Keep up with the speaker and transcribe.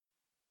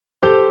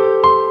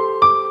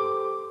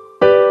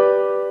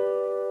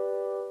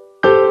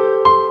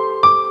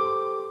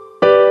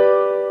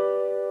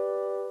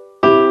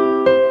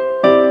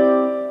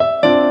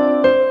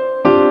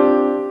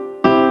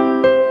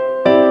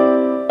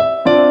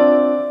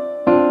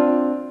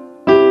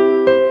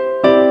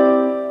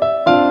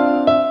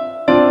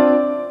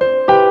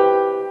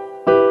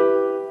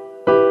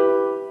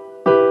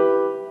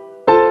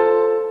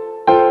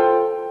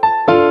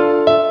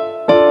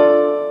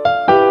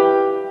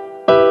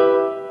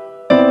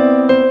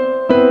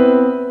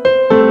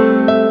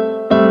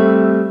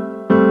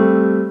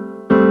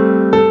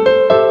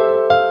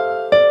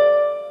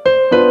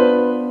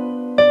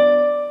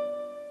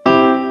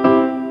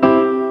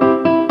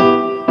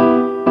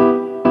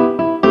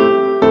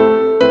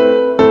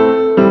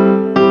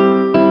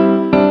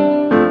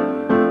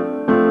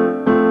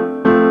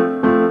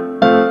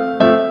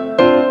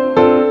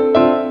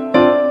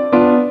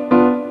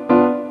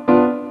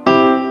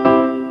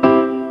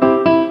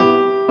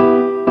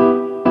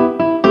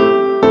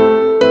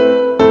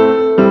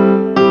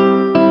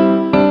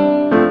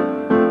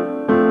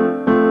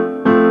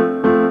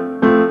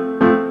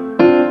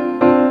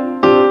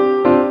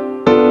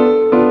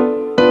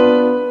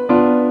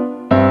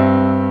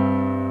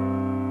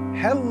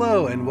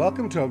Hello and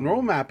welcome to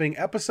Abnormal Mapping,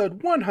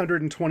 episode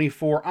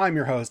 124. I'm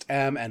your host,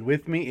 Em, and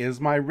with me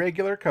is my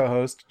regular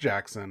co-host,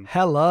 Jackson.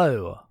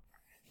 Hello.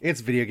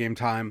 It's video game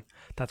time.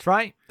 That's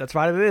right. That's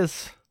right, it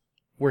is.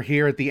 We're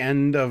here at the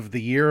end of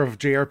the year of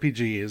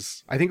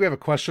JRPGs. I think we have a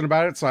question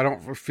about it, so I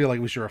don't feel like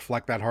we should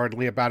reflect that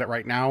hardly about it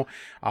right now.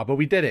 But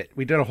we did it.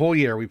 We did a whole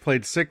year. We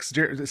played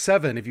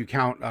 7 if you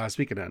count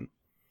Suikoden.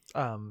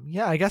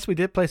 Yeah, I guess we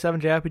did play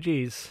 7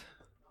 JRPGs.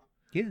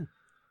 Yeah.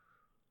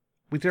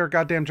 We did our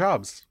goddamn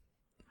jobs.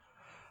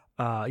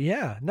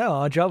 Yeah. No,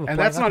 our job of And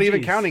playing that's not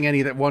even RPGs. counting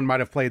any that one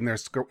might have played in their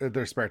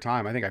spare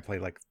time. I think I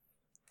played like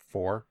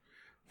 4,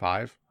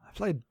 5. I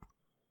played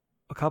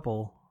a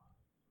couple.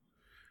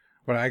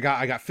 But I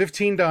got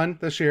 15 done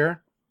this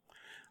year.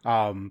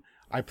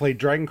 I played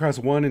Dragon Quest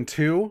 1 and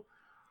 2,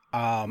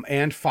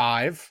 and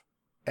 5.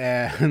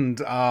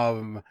 And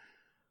I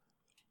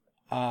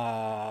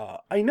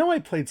know I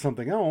played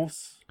something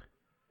else.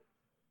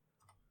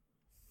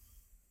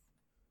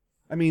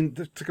 I mean,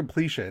 to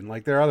completion.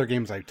 Like, there are other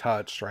games I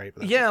touched, right?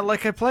 Yeah,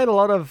 like I played a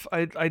lot of...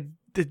 I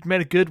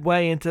made a good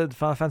way into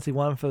Final Fantasy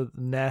 1 for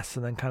NES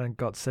and then kind of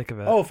got sick of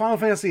it. Oh, Final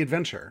Fantasy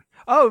Adventure.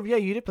 Oh, yeah,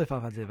 you did play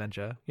Final Fantasy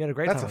Adventure. You had a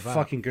great That's time a with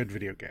fucking good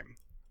video game.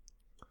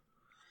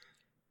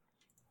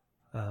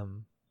 that.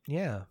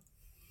 Yeah.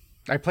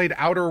 I played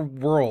Outer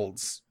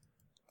Worlds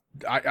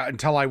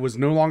until I was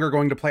no longer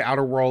going to play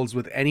Outer Worlds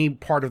with any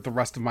part of the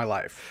rest of my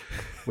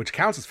life, which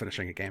counts as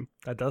finishing a game.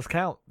 That does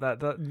count.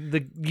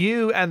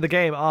 You and the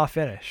game are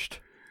finished.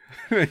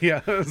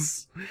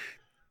 Yes.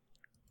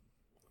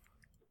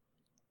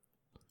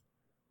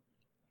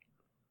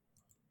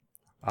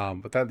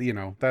 But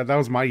that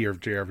was my year of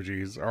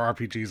JRPGs or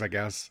RPGs, I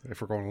guess,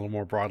 if we're going a little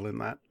more broadly than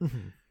that.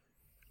 Mm-hmm.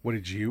 What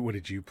did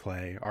you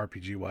play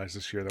RPG wise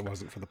this year that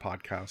wasn't for the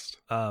podcast?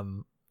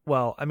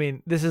 Well, I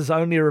mean, this is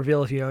only a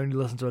reveal if you only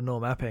listen to a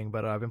normal mapping,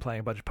 but I've been playing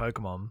a bunch of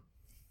Pokemon.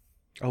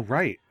 Oh,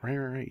 right.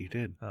 You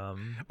did. Oh,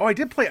 I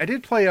did play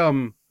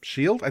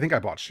Shield. I think I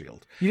bought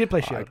Shield. You did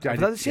play Shield. I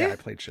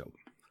played Shield.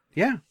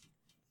 Yeah.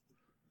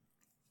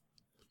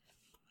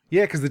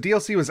 Yeah, because the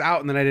DLC was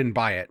out and then I didn't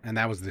buy it, and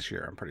that was this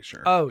year, I'm pretty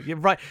sure. Oh, you're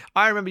right.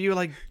 I remember you were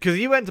like, because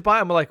you went to buy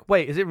it and were like,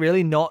 wait, is it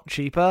really not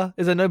cheaper?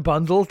 Is there no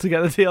bundle to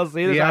get the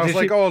DLC? Yeah, I was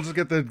like, I'll just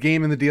get the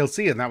game and the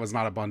DLC, and that was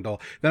not a bundle.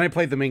 Then I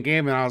played the main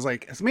game, and I was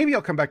like, maybe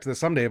I'll come back to this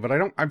someday, but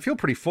I feel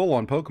pretty full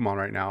on Pokemon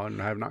right now,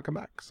 and I have not come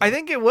back. So. I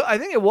think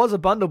it was a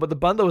bundle, but the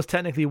bundle was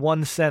technically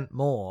 1 cent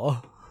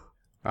more.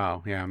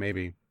 Oh, yeah,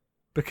 maybe.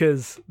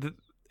 Because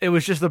it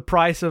was just the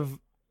price of...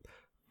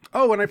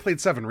 Oh, and I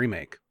played 7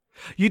 Remake.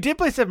 You did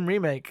play 7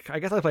 Remake. I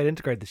guess I played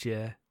Integrate this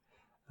year.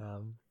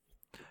 Like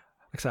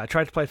I said, I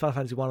tried to play Final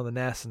Fantasy 1 on the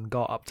NES and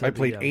got up to... I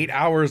played 8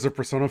 hours of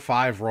Persona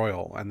 5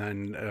 Royal, and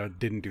then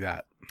didn't do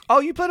that.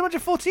 Oh, you played a bunch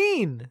of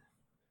 14!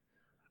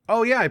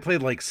 Oh, yeah, I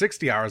played like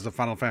 60 hours of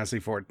Final Fantasy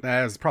 4.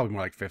 It's probably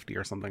more like 50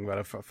 or something, but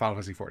of Final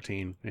Fantasy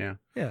 14, yeah.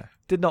 Yeah,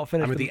 did not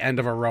finish... I'm at the end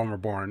of A Realm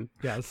Reborn.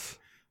 Yes.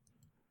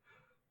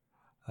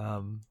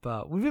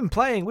 But we've been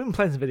playing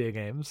some video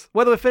games.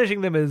 Whether we're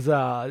finishing them is,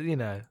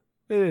 it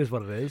is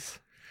what it is.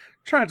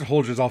 Trying to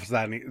hold yourself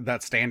to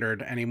that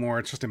standard anymore.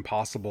 It's just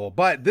impossible.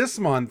 But this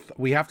month,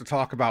 we have to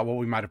talk about what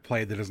we might have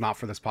played that is not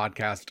for this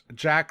podcast.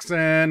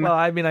 Jackson. Well,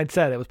 I mean, I'd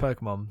said it was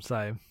Pokemon,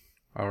 so...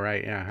 All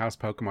right, yeah. How's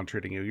Pokemon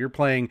treating you? You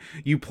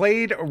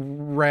played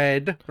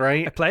Red,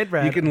 right? I played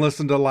Red. You can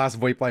listen to the last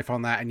VoIP Life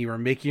on that, and you were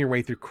making your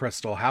way through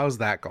Crystal. How's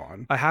that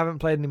gone? I haven't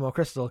played any more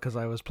Crystal because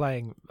I was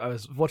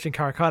watching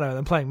Karakano and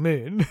then playing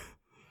Moon.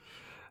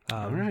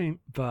 All right.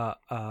 But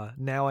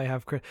now I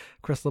have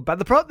Crystal.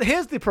 But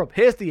here's the problem.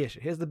 Here's the issue.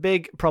 Here's the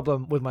big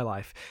problem with my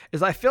life.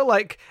 Is I feel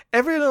like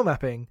every little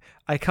mapping,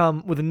 I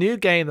come with a new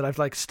game that I've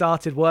like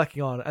started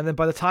working on, and then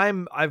by the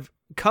time I've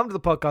come to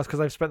the podcast, because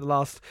I've spent the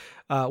last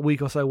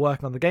week or so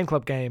working on the Game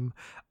Club game,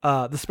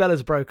 the spell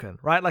is broken.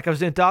 Right? Like I was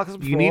doing Dark Souls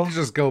before. You need to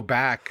just go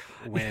back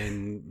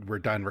when we're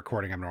done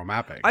recording Abnormal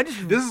Mapping.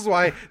 This is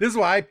why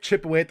I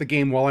chip away at the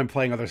game while I'm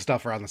playing other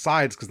stuff around the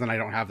sides, because then I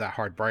don't have that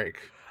hard break.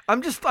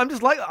 I'm just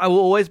like, I will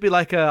always be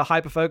like a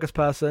hyper focused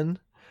person.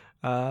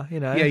 Yeah,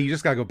 you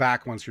just gotta go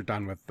back once you're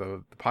done with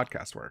the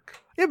podcast work.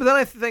 Yeah, but then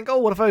I think, oh,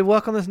 what if I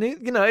work on this new?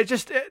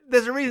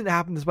 There's a reason it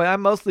happened this way.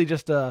 I'm mostly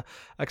just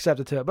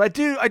accepted to it, but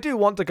I do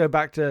want to go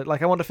back to,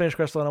 like, I want to finish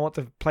Crystal and I want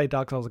to play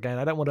Dark Souls again.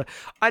 I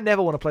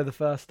never want to play the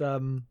first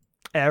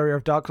area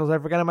of Dark Souls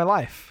ever again in my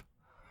life.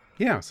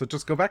 Yeah, so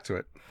just go back to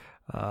it.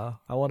 I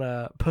want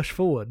to push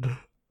forward.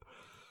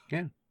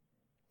 Yeah,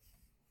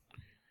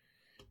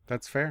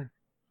 that's fair.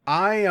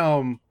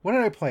 What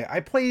did I play? I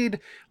played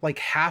like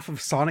half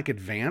of Sonic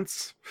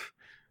Advance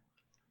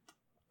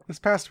this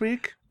past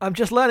week. I'm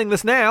just learning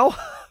this now.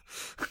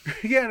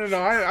 Yeah, no,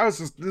 this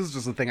is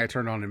just a thing I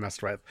turned on and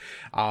messed with.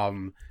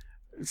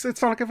 It's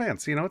Sonic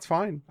Advance, it's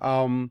fine.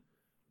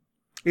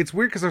 It's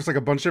weird because there's like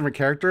a bunch of different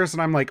characters,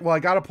 and I'm like, well, I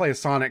gotta play as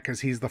Sonic because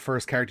he's the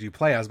first character you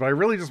play as, but I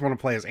really just want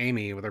to play as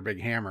Amy with her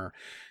big hammer.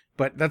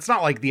 But that's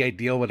not like the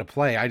ideal way to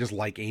play. I just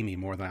like Amy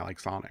more than I like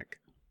Sonic.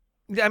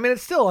 I mean,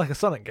 it's still like a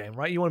Sonic game,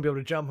 right? You want to be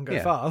able to jump and go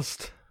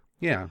fast.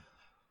 Yeah.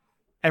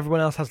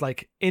 everyone else has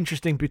like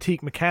interesting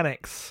boutique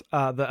mechanics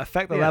that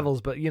affect the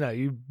levels, but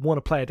you want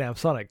to play a damn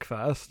Sonic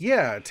first.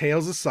 Yeah,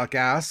 Tails is suck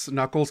ass,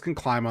 Knuckles can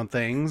climb on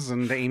things,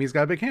 and Amy's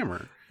got a big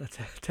hammer.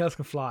 Tails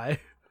can fly.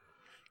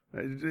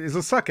 Is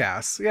a suck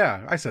ass.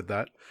 Yeah, I said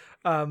that.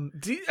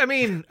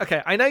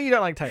 Okay, I know you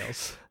don't like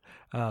Tails.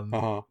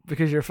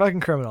 Because you're a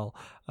fucking criminal.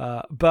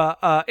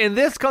 But in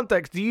this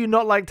context, do you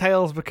not like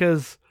Tails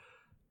because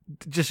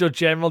just your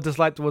general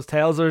dislike towards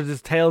Tails, or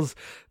does Tails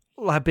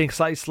being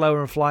slightly slower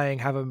and flying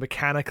have a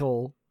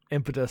mechanical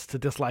impetus to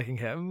disliking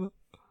him?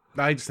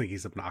 I just think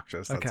he's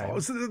obnoxious. That's okay.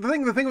 all. So the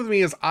thing with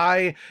me is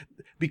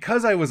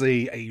because I was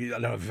an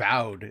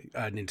avowed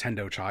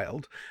Nintendo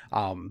child,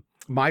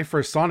 my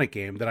first Sonic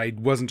game that I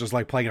wasn't just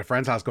like playing at a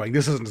friend's house going,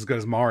 this isn't as good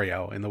as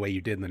Mario in the way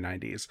you did in the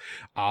 90s,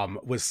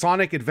 was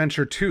Sonic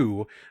Adventure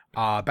 2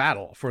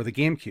 Battle for the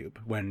GameCube.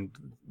 When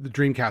the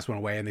Dreamcast went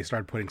away and they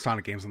started putting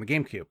Sonic games on the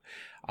GameCube.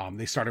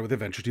 They started with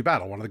Adventure 2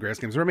 Battle, one of the greatest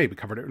games ever made. We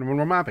covered it in One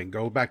More Mapping.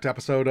 Go back to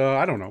episode,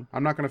 I don't know.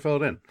 I'm not going to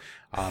fill it in.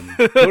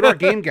 Go to our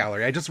game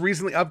gallery. I just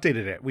recently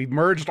updated it. We've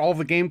merged all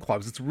the game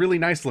clubs. It's really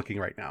nice looking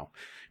right now.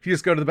 If you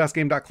just go to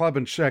thebestgame.club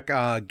and check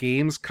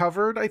games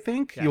covered, I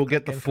think, you'll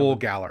get the full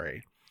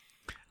gallery.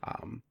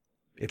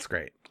 It's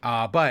great.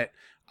 But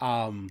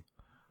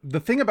the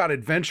thing about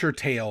Adventure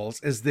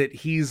Tales is that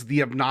he's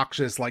the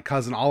obnoxious, like,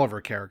 Cousin Oliver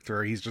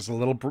character. He's just a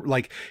little,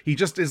 like, he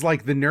just is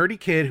like the nerdy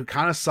kid who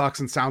kind of sucks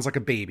and sounds like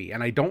a baby,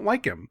 and I don't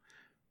like him.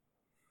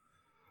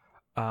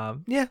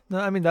 Yeah, no,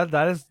 I mean,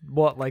 that is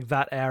what, like,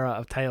 that era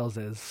of Tales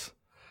is.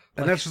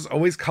 And that's just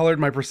always colored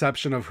my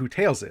perception of who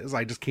Tails is.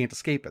 I just can't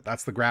escape it.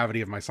 That's the gravity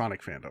of my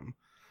Sonic fandom.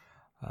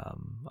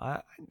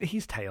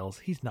 He's Tails.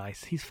 He's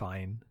nice. He's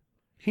fine.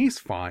 He's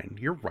fine.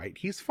 You're right.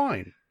 He's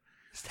fine.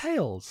 It's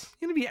Tails.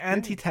 You gonna be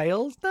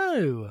anti-Tails?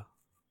 No.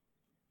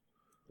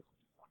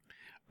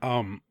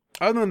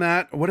 Other than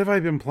that, what have I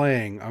been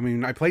playing? I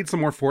mean, I played some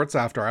more Forza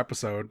after our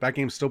episode. That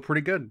game's still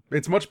pretty good.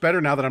 It's much better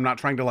now that I'm not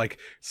trying to like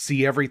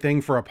see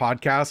everything for a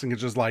podcast and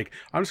it's just like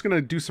I'm gonna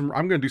do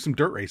some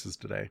dirt races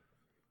today.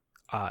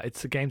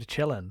 It's a game to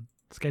chill in.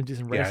 It's a game to do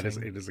some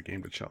racing. Yeah, it is a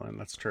game to chill in.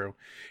 That's true.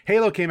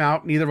 Halo came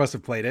out. Neither of us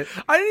have played it.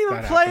 I didn't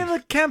even play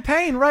the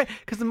campaign, right?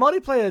 Because the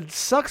multiplayer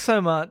sucks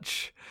so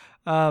much.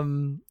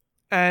 And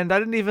I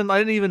didn't even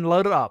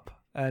load it up.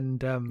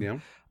 And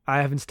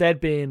I have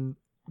instead been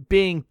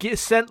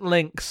sent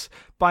links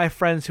by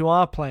friends who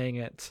are playing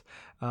it.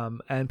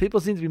 And people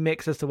seem to be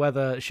mixed as to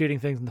whether shooting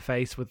things in the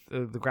face with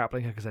the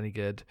grappling hook is any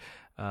good.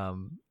 A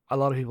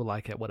lot of people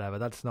like it. Whatever.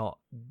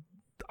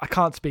 I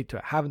can't speak to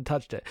it. Haven't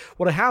touched it.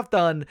 What I have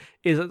done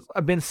is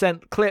I've been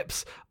sent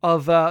clips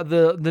of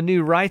the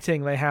new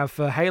writing they have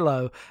for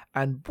Halo,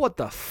 and what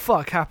the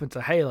fuck happened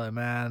to Halo,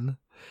 man?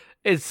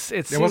 It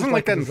wasn't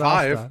like that in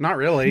 5. Not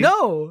really.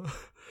 No,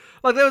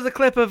 like there was a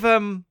clip of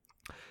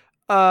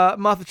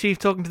Master Chief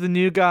talking to the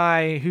new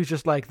guy who's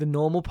just like the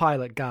normal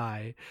pilot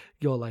guy.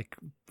 You're like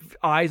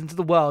eyes into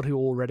the world who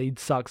already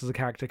sucks as a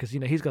character because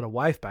he's got a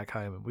wife back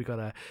home and we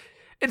gotta.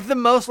 It's the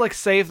most like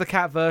save the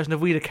cat version of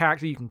we the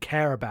character you can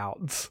care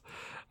about.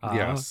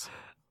 Yes.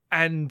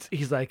 And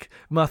he's like,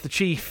 Master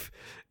Chief,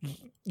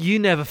 you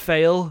never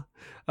fail.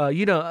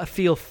 You don't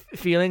feel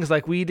feelings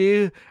like we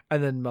do.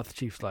 And then Master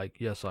Chief's like,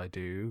 yes, I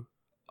do.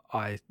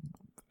 And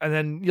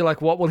then you're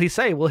like, what will he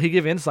say? Will he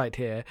give insight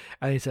here?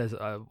 And he says,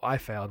 I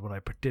failed when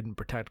I didn't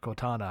protect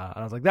Cortana. And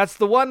I was like, that's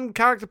the one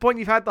character point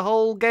you've had the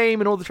whole game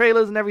and all the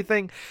trailers and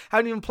everything. I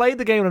haven't even played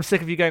the game and I'm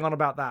sick of you going on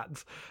about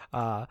that.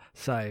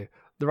 So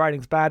the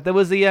writing's bad. There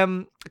was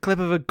the clip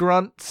of a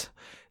grunt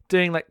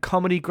doing like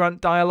comedy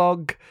grunt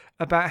dialogue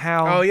about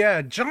how... Oh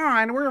yeah,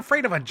 John, we're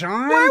afraid of a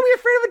John. Why are we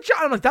afraid of a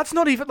John? I'm like, that's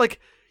not even like...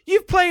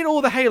 You've played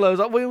all the Halos.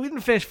 We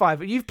didn't finish 5,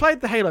 but you've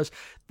played the Halos.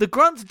 The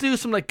grunts do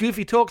some like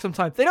goofy talk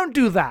sometimes. They don't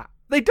do that.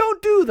 They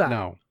don't do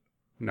that.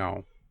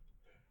 No.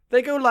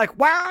 They go like,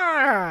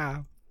 wah!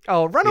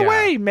 Oh, run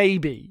away,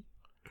 maybe.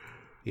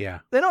 Yeah.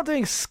 They're not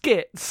doing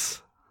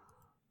skits.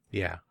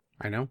 Yeah,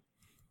 I know.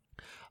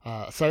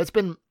 So it's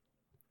been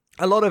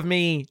a lot of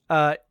me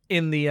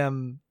in the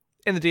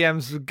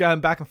DMs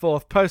going back and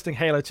forth, posting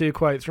Halo 2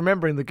 quotes,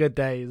 remembering the good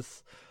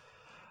days,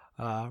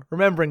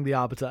 remembering the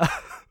Arbiter,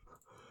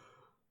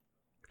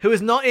 who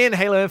is not in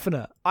Halo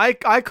Infinite. I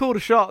called a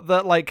shot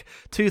that like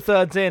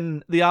 2/3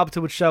 in, the Arbiter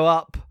would show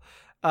up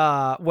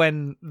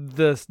when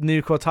the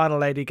new Cortana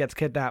lady gets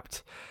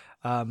kidnapped,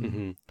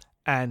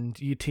 and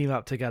you team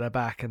up to get her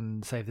back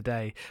and save the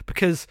day.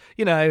 Because,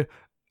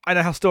 I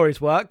know how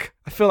stories work.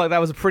 I feel like that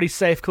was a pretty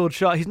safe called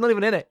shot. He's not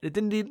even in it. It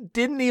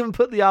didn't even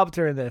put the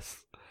Arbiter in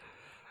this.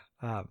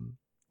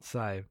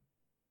 So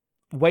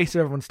waste of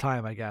everyone's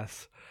time, I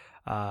guess.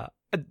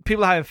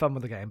 People are having fun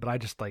with the game, but I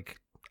just like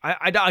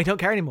I don't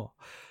care anymore.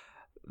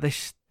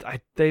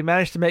 They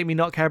managed to make me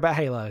not care about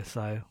Halo.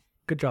 So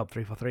good job,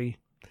 343.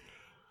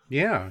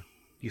 Yeah,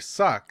 you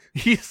suck.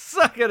 You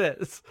suck at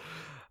it.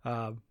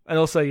 And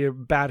also your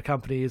bad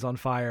company is on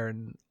fire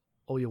and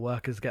all your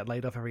workers get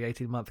laid off every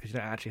 18 months because you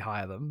don't actually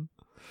hire them.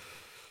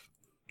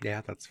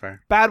 Yeah, that's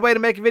fair. Bad way to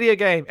make a video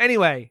game.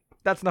 Anyway,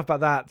 that's enough about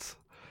that.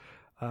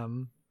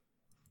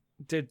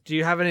 Do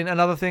you have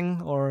another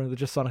thing, or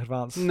just Sonic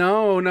Advance?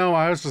 No,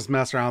 I was just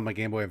messing around with my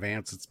Game Boy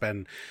Advance. It's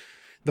been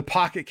the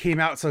Pocket came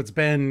out, so it's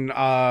been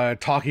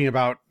talking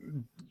about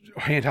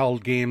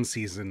handheld game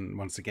season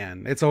once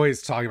again. It's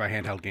always talking about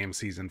handheld game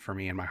season for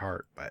me in my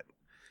heart, but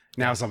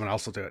now someone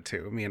else will do it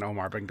too. Me and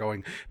Omar have been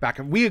going back,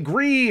 and we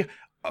agree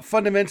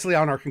fundamentally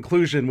on our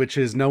conclusion, which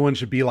is no one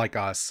should be like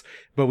us,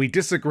 but we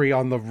disagree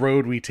on the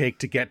road we take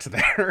to get to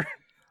there.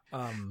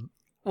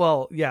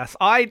 Well, yes,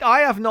 I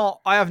have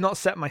not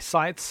set my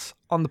sights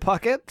on the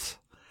Pocket.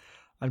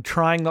 I'm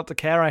trying not to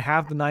care. I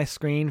have the nice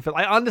screen.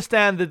 I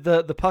understand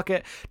that the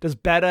Pocket does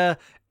better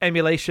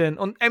emulation.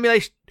 On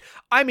emulation,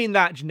 I mean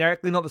that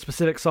generically, not the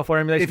specific software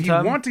emulation If you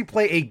term. want to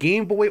play a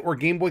Game Boy or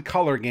Game Boy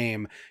Color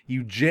game,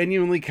 you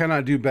genuinely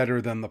cannot do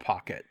better than the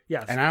Pocket.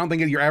 Yes. And I don't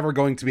think you're ever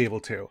going to be able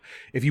to.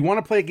 If you want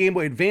to play a Game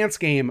Boy Advance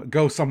game,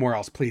 go somewhere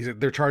else, please.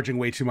 They're charging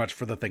way too much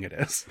for the thing it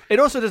is. It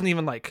also doesn't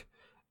even the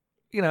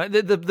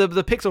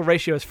pixel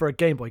ratio is for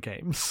Game Boy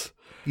games.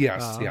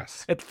 Yes,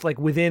 yes. It's like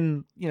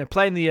within,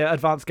 playing the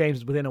advanced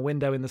games within a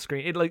window in the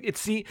screen.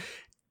 That's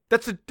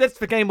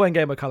the Game Boy and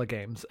Game Boy Color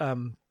games.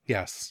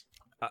 Yes.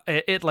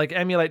 It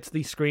emulates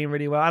the screen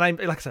really well, and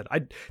like I said,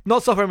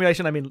 not software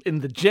emulation. I mean,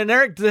 in the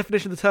generic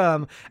definition of the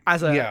term,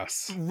 as a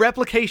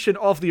replication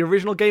of the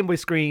original Game Boy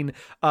screen.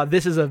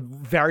 This is a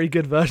very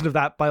good version of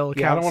that by all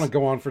accounts. Yeah, I don't want to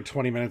go on for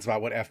 20 minutes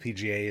about what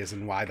FPGA is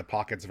and why the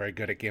Pocket's very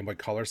good at Game Boy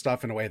Color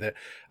stuff in a way that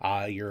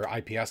your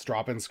IPS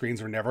drop-in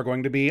screens were never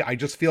going to be. I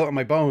just feel it in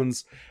my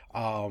bones.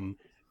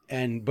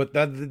 But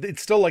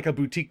it's still like a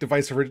boutique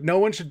device. No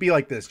one should be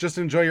like this. Just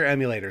enjoy your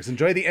emulators.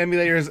 Enjoy the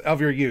emulators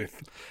of your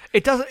youth.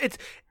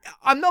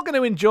 I'm not going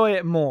to enjoy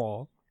it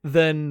more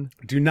than.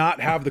 Do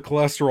not have the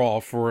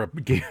cholesterol for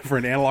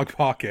an analog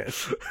Pocket.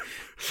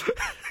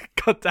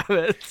 God damn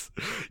it!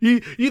 You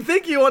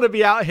think you want to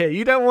be out here?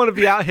 You don't want to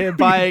be out here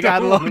buying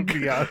analog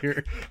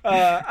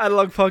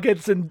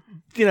Pockets and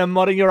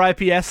modding your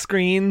IPS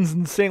screens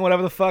and seeing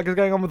whatever the fuck is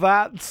going on with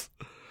that.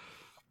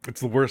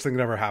 It's the worst thing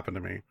that ever happened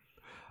to me.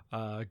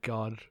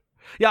 God.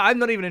 Yeah, I'm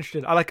not even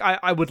interested.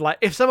 I would like,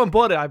 if someone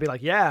bought it, I'd be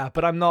like, yeah,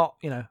 but I'm not,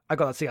 I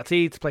got that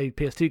CRT to play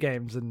PS2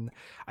 games, and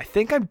I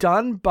think I'm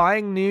done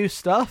buying new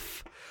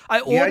stuff.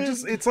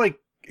 It's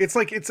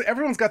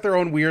everyone's got their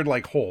own weird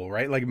hole,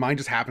 right? Like mine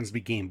just happens to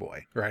be Game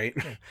Boy, right?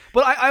 Yeah.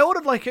 But I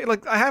ordered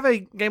I have a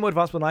Game Boy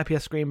Advance with an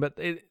IPS screen, but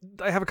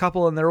I have a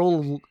couple and they're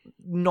all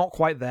not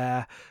quite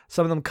there.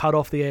 Some of them cut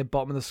off the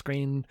bottom of the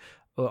screen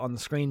or on the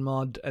screen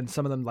mod, and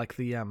some of them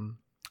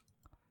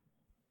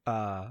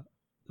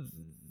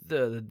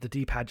the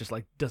D-pad just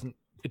doesn't,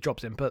 it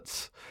drops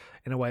inputs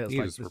in a way that's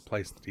just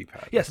replace the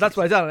D-pad. Yes, that's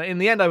what I done. In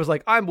the end, I was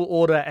like, I will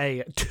order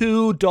a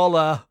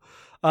 $2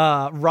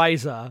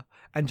 riser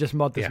and just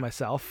mod this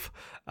myself,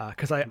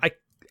 because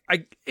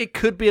it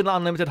could be an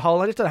unlimited haul.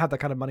 I just don't have that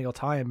kind of money or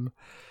time.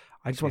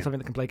 I just want something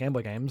that can play Game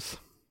Boy games.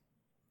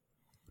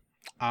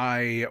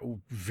 I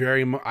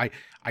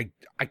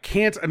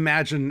can't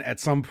imagine at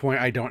some point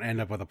I don't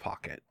end up with a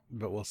Pocket,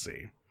 but we'll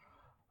see.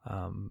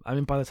 I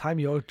mean, by the time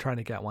you're trying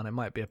to get one, it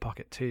might be a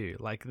Pocket too.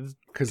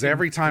 Because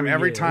every time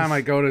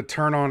I go to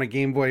turn on my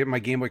Game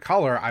Boy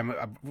Color, I'm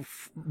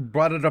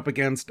butted up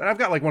against, and I've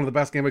got one of the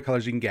best Game Boy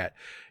Colors you can get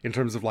in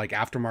terms of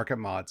aftermarket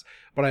mods.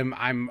 But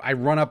I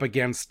run up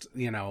against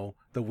the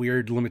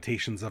weird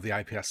limitations of the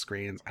IPS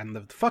screens, and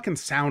the fucking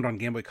sound on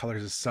Game Boy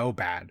Colors is so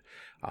bad.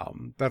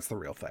 That's the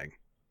real thing.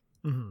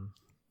 Mm-hmm.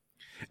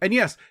 And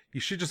yes, you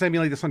should just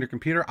emulate this on your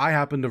computer. I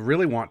happen to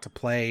really want to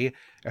play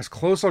as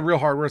close on real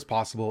hardware as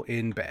possible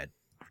in bed.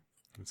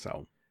 And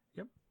so,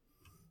 yep,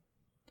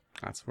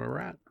 that's where we're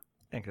at.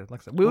 Like I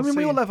said, we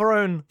all have our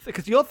own,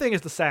 because your thing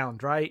is the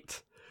sound,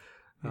 right?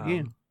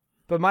 Yeah.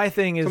 But my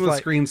thing is some of the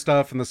screen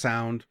stuff and the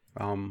sound.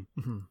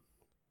 Mm-hmm.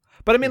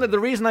 But I mean, the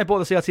reason I bought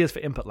the CRT is for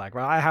input lag,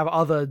 right? I have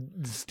other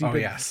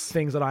stupid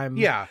things that I'm.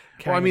 Yeah.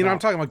 Well, I mean, I'm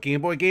talking about Game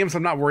Boy games.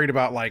 I'm not worried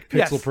about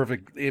pixel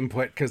perfect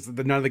input, because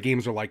none of the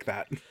games are like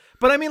that.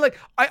 But I mean,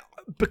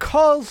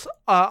 because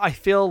I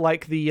feel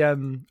like the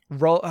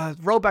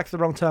rollback's the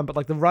wrong term,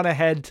 but the run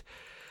ahead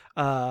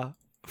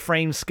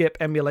frame skip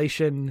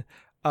emulation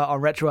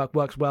on RetroArch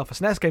works well for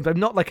SNES games. I'm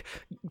not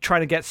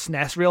trying to get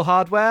SNES real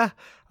hardware.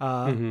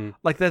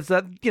 There's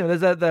that there's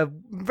the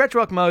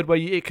RetroArch mode where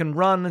it can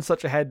run in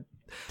such ahead.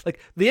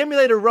 The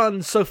emulator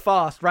runs so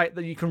fast, right,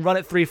 that you can run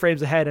it 3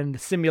 frames ahead and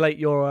simulate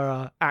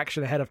your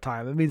action ahead of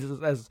time. It means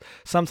there's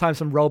sometimes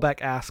some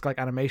rollback-esque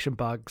animation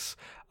bugs,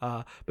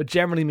 but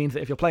generally means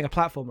that if you're playing a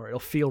platformer,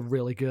 it'll feel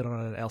really good on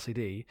an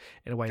LCD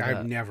in a way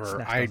that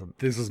SNES doesn't.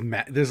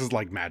 This is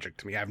like magic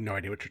to me. I have no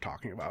idea what you're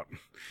talking about.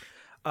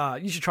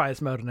 You should try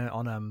this mode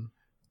on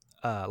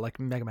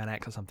Mega Man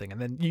X or something,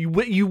 and then you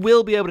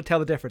will be able to tell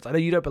the difference. I know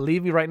you don't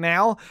believe me right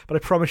now, but I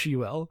promise you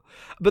will.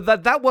 But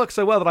that works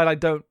so well that I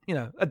don't,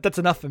 that's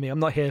enough for me. I'm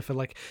not here for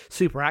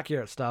super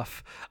accurate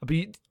stuff.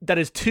 But that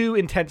is too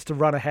intense to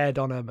run ahead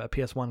on a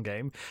PS1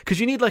 game, because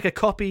you need a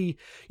copy.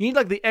 You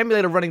need the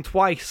emulator running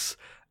twice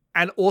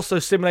and also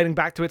simulating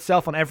back to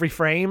itself on every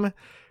frame,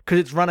 because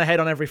it's run ahead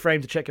on every frame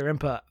to check your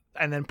input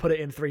and then put it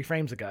in 3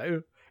 frames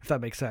ago. If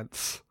that makes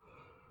sense.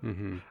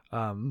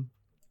 Mm-hmm.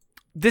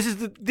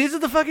 these are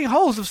the fucking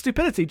holes of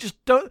stupidity.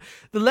 Just don't.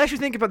 The less you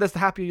think about this, the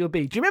happier you'll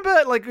be. Do you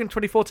remember, like, in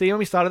 2014 when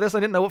we started this, I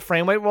didn't know what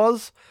frame rate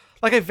was.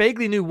 Like, I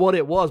vaguely knew what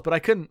it was, but I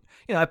couldn't.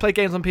 I played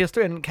games on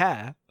PS3 and didn't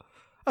care. I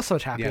was so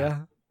much happier. Yeah.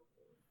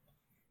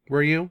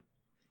 Were you?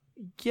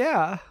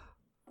 Yeah.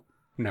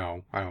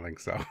 No, I don't think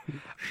so.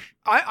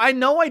 I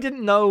know I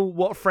didn't know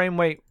what frame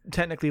rate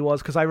technically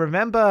was because I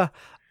remember.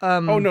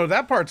 Oh no,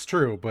 that part's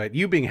true. But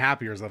you being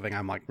happier is the thing.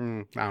 I'm like,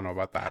 I don't know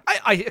about that.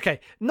 Okay,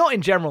 not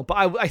in general, but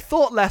I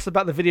thought less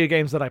about the video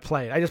games that I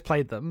played. I just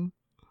played them.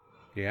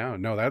 Yeah,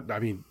 no,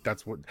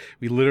 that's what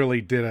we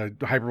literally did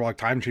a hyperbolic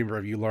time chamber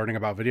of you learning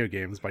about video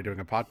games by doing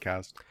a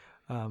podcast.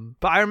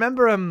 But I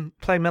remember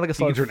playing Metal Gear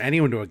Solid. You can turn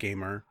anyone to a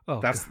gamer. Oh,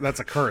 that's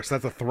a curse.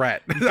 That's a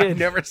threat. I've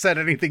never said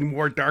anything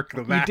more dark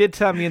than that. You did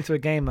turn me into a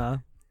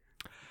gamer.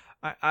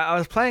 I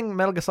was playing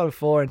Metal Gear Solid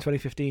 4 in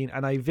 2015,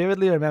 and I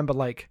vividly remember,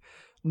 like,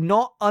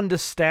 not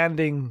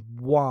understanding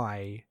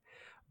why,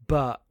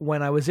 but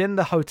when I was in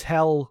the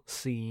hotel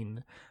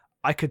scene,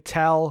 I could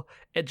tell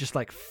it just,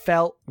 like,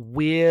 felt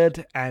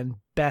weird and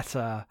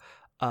better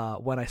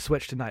when I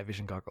switched to night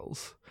vision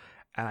goggles.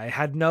 And I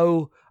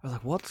was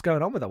like, what's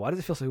going on with that? Why does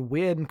it feel so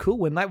weird and cool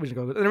with night vision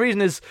goggles? And the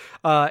reason is,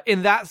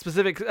 in that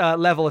specific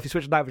level, if you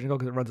switch to night vision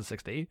goggles, it runs at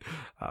 60.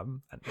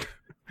 And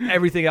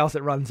everything else,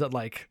 it runs at,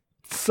 like,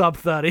 sub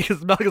 30,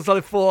 because Metal Gear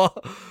Solid 4.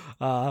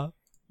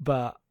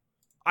 But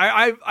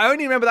I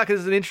only remember that because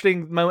it's an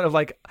interesting moment of,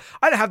 like,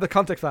 I didn't have the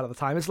context for that at the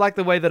time. It's like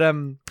the way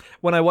that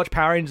when I watched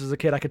Power Rangers as a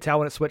kid, I could tell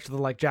when it switched to the,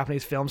 like,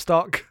 Japanese film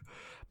stock.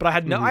 But I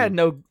didn't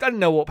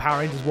know what Power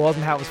Rangers was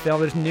and how it was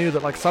filmed. I just knew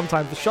that, like,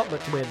 sometimes the shot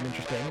looked weird and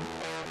interesting.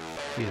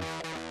 Yeah.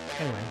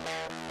 Anyway.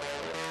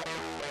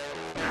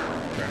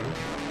 Fair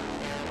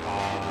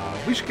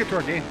enough. We should get to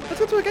our game. Let's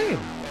get to a game.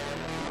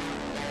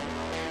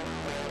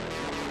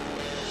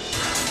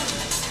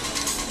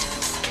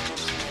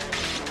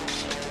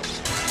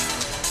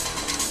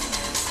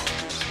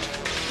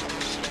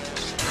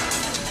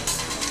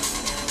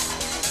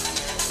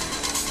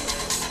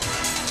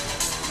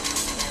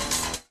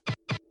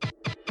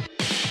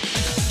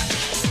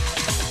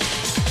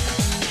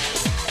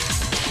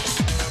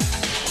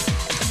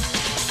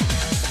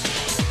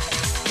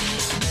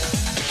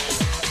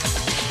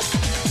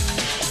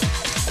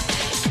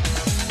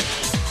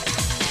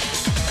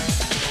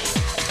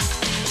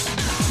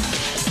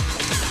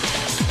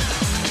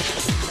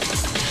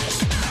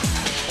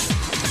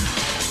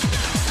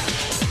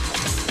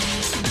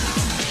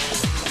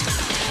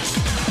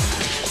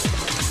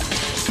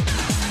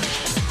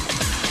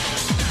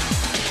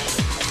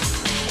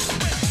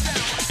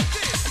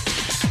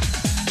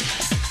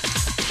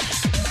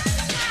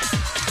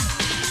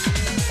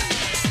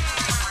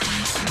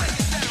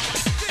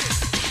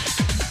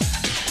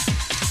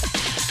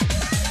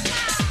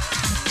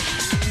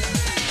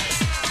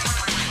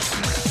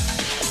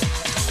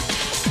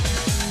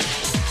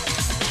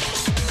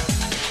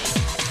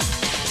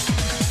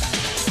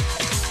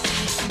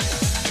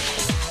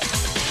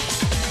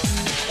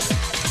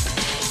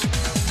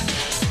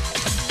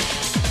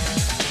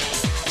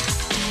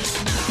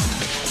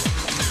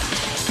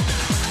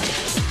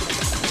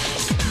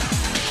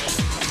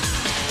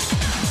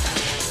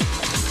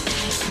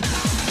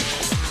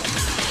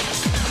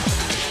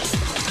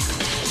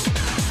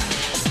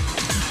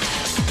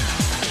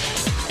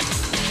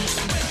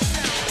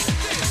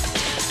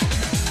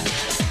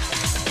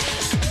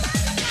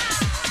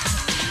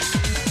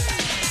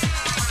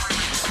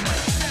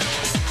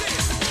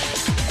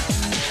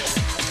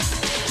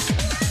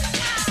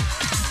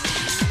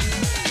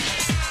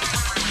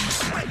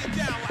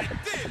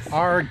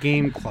 Our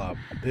game club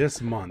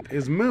this month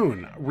is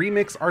Moon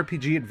Remix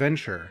RPG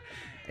Adventure,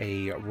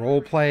 a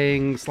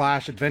role-playing /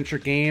 adventure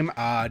game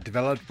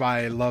developed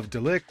by Love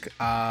Delic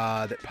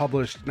that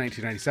published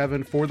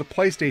 1997 for the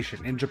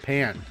PlayStation in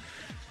Japan.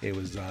 It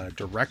was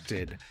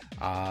directed,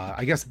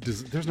 I guess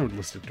there's no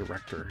listed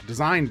director,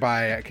 designed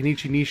by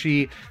Kenichi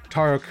Nishi,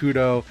 Taro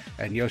Kudo,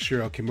 and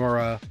Yoshiro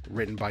Kimura,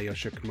 written by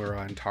Yoshiro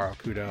Kimura and Taro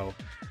Kudo.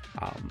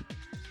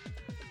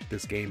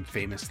 This game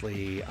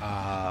famously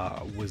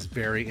was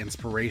very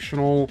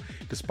inspirational,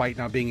 despite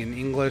not being in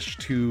English,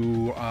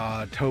 to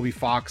Toby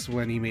Fox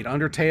when he made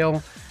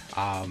Undertale.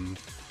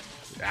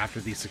 After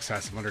the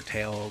success of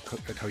Undertale,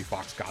 Toby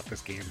Fox got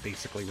this game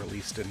basically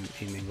released in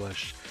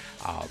English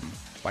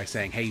by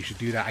saying, hey, you should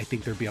do that. I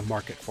think there'd be a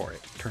market for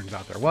it. Turns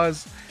out there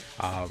was.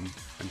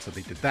 And so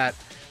they did that.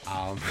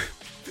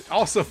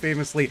 Also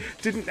famously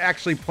didn't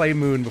actually play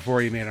Moon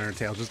before he made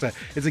Undertale.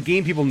 It's a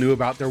game people knew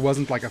about. There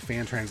wasn't like a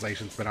fan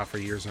translation that's been out for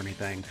years or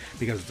anything,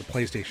 because it's a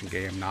PlayStation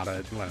game, not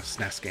a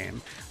SNES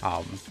game.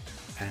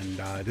 And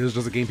it was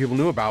just a game people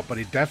knew about, but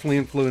it definitely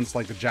influenced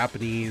like the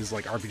Japanese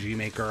like RPG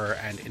Maker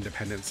and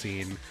independent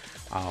scene.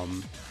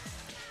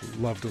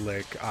 Love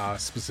Delic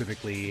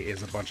specifically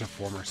is a bunch of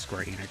former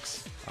Square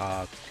Enix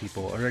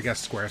people, or I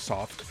guess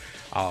Squaresoft.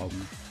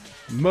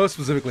 Most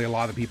specifically, a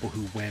lot of the people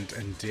who went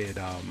and did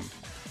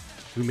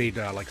who made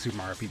like Super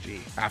Mario RPG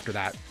after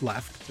that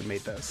left and made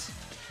this.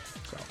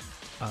 So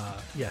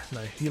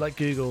if you like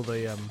Google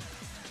the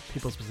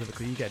people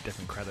specifically, you get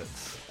different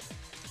credits.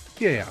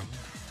 Yeah.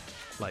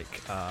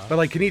 But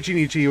like Kenichi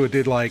Nichiyo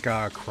did like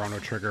Chrono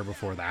Trigger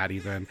before that,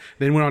 even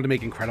then went on to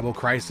make Incredible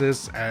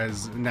Crisis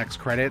as next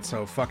credit.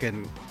 So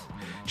fucking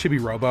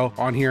Chibi Robo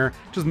on here,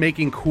 just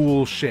making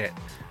cool shit.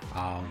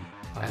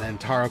 And then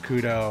Taro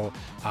Kudo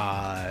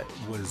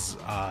was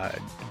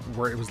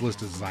where it was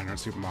listed as designer on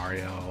Super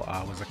Mario,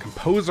 was a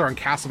composer on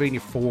Castlevania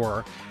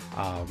 4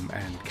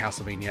 and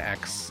Castlevania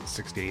X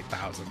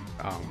 68000,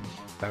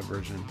 that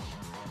version.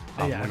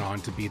 Went on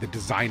to be the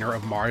designer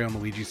of Mario and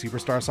Luigi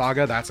Superstar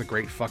Saga. That's a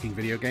great fucking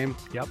video game.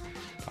 Yep.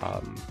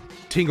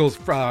 Tingle's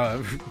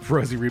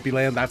Rosie Rupee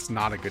Land, that's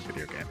not a good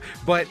video game.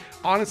 But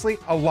honestly,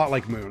 a lot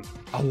like Moon.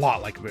 A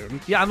lot like Moon.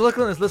 Yeah, I'm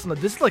looking at this list, and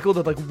this is like all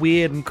the like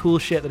weird and cool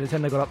shit that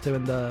Nintendo got up to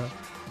in the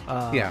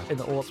in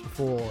the aughts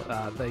before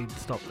they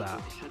stopped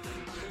that.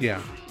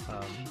 Yeah.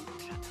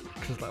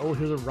 Because like, oh,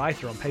 here's a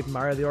writer on Paper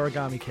Mario the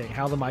Origami King,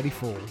 How the Mighty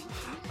Fall.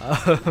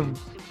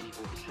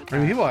 I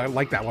mean, people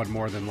like that one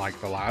more than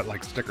like the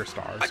Sticker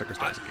Stars.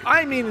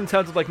 I mean, in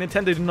terms of like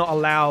Nintendo did not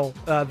allow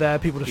their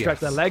people to stretch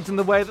their legs in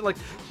the way that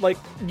like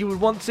you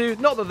would want to.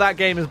 Not that that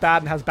game is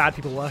bad and has bad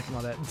people working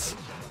on it. It's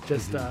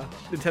just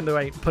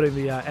Nintendo ain't putting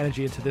the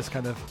energy into this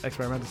kind of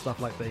experimental stuff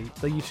like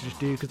they used to just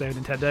do because they were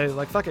Nintendo.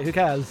 Like fuck it, who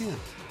cares?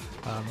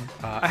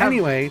 Yeah.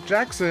 Anyway,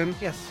 Jackson.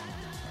 Yes.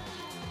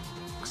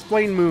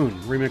 Explain Moon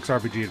Remix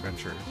RPG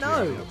Adventure.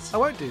 No, I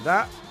won't do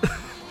that.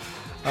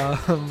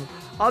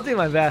 I'll do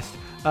my best.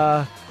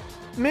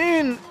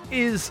 Moon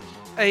is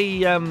a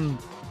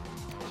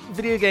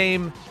video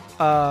game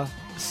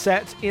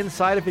set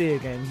inside a video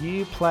game.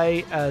 You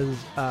play as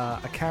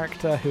a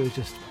character who is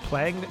just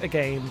playing a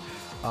game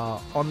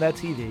on their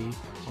TV,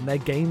 on their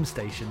game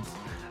stations.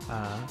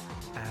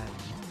 And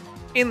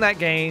in that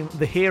game,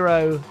 the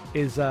hero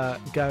is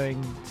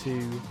going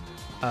to...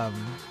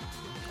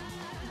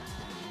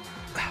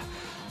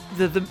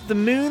 The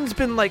moon's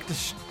been like...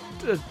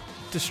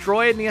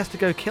 destroyed and he has to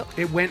go kill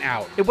it. Went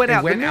out and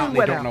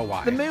they don't know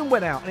why. The moon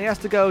went out and he has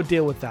to go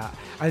deal with that,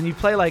 and you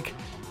play like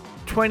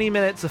 20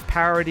 minutes of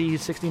parody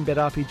 16-bit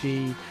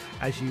RPG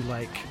as you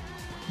like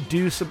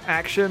do some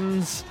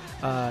actions.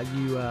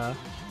 You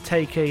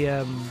take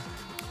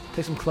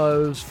some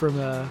clothes from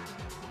a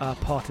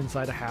pot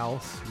inside a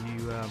house.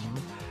 You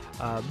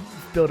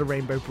build a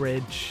rainbow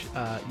bridge.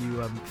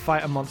 You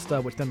fight a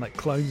monster which then like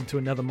clones into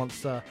another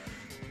monster,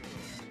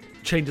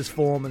 changes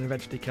form, and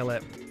eventually kill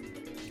it.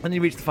 And you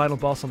reach the final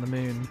boss on the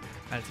moon,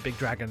 and it's a big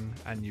dragon,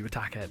 and you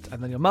attack it.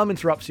 And then your mum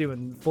interrupts you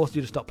and forces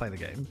you to stop playing the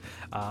game.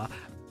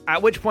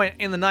 At which point,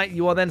 in the night,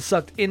 you are then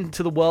sucked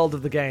into the world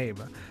of the game.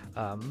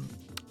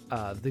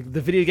 The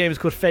video game is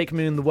called Fake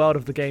Moon. The world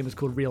of the game is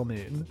called Real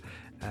Moon.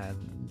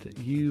 And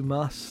you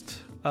must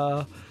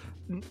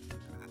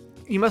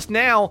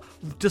now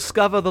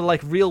discover the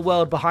like real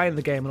world behind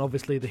the game. And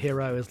obviously, the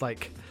hero is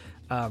like...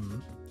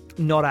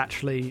 not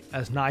actually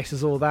as nice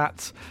as all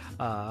that.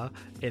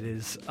 It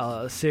is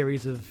a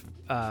series of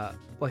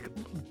like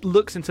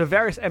looks into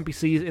various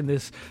NPCs in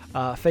this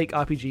fake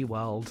RPG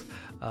world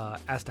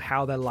as to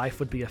how their life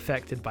would be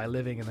affected by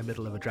living in the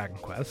middle of a Dragon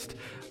Quest.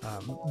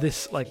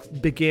 This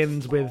like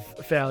begins with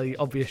fairly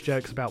obvious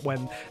jokes about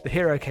when the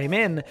hero came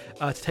in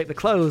to take the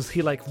clothes.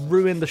 He like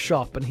ruined the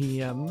shop and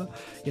he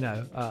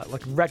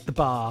like wrecked the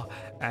bar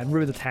and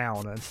ruined the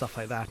town and stuff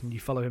like that. And you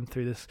follow him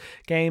through this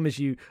game as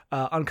you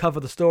uncover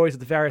the stories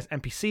of the various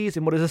NPCs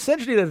in what is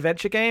essentially an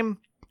adventure game.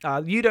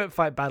 You don't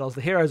fight battles.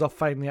 The heroes are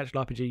fighting the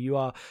actual RPG. You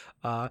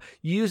are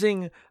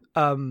using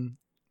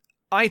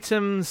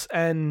items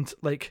and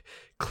like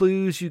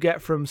clues you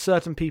get from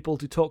certain people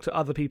to talk to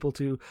other people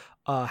to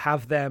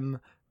have them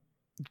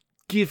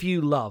give you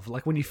love.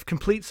 Like when you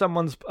complete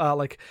someone's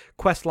like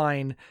quest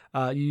line,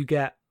 you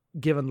get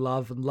given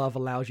love, and love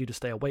allows you to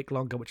stay awake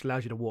longer, which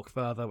allows you to walk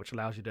further, which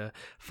allows you to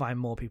find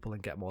more people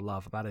and get more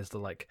love. That is the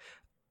like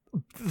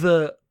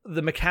the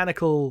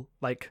mechanical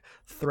like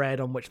thread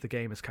on which the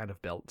game is kind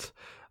of built.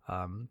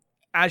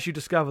 As you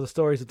discover the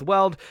stories of the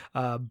world,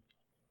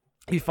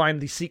 you find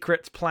the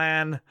secret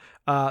plan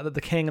that the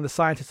king and the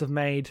scientists have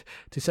made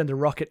to send a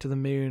rocket to the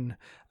moon,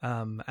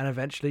 and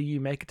eventually you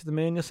make it to the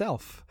moon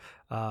yourself.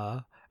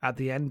 At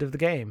the end of the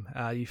game,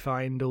 you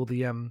find all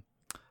the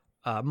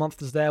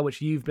monsters there,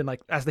 which you've been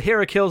like, as the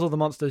hero kills all the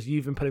monsters,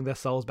 you've been putting their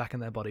souls back in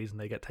their bodies, and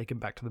they get taken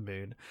back to the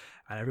moon,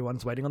 and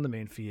everyone's waiting on the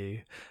moon for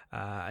you,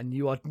 and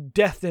you are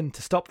destined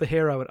to stop the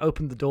hero and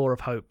open the door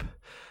of hope.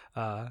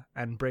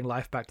 And bring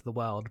life back to the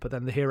world. But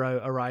then the hero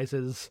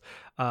arises,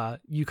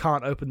 you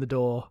can't open the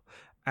door,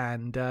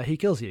 and he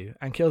kills you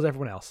and kills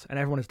everyone else, and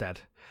everyone is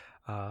dead.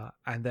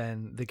 And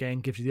then the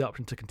game gives you the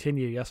option to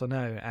continue, yes or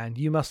no, and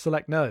you must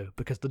select no,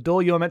 because the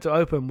door you were meant to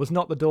open was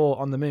not the door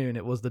on the moon,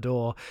 it was the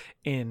door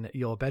in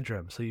your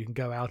bedroom, so you can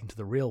go out into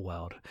the real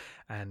world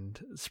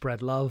and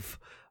spread love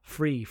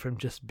free from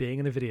just being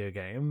in a video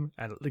game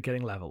and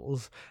getting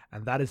levels.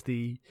 And that is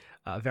the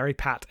very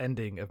pat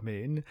ending of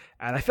Moon.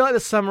 And I feel like the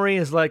summary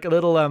is like a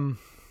little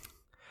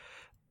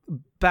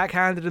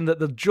backhanded in that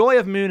the joy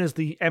of Moon is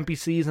the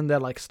NPCs and their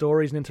like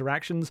stories and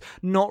interactions,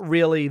 not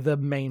really the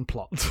main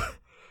plot.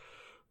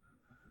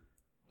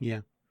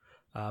 Yeah.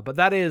 But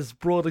that is,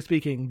 broadly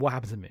speaking, what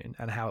happens in Moon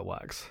and how it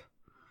works.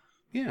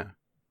 Yeah.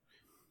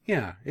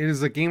 Yeah, it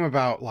is a game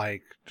about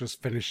like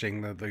just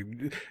finishing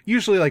the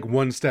usually like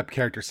one step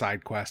character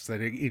side quests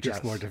that each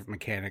explore a Yes. different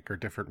mechanic or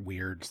different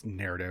weird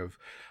narrative.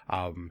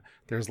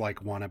 There's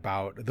like one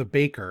about the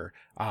baker,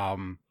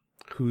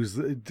 who's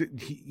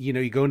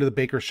you go into the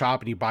baker's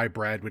shop and you buy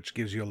bread, which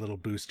gives you a little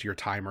boost to your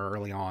timer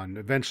early on.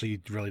 Eventually, you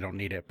really don't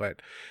need it,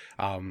 but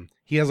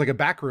he has like a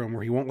back room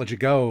where he won't let you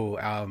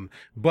go.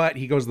 But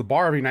he goes to the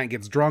bar every night and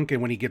gets drunk,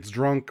 and when he gets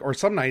drunk, or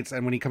some nights,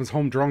 and when he comes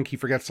home drunk, he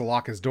forgets to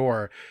lock his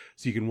door,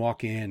 so you can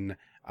walk in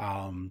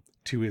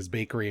to his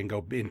bakery and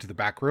go into the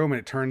back room. And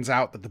it turns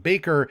out that the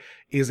baker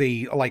is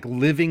a like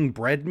living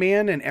bread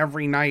man, and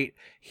every night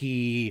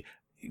he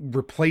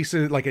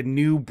replaces, like, a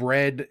new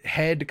bread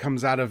head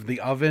comes out of the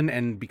oven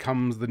and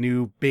becomes the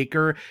new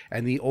baker,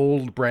 and the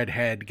old bread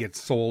head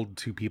gets sold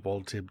to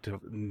people to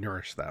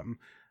nourish them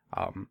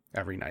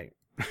every night.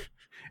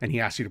 And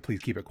he asks you to please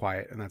keep it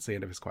quiet, and that's the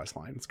end of his quest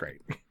line. It's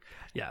great.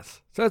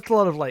 Yes. So it's a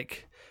lot of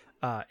like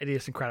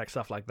idiosyncratic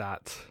stuff like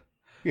that.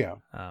 Yeah.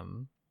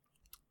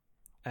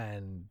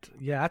 And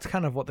yeah, that's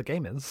kind of what the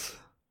game is.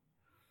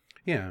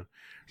 Yeah.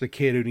 There's a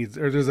kid who needs,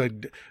 or there's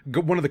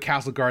one of the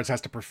castle guards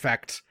has to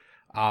perfect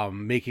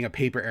making a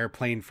paper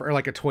airplane or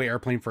like a toy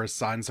airplane for his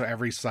son. So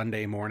every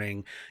Sunday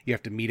morning you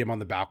have to meet him on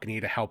the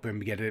balcony to help him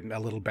get it a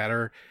little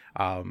better.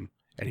 And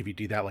if you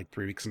do that like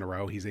 3 weeks in a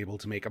row, he's able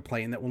to make a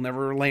plane that will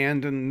never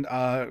land. And,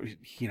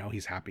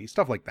 he's happy.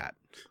 Stuff like that.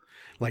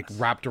 Like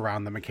wrapped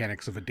around the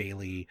mechanics of a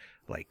daily,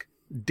 like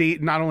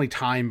not only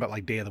time, but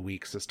like day of the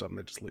week system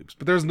that just loops.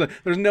 But there's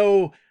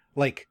no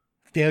like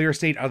failure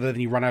state other than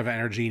you run out of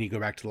energy and you go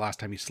back to the last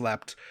time you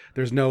slept.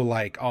 There's no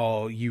like,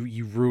 oh,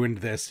 you ruined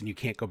this and you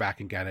can't go back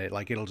and get it.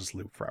 Like, it'll just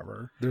loop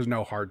forever. There's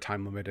no hard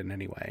time limit in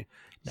any way.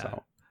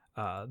 No.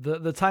 So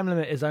the time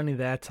limit is only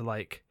there to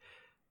like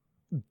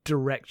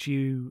direct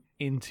you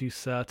into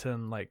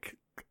certain like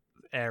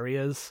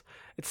areas.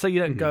 It's so you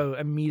don't go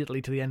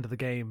immediately to the end of the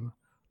game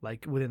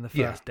like within the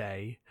first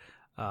day.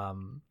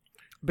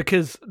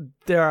 Because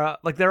there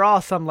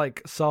are some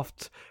like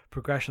soft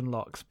progression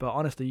locks, but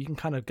honestly, you can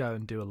kind of go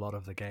and do a lot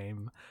of the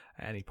game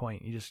at any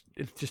point. It's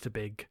just a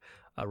big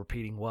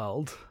repeating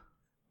world.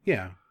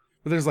 Yeah.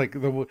 But there's like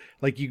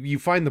you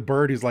find the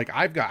bird who's like,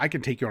 I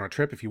can take you on a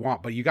trip if you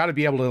want, but you got to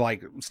be able to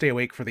like stay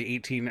awake for the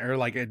 18 or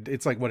like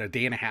it's like what, a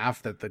day and a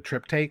half that the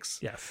trip takes.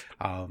 Yes.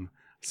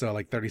 So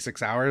like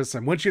 36 hours.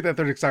 And once you hit that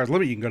 36 hours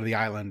limit, you can go to the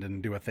island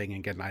and do a thing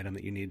and get an item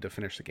that you need to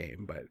finish the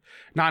game, but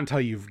not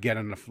until you've get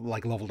enough,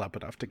 like leveled up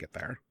enough to get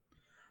there.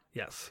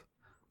 Yes.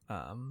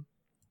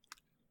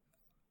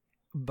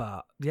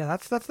 But yeah,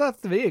 that's the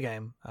video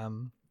game.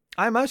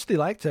 I mostly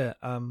liked it.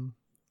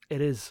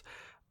 It is,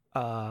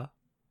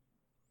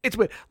 it's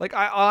weird. Like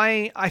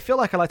I feel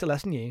like I liked it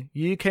less than you.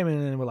 You came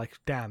in and were like,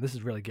 damn, this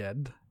is really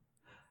good.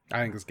 I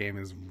think this game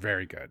is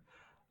very good.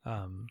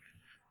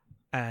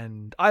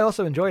 And I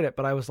also enjoyed it,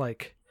 but I was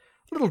like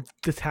a little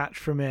detached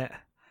from it,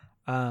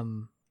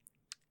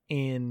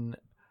 in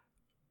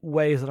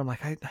ways that I'm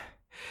like,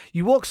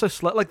 you walk so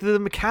slow. Like the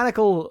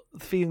mechanical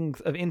things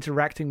of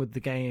interacting with the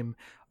game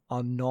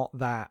are not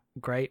that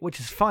great, which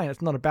is fine. It's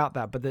not about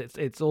that, but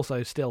it's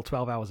also still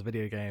 12 hours of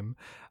video game,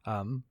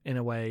 in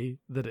a way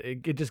that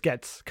it just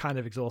gets kind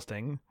of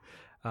exhausting.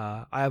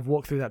 I have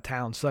walked through that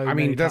town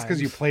that's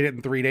because you played it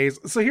in 3 days.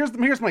 So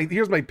here's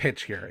my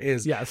pitch here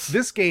is, yes,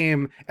 this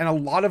game and a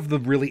lot of the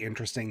really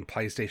interesting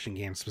PlayStation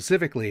games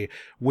specifically,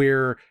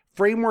 where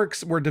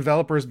frameworks where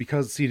developers,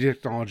 because CD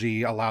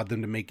technology allowed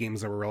them to make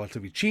games that were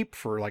relatively cheap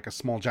for like a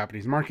small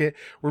Japanese market,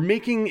 were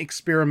making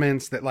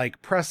experiments that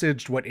like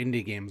presaged what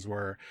indie games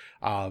were,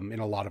 in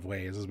a lot of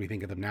ways as we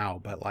think of them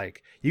now. But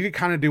like you could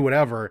kind of do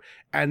whatever.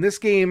 And this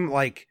game,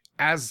 like,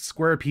 as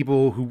Square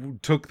people who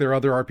took their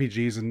other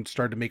RPGs and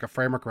started to make a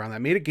framework around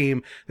that, made a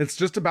game that's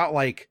just about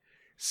like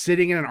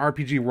sitting in an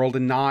RPG world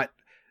and not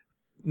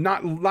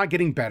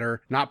getting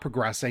better, not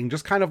progressing,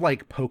 just kind of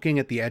like poking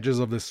at the edges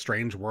of this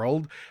strange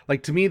world.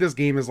 Like, to me, this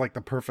game is like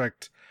the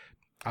perfect,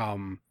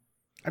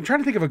 I'm trying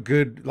to think of a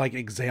good like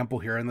example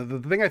here, and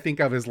the thing I think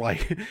of is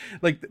like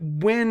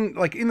when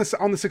like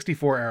on the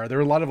 64 era, there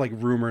were a lot of like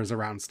rumors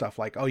around stuff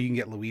like, oh, you can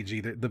get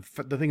Luigi. The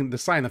thing, the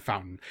sign of the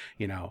fountain,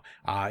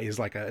 is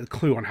like a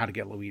clue on how to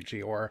get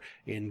Luigi. Or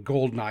in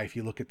GoldenEye, if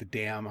you look at the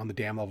dam, on the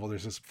dam level,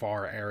 there's this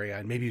far area,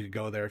 and maybe you could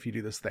go there if you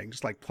do this thing.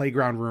 Just like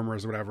playground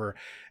rumors, or whatever.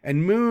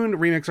 And Moon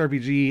Remix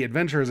RPG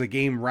Adventure is a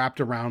game wrapped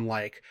around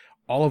like,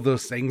 all of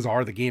those things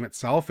are the game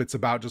itself. It's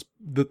about just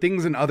the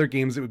things in other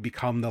games that would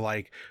become the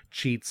like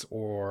cheats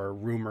or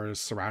rumors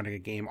surrounding a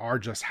game are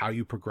just how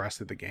you progress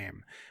through the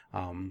game.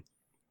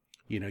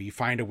 You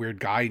find a weird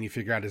guy and you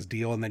figure out his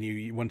deal, and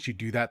then once you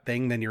do that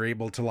thing, then you're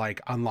able to like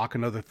unlock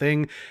another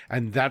thing,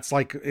 and that's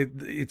like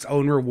its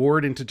own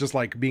reward into just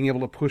like being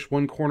able to push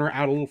one corner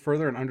out a little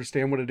further and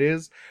understand what it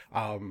is.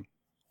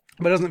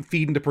 But it doesn't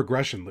feed into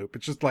progression loop.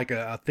 It's just like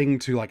a thing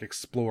to like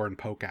explore and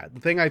poke at. The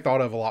thing I thought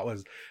of a lot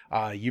was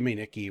Yume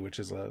Nikki, which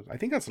is I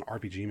think that's an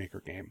RPG Maker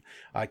game.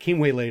 It came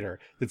way later.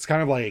 It's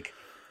kind of like,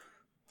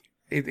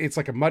 it's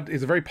like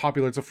it's a very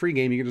popular, it's a free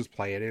game, you can just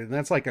play it, and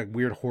that's like a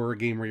weird horror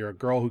game where you're a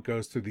girl who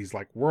goes through these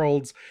like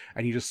worlds,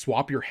 and you just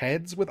swap your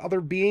heads with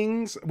other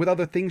beings, with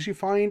other things you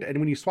find, and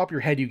when you swap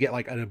your head you get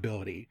like an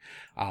ability,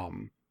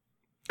 kind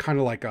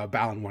of like a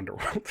Balan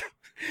Wonderworld.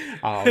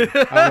 I don't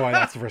know why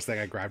that's the first thing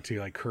I grabbed to,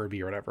 like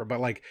Kirby or whatever, but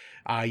like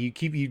you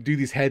do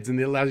these heads and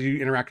it allows you to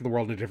interact with the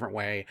world in a different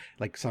way.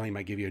 Like something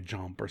might give you a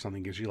jump, or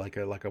something gives you like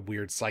a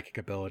weird psychic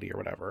ability or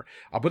whatever,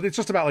 but it's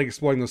just about like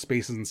exploring those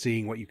spaces and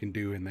seeing what you can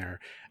do in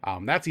there.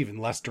 That's even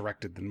less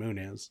directed than Moon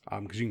is,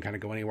 because you can kind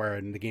of go anywhere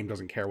and the game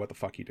doesn't care what the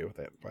fuck you do with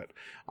it. But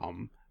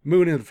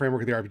Moon, in the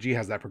framework of the RPG,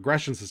 has that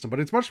progression system, but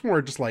it's much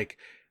more just like,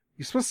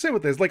 you're supposed to sit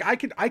with this. Like I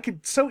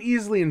could so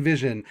easily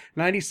envision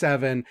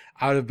 97.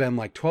 I would have been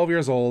like 12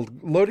 years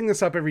old, loading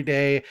this up every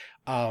day,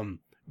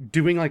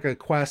 doing like a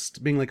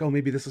quest, being like, oh,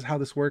 maybe this is how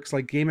this works.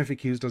 Like Game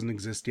FAQs doesn't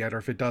exist yet, or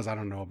if it does, I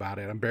don't know about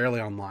it. I'm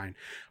barely online.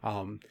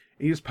 And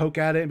you just poke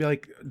at it and be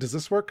like, does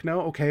this work?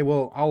 No? Okay,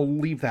 well, I'll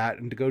leave that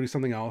and to go do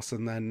something else,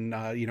 and then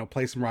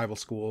play some rival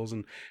schools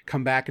and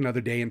come back another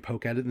day and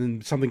poke at it, and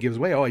then something gives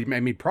way. Oh, I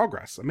made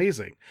progress.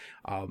 Amazing.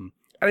 And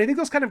I think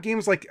those kind of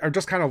games like are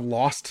just kind of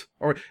lost,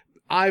 or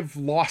I've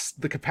lost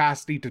the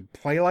capacity to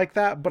play like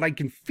that, but I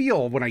can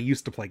feel when I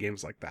used to play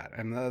games like that.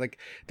 And like,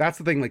 that's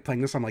the thing, like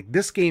playing this, I'm like,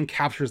 this game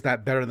captures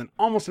that better than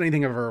almost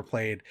anything I've ever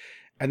played.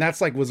 And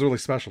that's like, was really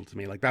special to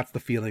me. Like, that's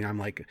the feeling. I'm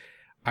like,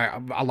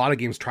 a lot of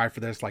games try for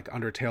this, like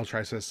Undertale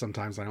tries this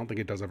sometimes. I don't think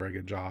it does a very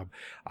good job.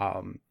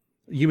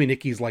 Yume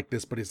Nikki's like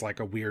this, but it's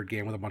like a weird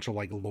game with a bunch of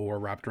like lore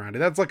wrapped around it.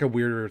 That's like a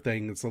weirder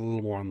thing. It's a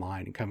little more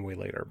online and come away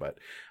later, but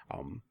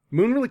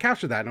Moon really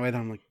captured that in a way that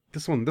I'm like,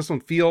 this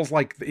one feels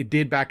like it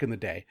did back in the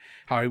day.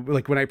 How I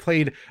like when I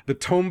played the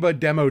Tomba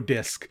demo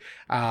disc,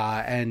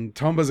 and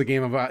Tomba's a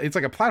game of it's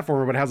like a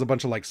platformer, but it has a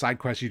bunch of like side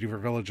quests you do for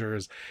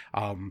villagers.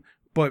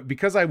 But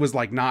because I was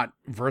like not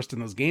versed in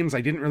those games,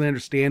 I didn't really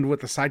understand what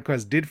the side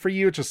quest did for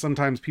you. It's just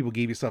sometimes people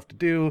gave you stuff to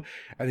do,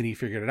 and then you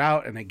figured it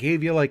out, and they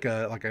gave you like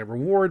a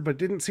reward, but it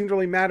didn't seem to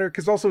really matter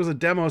because also it was a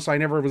demo, so I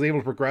never was able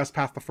to progress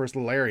past the first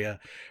little area.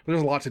 But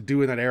there's a lot to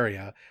do in that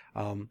area.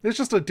 It's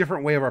just a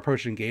different way of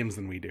approaching games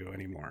than we do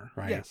anymore,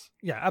 right? Yes,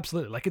 yeah,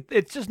 absolutely. Like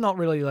it's just not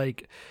really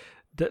like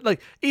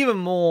even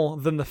more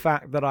than the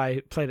fact that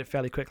I played it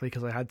fairly quickly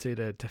because I had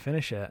to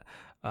finish it.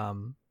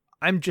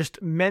 I'm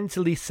just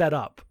mentally set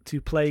up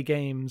to play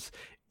games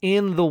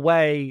in the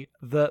way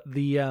that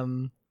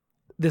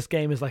this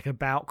game is like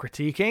about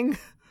critiquing.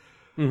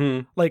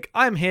 Mm-hmm. Like,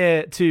 I'm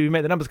here to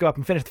make the numbers go up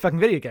and finish the fucking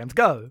video games.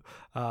 Go.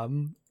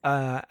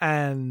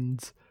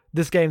 And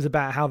this game's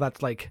about how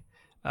that's like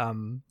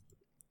an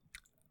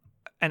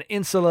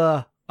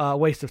insular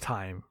waste of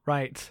time,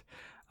 right?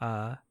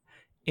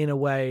 In a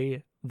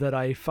way that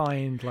I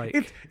find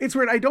like it's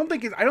weird. I don't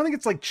think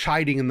it's like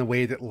chiding in the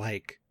way that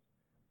like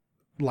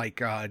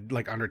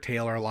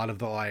Undertale or a lot of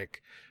the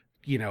like,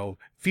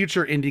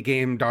 future indie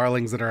game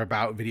darlings that are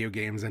about video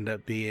games end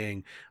up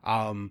being,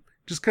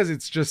 just because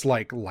it's just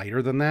like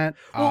lighter than that.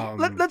 Well,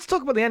 let's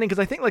talk about the ending, because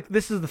I think like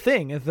this is the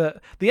thing, is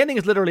that the ending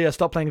is literally a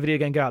stop playing a video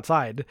game, go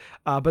outside.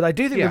 But I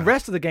do think the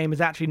rest of the game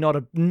is actually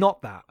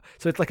not that.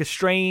 So it's like a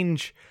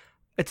strange,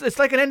 it's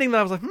like an ending that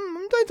I was like,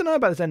 I don't know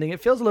about this ending.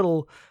 It feels a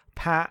little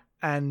pat,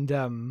 and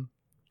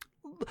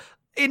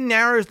it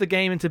narrows the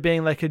game into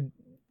being like a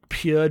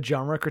pure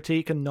genre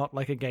critique and not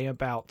like a game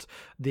about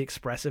the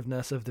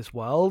expressiveness of this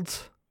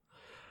world.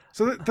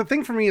 So the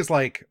thing for me is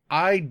like,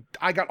 I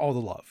got all the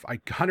love.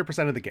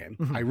 100% of the game.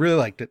 Mm-hmm. I really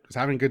liked it. I was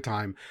having a good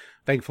time.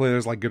 Thankfully,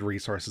 there's like good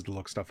resources to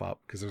look stuff up,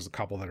 because there's a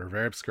couple that are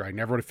very obscure. I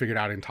never would have figured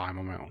out in time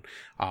on my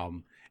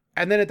own.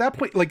 And then at that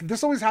point, like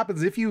this always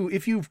happens if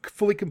you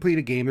fully complete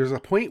a game, there's a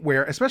point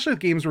where, especially with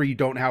games where you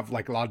don't have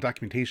like a lot of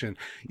documentation,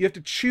 you have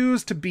to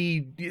choose to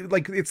be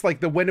like, it's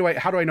like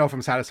how do I know if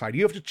I'm satisfied?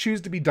 You have to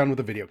choose to be done with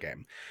a video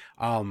game.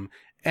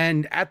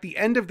 And at the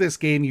end of this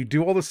game, you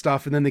do all the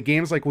stuff, and then the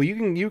game's like, well,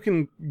 you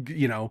can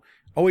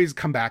always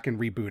come back and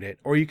reboot it,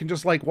 or you can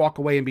just like walk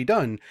away and be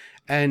done.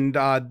 And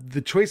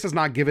the choice is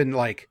not given,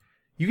 like,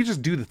 you can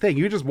just do the thing.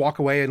 You can just walk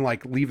away and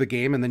like leave the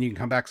game, and then you can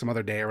come back some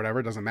other day or whatever.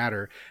 It doesn't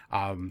matter.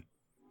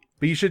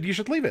 But you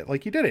should leave it.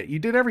 Like, you did it. You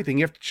did everything.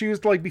 You have to choose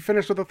to like be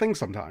finished with a thing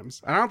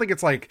sometimes. And I don't think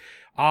it's like,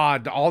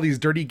 all these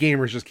dirty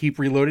gamers just keep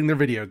reloading their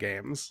video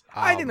games.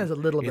 I think there's a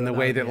little bit in the of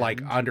way that that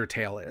like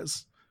Undertale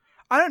is.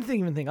 I don't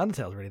even think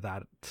Undertale's really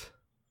that.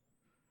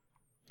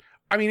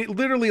 I mean, it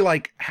literally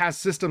like has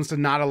systems to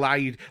not allow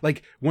you,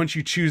 like, once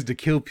you choose to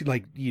kill,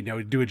 like,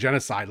 do a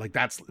genocide, like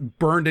that's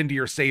burned into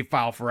your save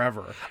file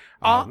forever.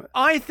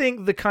 I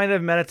think the kind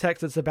of metatext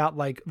that's about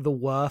like the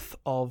worth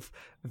of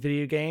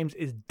video games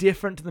is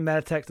different to the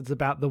metatext that's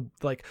about the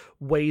like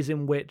ways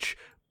in which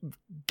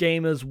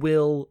gamers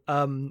will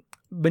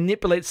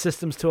manipulate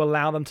systems to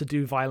allow them to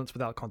do violence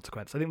without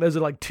consequence. I think those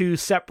are like two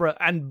separate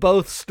and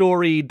both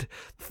storied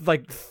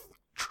like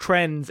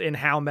trends in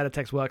how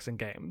metatext works in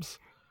games.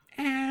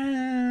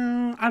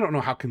 I don't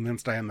know how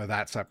convinced I am they're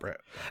that separate.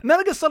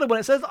 Metal Gear Solid, when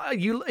it says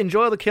you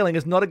enjoy the killing,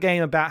 is not a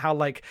game about how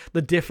like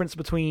the difference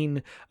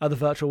between the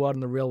virtual world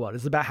and the real world.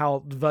 It's about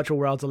how the virtual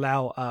worlds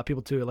allow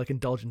people to like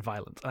indulge in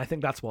violence, and I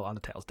think that's what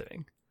Undertale's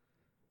doing.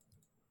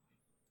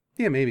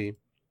 Yeah, maybe.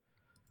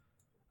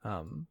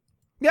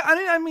 Yeah,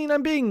 I mean,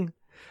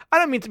 I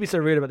don't mean to be so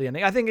rude about the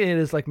ending. I think it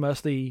is like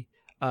mostly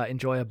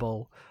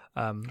enjoyable.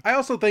 I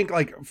also think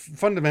like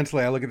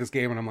fundamentally, I look at this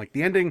game and I'm like,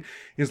 the ending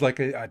is like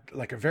a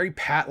very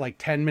like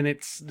 10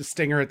 minutes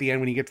stinger at the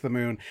end when you get to the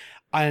moon,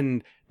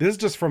 and this is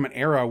just from an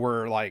era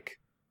where like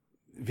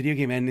video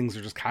game endings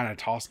are just kind of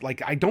tossed.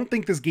 Like, I don't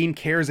think this game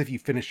cares if you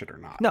finish it or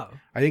not. No,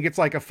 I think it's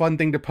like a fun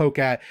thing to poke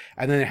at,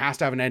 and then it has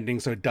to have an ending,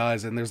 so it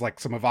does. And there's like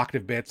some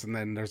evocative bits, and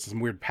then there's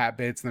some weird pat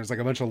bits, and there's like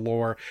a bunch of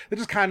lore that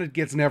just kind of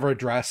gets never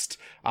addressed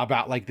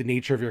about like the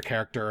nature of your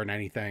character and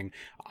anything.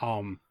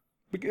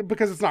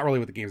 Because it's not really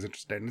what the game's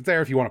interested in. It's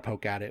there if you want to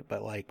poke at it,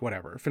 but like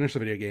whatever. Finish the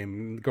video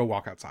game, go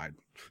walk outside.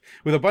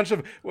 With a bunch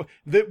of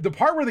the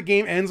part where the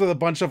game ends with a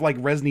bunch of like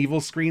Resident Evil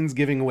screens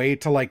giving way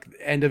to like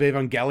end of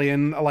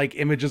Evangelion like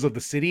images of the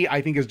city,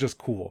 I think is just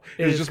cool.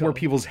 It's just cool. Where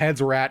people's heads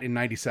were at in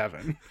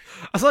 '97.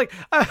 I was like,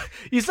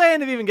 you say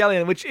end of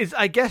Evangelion, which is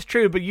I guess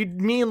true, but you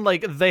mean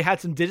like they had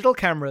some digital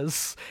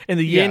cameras in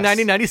the year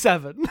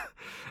 1997.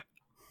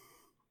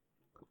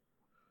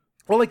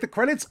 Well, like the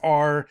credits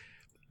are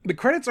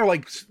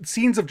like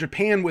scenes of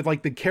Japan with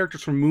like the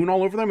characters from Moon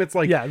all over them. It's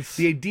like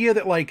the idea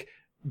that like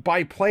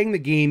by playing the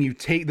game, you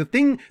take the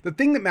thing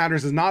that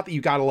matters is not that you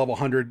got to level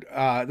 100,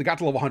 got to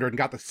level 100 and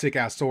got the sick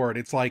ass sword.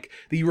 It's like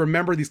that you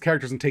remember these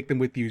characters and take them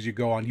with you as you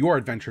go on your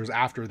adventures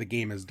after the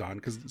game is done,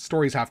 because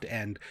stories have to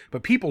end,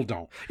 but people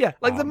don't. Yeah,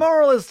 like the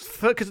moral is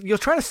because you're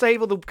trying to save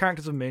all the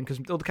characters of Moon,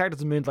 because all the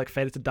characters of Moon like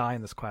fated to die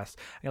in this quest.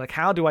 And you're like,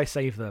 how do I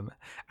save them?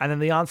 And then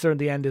the answer in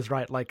the end is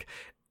right, like.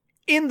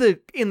 In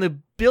the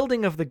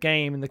building of the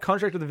game, in the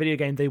construct of the video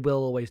game, they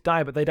will always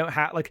die, but they don't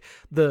have like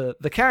the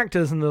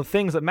characters and the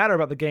things that matter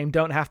about the game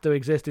don't have to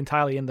exist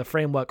entirely in the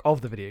framework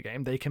of the video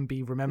game. They can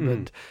be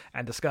remembered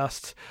and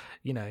discussed.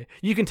 You know,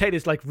 you can take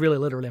this like really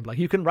literally, like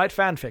you can write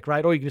fanfic,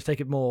 right? Or you can just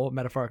take it more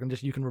metaphorical and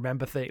just you can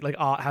remember things like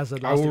art has a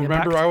lasting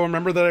impact. I will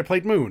remember that I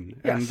played Moon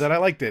and that I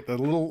liked it. The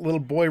little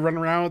boy running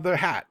around with the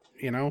hat,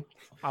 you know.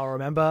 I'll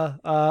remember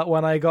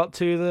when I got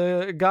to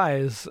the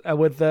guys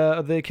with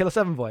the Killer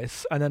 7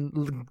 voice, and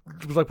then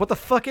was like, "What the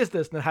fuck is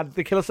this?" And I had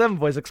the Killer 7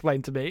 voice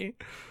explained to me.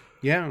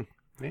 Yeah.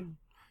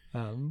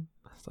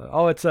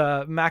 It's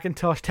a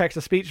Macintosh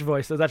text-to-speech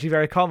voice that's actually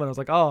very common. I was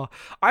like, "Oh,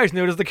 I just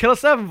knew it as the Killer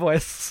 7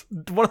 voice,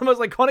 one of the most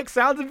iconic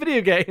sounds in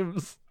video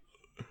games."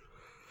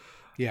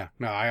 Yeah.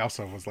 No, I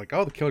also was like,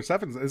 "Oh, the Killer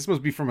 7. This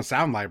must be from a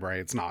sound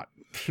library." It's not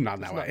in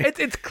that way.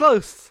 It's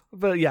close,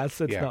 but yeah, it's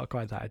not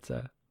quite that. It's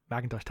a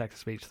Macintosh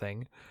text-to-speech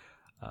thing.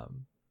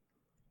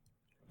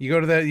 You go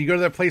to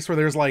that place where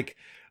there's like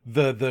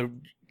the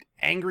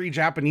angry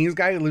Japanese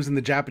guy who lives in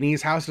the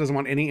Japanese house, who doesn't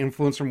want any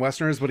influence from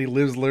Westerners, but he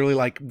lives literally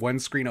like one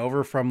screen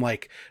over from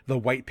like the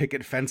white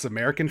picket fence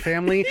American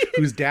family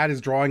whose dad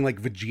is drawing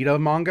like Vegeta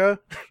manga.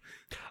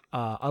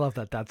 I love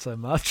that dad so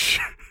much.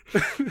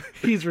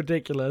 He's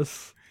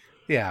ridiculous.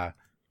 Yeah.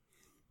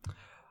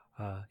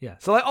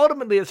 So like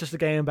ultimately it's just a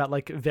game about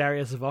like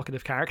various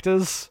evocative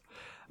characters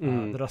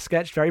that are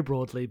sketched very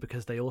broadly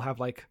because they all have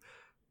like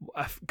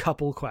a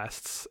couple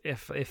quests,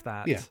 if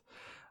that. Yeah.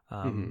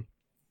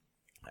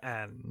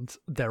 And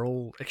they're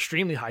all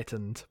extremely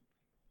heightened.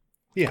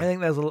 Yeah. I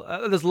think there's a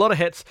lot of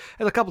hits.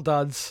 There's a couple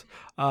duds.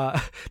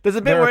 There's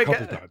a bit where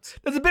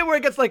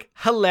it gets like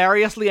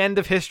hilariously end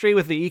of history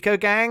with the Eco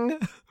Gang.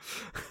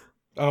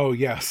 Oh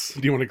yes.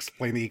 Do you want to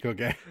explain the Eco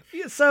Gang?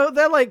 Yeah, so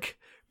they're like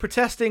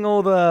protesting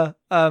all the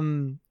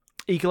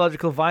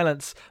ecological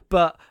violence,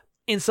 but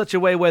in such a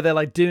way where they're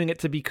like doing it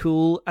to be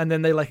cool, and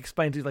then they like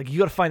explain to you like, you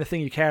got to find the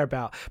thing you care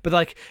about, but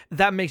like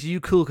that makes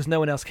you cool because no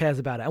one else cares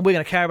about it, and we're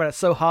gonna care about it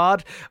so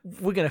hard,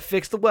 we're gonna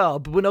fix the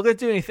world, but we're not gonna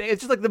do anything.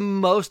 It's just like the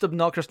most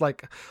obnoxious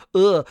like,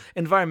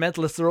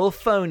 environmentalists are all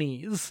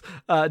phonies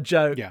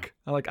joke. Yeah.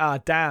 I'm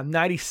like, damn,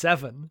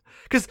 97,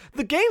 because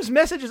the game's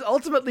message is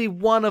ultimately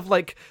one of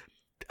like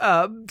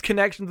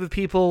connections with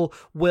people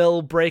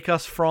will break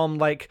us from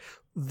like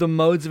the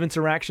modes of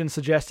interaction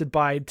suggested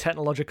by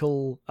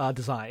technological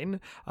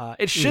design.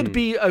 It should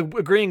be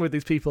agreeing with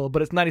these people,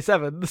 but it's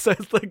 97, so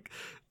it's like,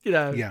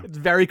 it's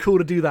very cool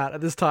to do that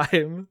at this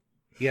time.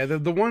 Yeah,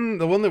 the one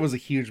that was a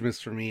huge miss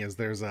for me is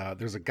there's a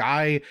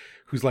guy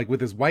who's like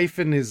with his wife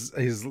and his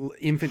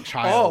infant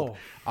child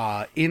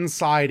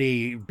inside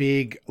a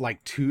big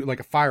like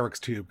a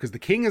fireworks tube, because the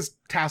king has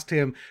tasked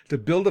him to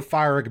build a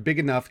firework big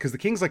enough, because the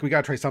king's like, we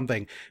gotta try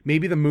something.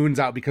 Maybe the moon's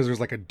out because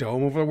there's like a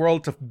dome over the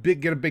world, to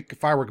get a big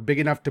firework big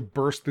enough to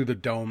burst through the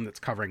dome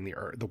that's covering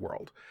the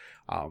world.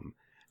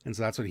 And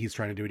so that's what he's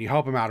trying to do. And you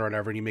help him out or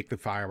whatever, and you make the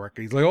firework.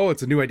 And he's like, oh,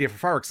 it's a new idea for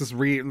fireworks. This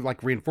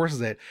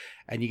reinforces it,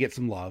 and you get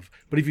some love.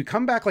 But if you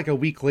come back like a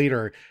week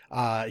later,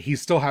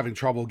 he's still having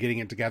trouble getting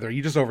it together.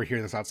 You just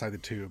overhear this outside the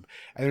tube.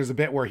 And there's a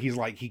bit where he's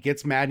like, he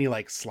gets mad and he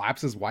like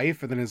slaps his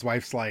wife. And then his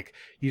wife's like,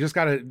 you just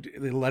got to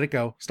let it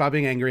go. Stop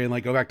being angry and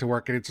like go back to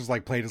work. And it's just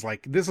like played as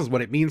like, this is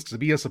what it means to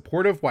be a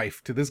supportive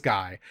wife to this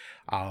guy.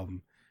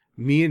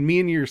 Me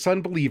and your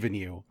son believe in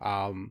you.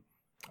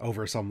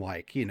 Over some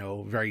like,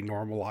 very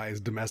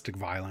normalized domestic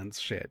violence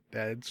shit.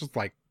 It's just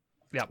like,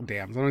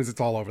 damn, sometimes it's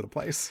all over the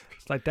place.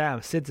 It's like,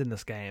 damn, Sid's in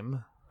this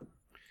game.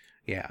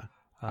 Yeah.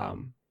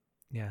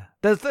 Yeah.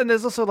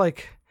 There's also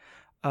like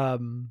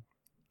um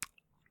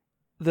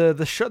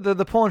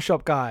the pawn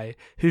shop guy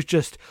who's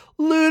just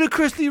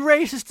ludicrously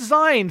racist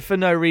design for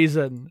no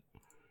reason.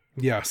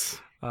 Yes.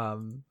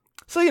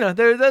 So you know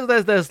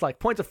there's like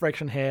points of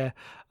friction here,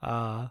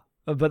 but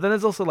then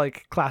there's also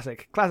like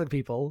classic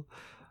people.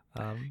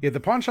 Yeah, the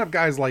pawn shop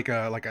guy's like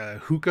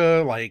a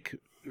hookah like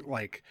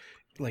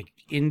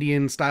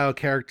Indian style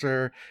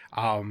character.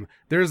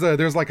 There's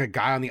like a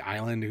guy on the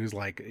island who's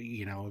like,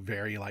 you know,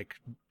 very like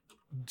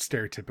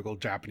stereotypical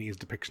Japanese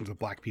depictions of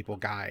black people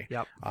guy.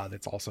 Yep.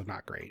 That's also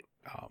not great.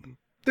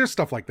 There's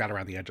stuff like that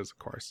around the edges, of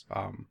course.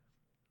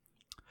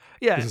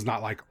 Yeah, this is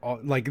not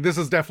like this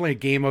is definitely a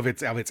game of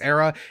its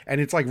era,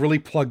 and it's like really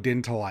plugged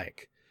into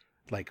like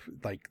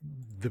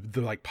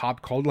the like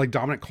pop culture, like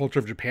dominant culture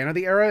of Japan of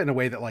the era in a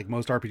way that like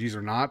most RPGs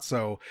are not.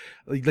 So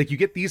like you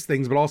get these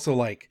things, but also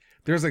like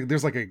there's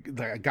like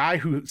a guy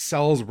who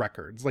sells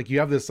records. Like you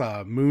have this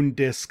Moon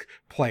Disc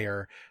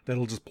player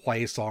that'll just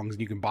play songs,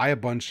 and you can buy a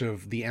bunch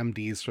of the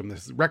MDs from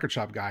this record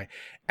shop guy,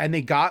 and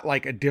they got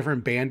like a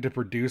different band to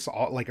produce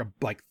all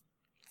like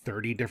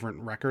 30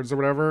 different records or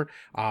whatever.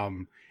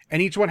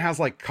 And each one has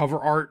like cover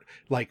art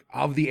like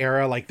of the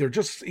era. Like they're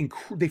just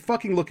they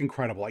fucking look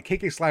incredible. Like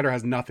KK Slider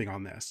has nothing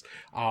on this.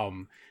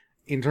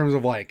 In terms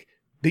of like,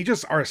 they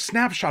just are a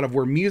snapshot of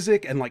where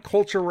music and like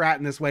culture were at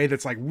in this way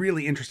that's like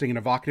really interesting and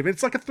evocative.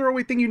 It's like a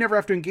throwaway thing you never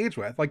have to engage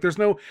with. Like there's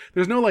no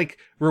like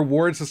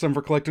reward system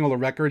for collecting all the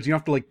records. You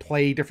don't have to like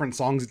play different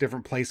songs at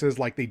different places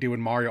like they do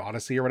in Mario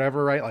Odyssey or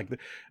whatever, right? Like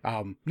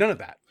none of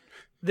that.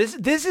 This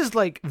is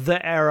like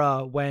the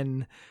era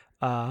when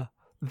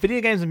video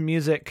games and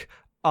music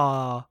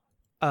are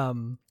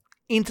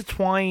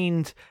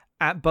intertwined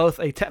at both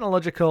a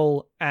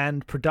technological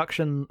and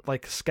production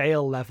like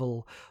scale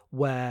level,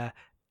 where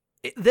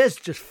there's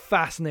just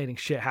fascinating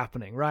shit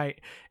happening,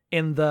 right?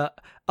 In the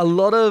a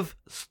lot of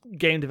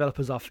game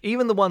developers are,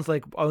 even the ones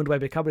like owned by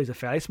big companies, are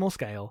fairly small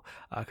scale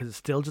because it's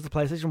still just a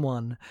PlayStation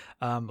 1.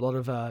 A lot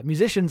of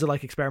musicians are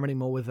like experimenting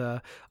more with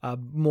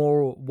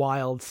more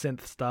wild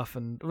synth stuff,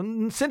 and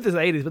synth is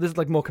 80s, but this is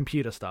like more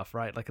computer stuff,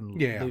 right? Like in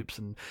loops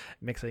and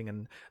mixing,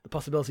 and the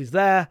possibilities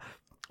there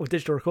with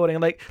digital recording,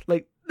 and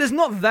like there's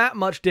not that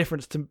much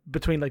difference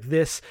between like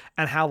this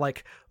and how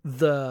like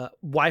the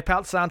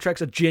Wipeout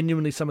soundtracks are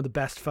genuinely some of the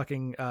best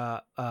fucking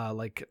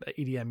like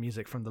EDM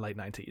music from the late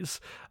 90s.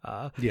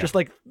 Just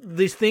like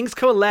these things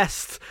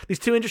coalesced, these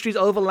two industries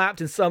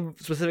overlapped in some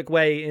specific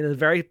way in a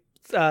very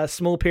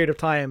small period of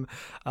time,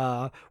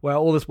 where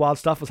all this wild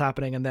stuff was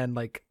happening, and then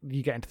like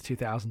you get into the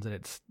 2000s and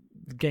it's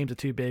games are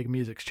too big,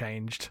 music's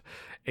changed,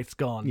 it's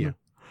gone.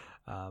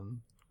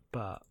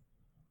 But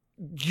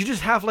you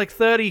just have like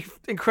 30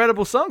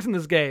 incredible songs in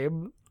this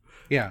game.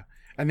 Yeah.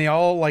 And they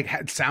all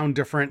like sound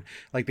different.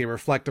 Like they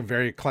reflect a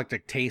very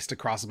eclectic taste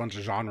across a bunch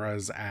of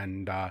genres,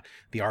 and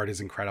the art is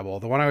incredible.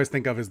 The one I always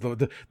think of is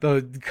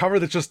the cover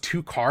that's just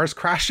two cars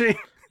crashing.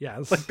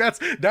 Yes. Like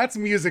that's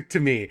music to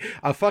me.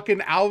 A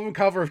fucking album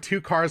cover of two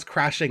cars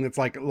crashing that's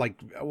like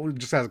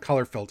just has a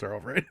color filter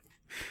over it.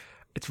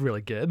 It's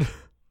really good.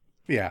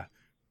 Yeah.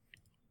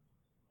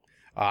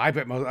 I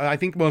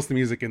think most of the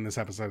music in this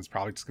episode is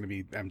probably just going to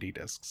be MD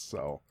discs.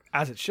 So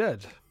as it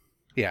should.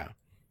 Yeah.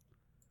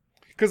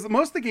 Because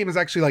most of the game is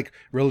actually like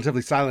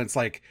relatively silent. It's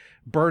like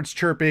birds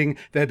chirping.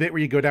 That bit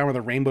where you go down with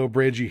a rainbow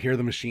bridge, you hear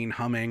the machine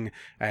humming,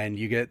 and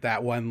you get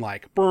that one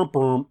like burp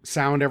burp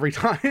sound every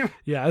time.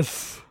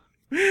 Yes.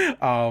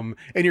 And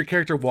your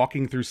character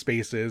walking through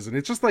spaces, and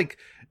it's just like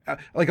a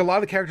lot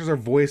of the characters are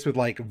voiced with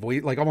like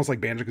almost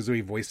like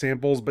Banjo-Kazooie voice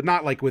samples, but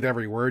not like with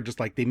every word. Just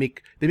like they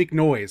make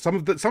noise. Some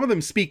of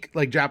them speak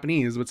like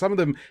Japanese, but some of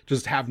them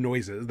just have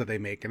noises that they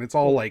make, and it's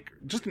all like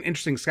just an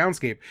interesting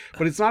soundscape.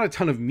 But it's not a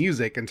ton of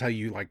music until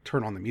you like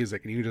turn on the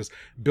music, and you can just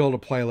build a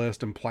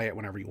playlist and play it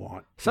whenever you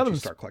want. Some of them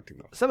start collecting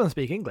those. Some of them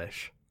speak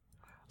English.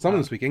 Some of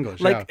them speak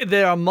English. Like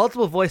there are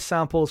multiple voice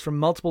samples from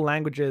multiple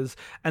languages,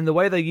 and the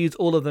way they use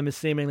all of them is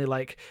seemingly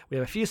like we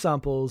have a few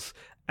samples,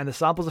 and the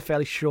samples are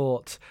fairly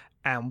short.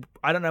 And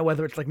I don't know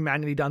whether it's like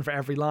manually done for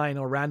every line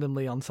or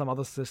randomly on some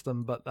other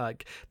system, but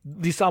like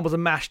these samples are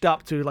mashed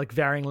up to like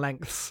varying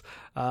lengths,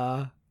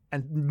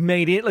 and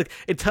made it like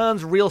it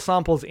turns real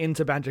samples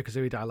into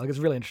Banjo-Kazooie dialogue. It's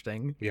really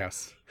interesting.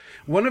 Yes,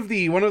 one of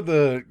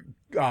the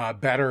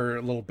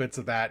better little bits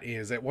of that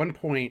is at one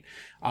point.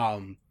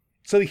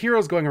 So the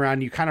hero's going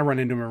around, you kind of run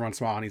into him every once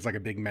in a while, and he's like a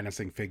big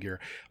menacing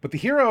figure. But the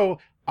hero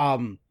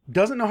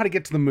doesn't know how to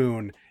get to the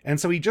moon, and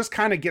so he just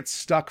kind of gets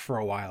stuck for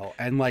a while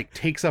and like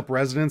takes up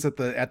residence at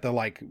the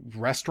like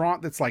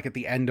restaurant that's like at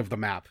the end of the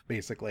map,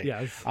 basically.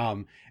 Yes.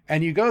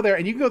 And you go there,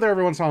 and you can go there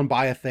every once in a while and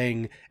buy a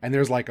thing, and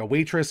there's like a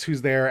waitress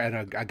who's there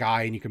and a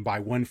guy, and you can buy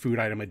one food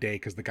item a day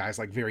because the guy's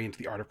like very into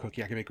the art of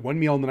cooking. I can make one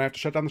meal and then I have to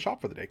shut down the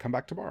shop for the day. Come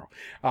back tomorrow.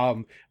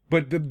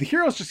 But the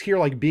hero's just here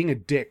like being a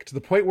dick to the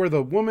point where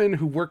the woman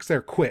who works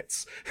there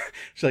quits.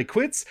 She like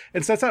quits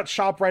and sets out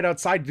shop right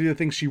outside to do the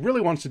things she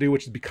really wants to do,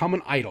 which is become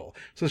an idol.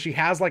 So she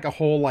has like a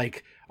whole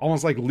like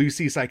almost like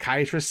Lucy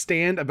psychiatrist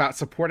stand about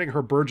supporting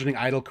her burgeoning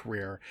idol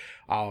career.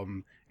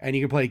 and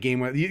you can play a game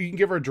with you can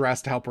give her a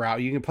dress to help her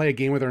out. You can play a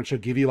game with her and she'll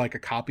give you like a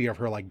copy of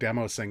her like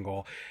demo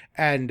single,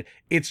 and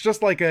it's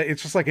just like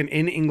an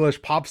in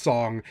English pop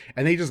song,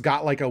 and they just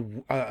got like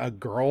a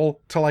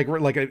girl to like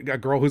a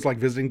girl who's like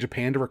visiting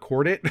Japan to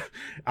record it.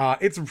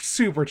 It's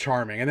super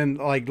charming, and then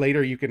like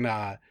later you can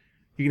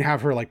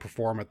have her like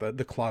perform at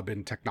the club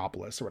in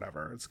Technopolis or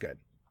whatever. It's good.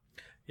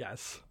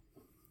 Yes.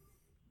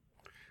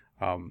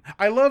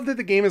 I love that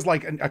the game is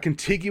like a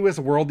contiguous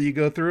world that you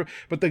go through,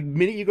 but the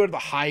minute you go to the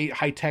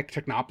high tech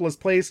Technopolis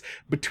place,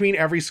 between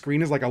every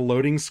screen is like a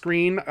loading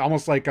screen,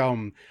 almost like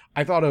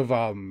I thought of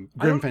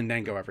Grim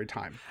Fandango every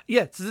time.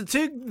 Yeah, so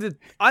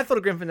I thought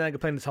of Grim Fandango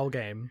playing this whole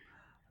game,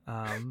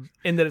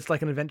 in that it's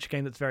like an adventure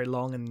game that's very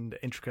long and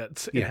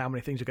intricate in how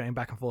many things you're going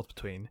back and forth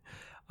between.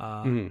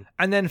 And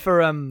then for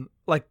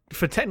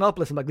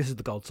Technopolis, I'm like, this is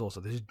the gold saucer.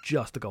 This is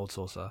just the gold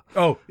saucer.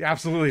 Oh,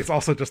 absolutely. It's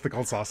also just the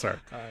gold saucer.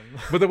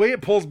 But the way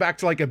it pulls back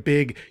to like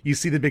you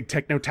see the big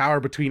techno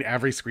tower between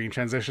every screen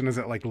transition as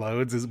it like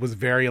loads was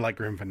very like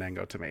Grim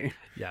Fandango to me.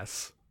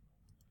 Yes.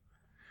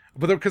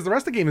 But because the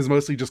rest of the game is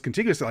mostly just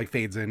contiguous, it like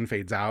fades in,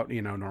 fades out,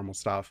 normal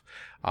stuff.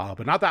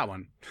 But not that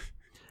one.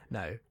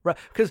 No, right?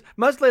 Because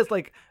mostly it's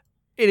like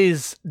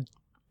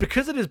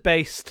because it is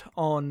based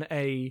on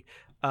a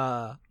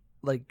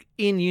like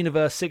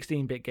in-universe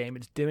 16-bit game.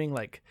 It's doing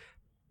like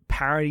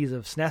parodies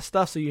of SNES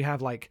stuff. So you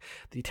have like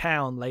the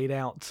town laid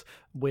out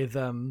with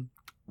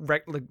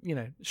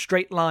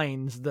straight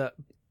lines that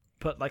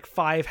put like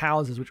 5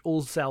 houses which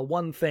all sell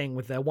one thing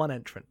with their one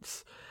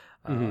entrance.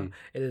 It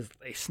is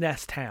a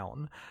SNES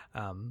town.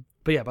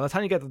 But yeah, by the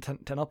time you get to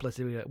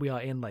Technopolis, we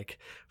are in like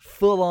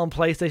full-on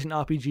PlayStation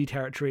RPG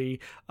territory,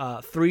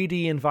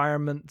 3D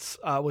environments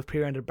with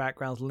pre-rendered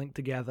backgrounds linked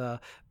together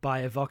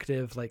by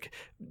evocative like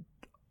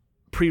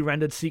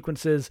pre-rendered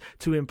sequences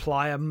to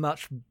imply a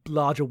much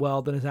larger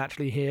world than is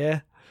actually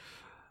here.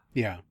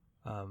 Yeah.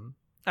 And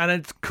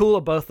it's cool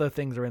that both those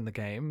things are in the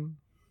game.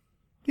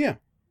 Yeah.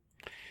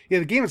 Yeah,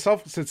 the game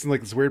itself sits in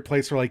like this weird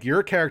place where like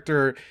your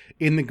character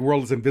in the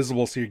world is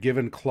invisible, so you're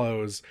given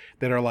clothes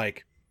that are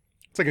like,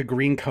 it's like a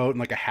green coat and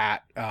like a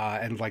hat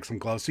and like some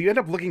gloves. So you end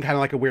up looking kind of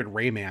like a weird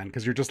Rayman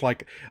because you're just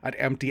like an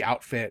empty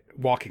outfit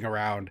walking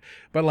around.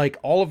 But like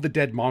all of the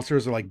dead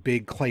monsters are like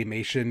big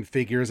claymation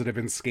figures that have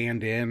been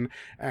scanned in,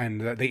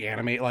 and they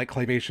animate like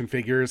claymation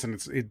figures,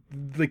 and it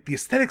like the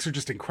aesthetics are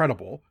just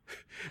incredible.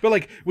 But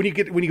like when you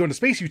go into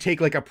space, you take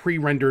like a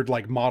pre-rendered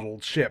like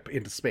modeled ship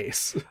into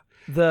space.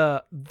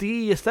 The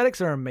aesthetics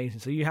are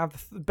amazing. So you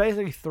have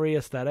basically 3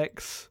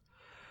 aesthetics,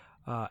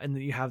 and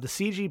you have the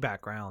CG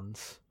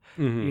backgrounds.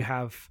 You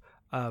have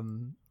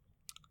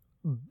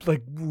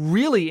like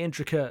really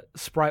intricate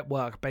sprite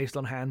work based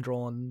on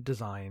hand-drawn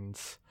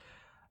designs,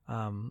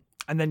 and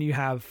then you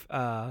have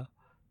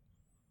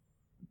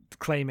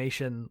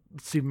claymation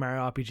Super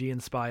Mario RPG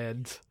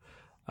inspired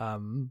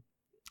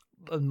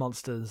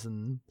monsters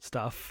and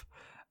stuff.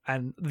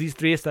 And these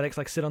 3 aesthetics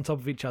like sit on top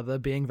of each other,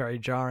 being very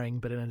jarring,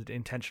 but in an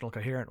intentional,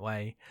 coherent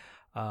way.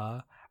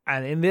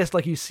 And in this,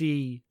 like you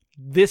see,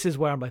 this is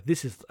where I'm like,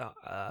 this is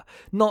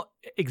not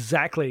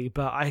exactly,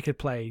 but I could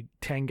play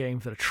 10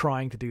 games that are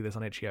trying to do this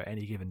on itch.io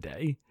any given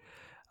day.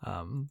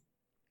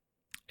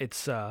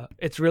 It's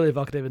really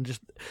evocative, and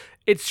just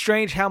it's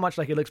strange how much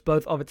like it looks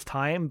both of its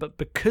time, but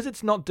because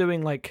it's not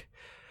doing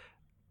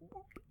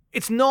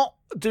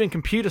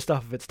computer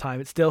stuff of its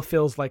time, it still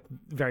feels like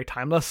very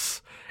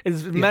timeless.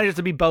 It manages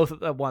to be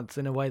both at once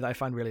in a way that I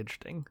find really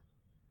interesting.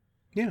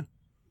 Yeah.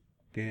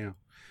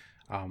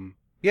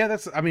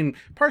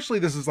 Partially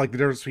this is like the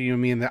difference between you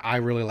and me, in that I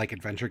really like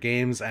adventure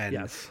games,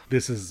 and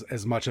this is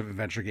as much of an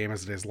adventure game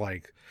as it is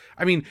like,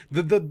 I mean,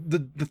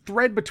 the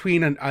thread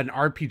between an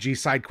RPG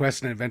side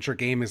quest and an adventure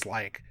game is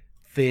like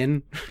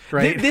thin,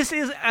 right? This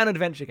is an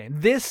adventure game.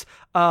 This,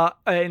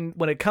 and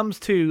when it comes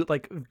to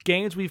like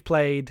games we've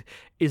played,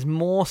 is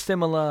more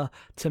similar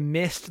to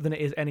Myst than it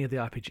is any of the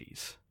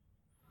RPGs.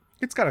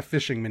 It's got a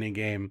fishing mini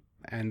game,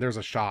 and there's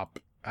a shop.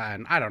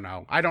 And I don't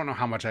know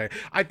how much I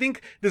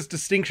think this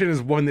distinction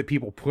is one that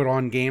people put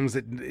on games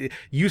that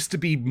used to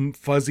be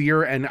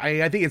fuzzier, and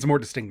I think it's more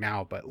distinct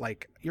now, but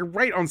like you're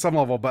right on some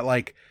level. But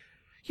like,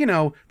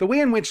 the way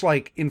in which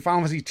like in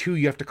Final Fantasy 2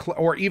 you have to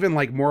or even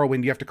like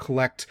Morrowind, you have to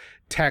collect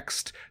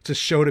text to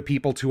show to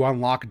people to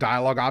unlock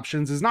dialogue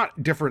options is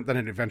not different than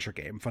an adventure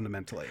game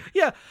fundamentally.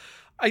 Yeah,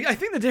 I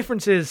think the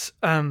difference is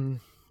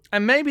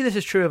and maybe this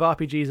is true of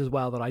RPGs as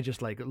well, that I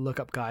just like look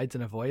up guides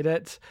and avoid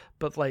it.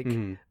 But like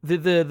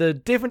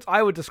the difference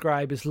I would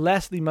describe is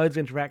less the modes of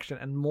interaction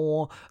and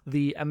more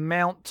the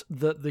amount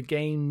that the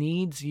game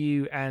needs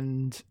you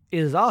and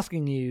is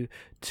asking you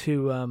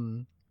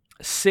to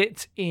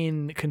sit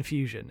in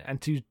confusion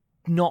and to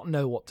not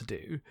know what to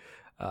do.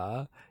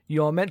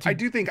 You're meant to. I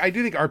do think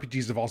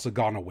RPGs have also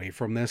gone away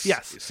from this.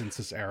 Yes. Since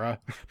this era.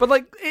 But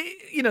like, the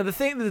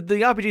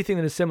RPG thing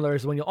that is similar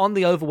is when you're on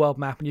the overworld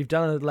map and you've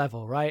done a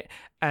level, right?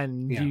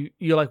 And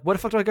you're like, where the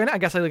fuck do I go now? I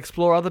guess I'll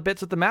explore other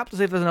bits of the map to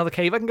see if there's another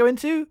cave I can go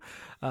into.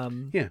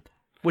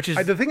 Which is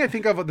the thing I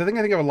think of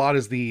a lot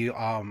is the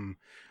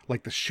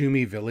like the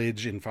Shumi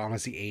village in Final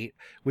Fantasy VIII,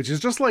 which is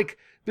just like,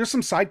 there's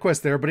some side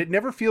quests there, but it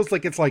never feels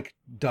like it's like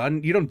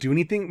done. You don't do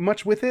anything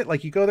much with it.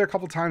 Like you go there a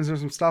couple times, there's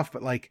some stuff,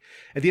 but like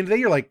at the end of the day,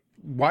 you're like,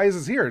 why is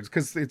this here? It's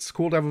because it's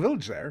cool to have a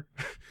village there.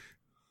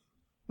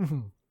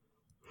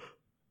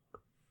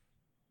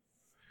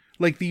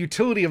 Like the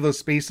utility of those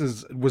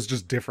spaces was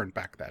just different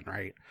back then,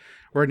 right?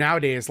 Where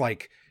nowadays,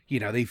 like, you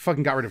know, they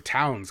fucking got rid of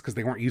towns because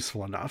they weren't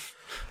useful enough.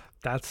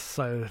 That's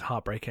so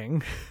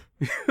heartbreaking.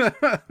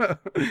 But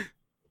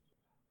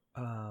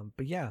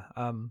yeah,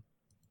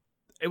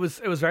 it was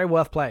very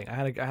worth playing. I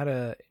had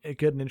a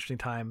good and interesting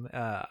time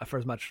for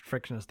as much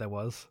friction as there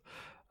was.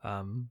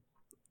 I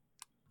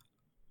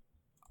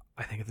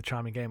think it's a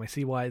charming game. I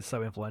see why it's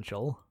so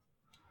influential.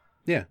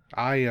 Yeah,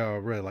 I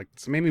really like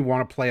it. It made me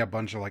want to play a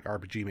bunch of like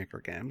RPG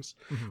Maker games,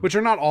 which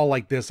are not all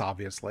like this,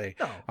 obviously.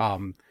 No.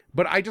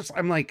 But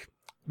I'm like,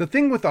 the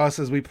thing with us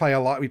is we play a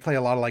lot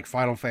of like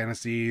Final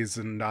Fantasies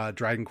and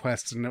Dragon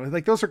Quests, and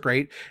like those are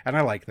great, and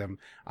I like them.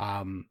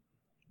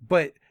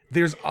 But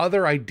there's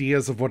other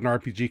ideas of what an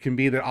RPG can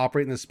be that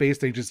operate in the space.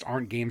 They just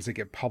aren't games that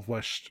get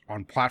published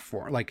on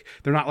platform. Like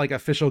they're not like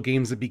official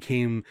games that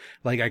became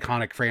like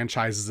iconic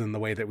franchises in the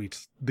way that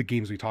the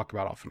games we talk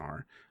about often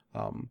are.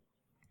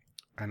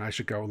 And I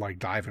should go like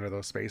dive into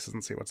those spaces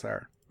and see what's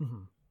there.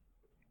 And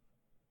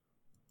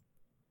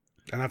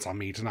that's on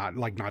me to not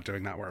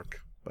doing that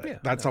work. But yeah,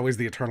 that's always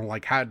the eternal,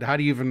 like, how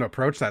do you even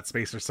approach that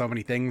space? There's so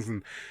many things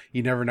and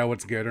you never know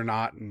what's good or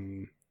not,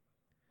 and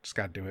just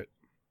gotta do it.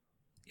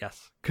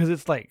 Yes, because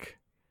it's like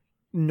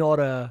not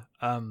a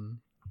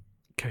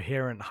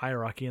coherent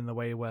hierarchy in the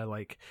way where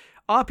like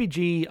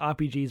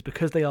RPGs,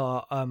 because they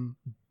are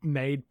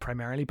made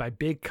primarily by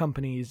big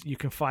companies, you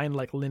can find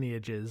like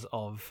lineages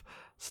of,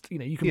 you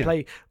know, you can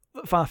play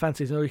Final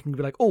Fantasies, or you can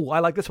be like, oh, I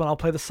like this one, I'll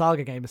play the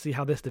Saga game and see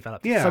how this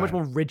develops. Yeah. It's so much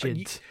more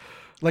rigid.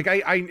 Like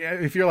I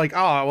if you're like,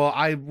 oh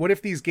well, what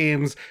if these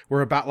games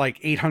were about like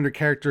 800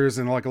 characters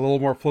and like a little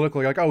more political?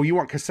 You're like, oh, you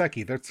want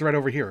Kaseki? That's right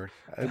over here.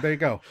 There you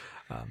go.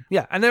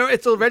 Yeah, and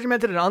it's all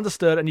regimented and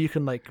understood, and you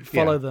can like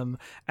follow them.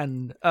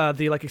 And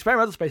the like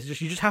experimental space is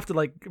just, you just have to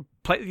like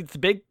play. It's a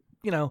big,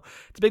 you know,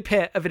 it's a big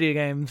pit of video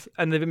games,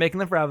 and they've been making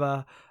them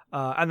forever.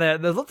 And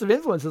there's lots of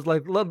influences,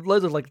 like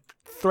loads of like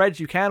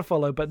threads you can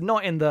follow, but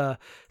not in the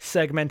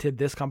segmented,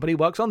 this company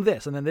works on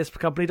this, and then this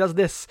company does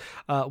this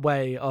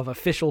way of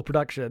official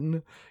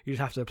production. You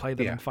just have to play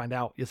them and find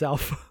out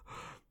yourself.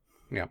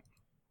 Yeah.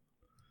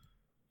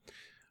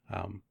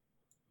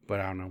 But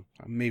I don't know.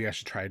 Maybe I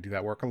should try to do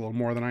that work a little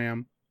more than I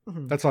am.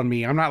 That's on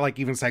me. I'm not like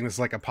even saying this is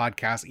like a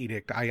podcast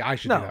edict. I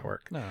should do that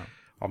work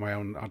on my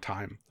own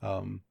time.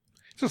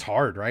 It's just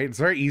hard, right? It's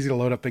very easy to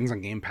load up things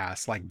on Game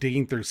Pass, like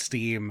digging through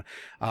Steam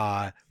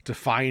to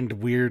find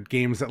weird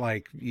games that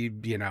like,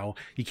 you know,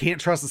 you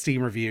can't trust the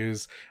Steam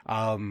reviews.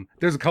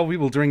 There's a couple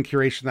people during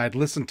curation that I'd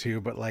listen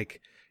to, but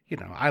like, you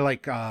know, I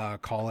like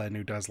Colin,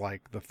 who does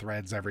like the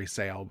threads every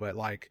sale, but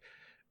like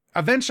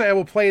eventually I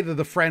will play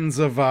the Friends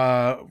of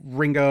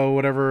Ringo,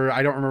 whatever.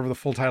 I don't remember the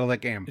full title of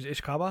that game. Is it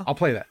Ishikaba? I'll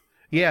play that.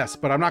 Yes,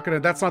 but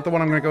that's not the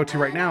one I'm going to go to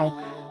right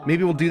now.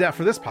 Maybe we'll do that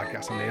for this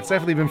podcast someday. It's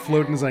definitely been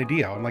floating as an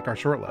idea on like our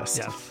short list.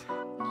 Yes.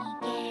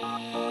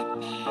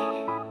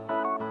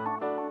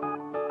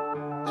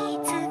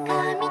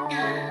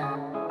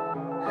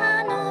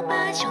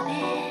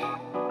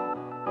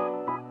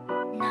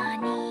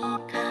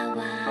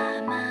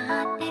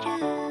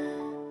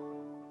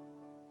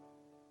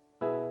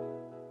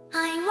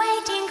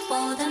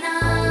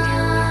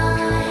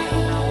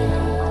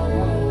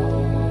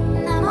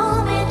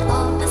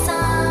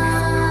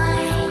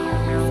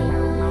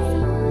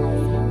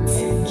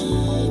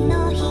 次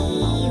の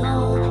日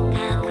を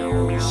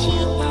隠し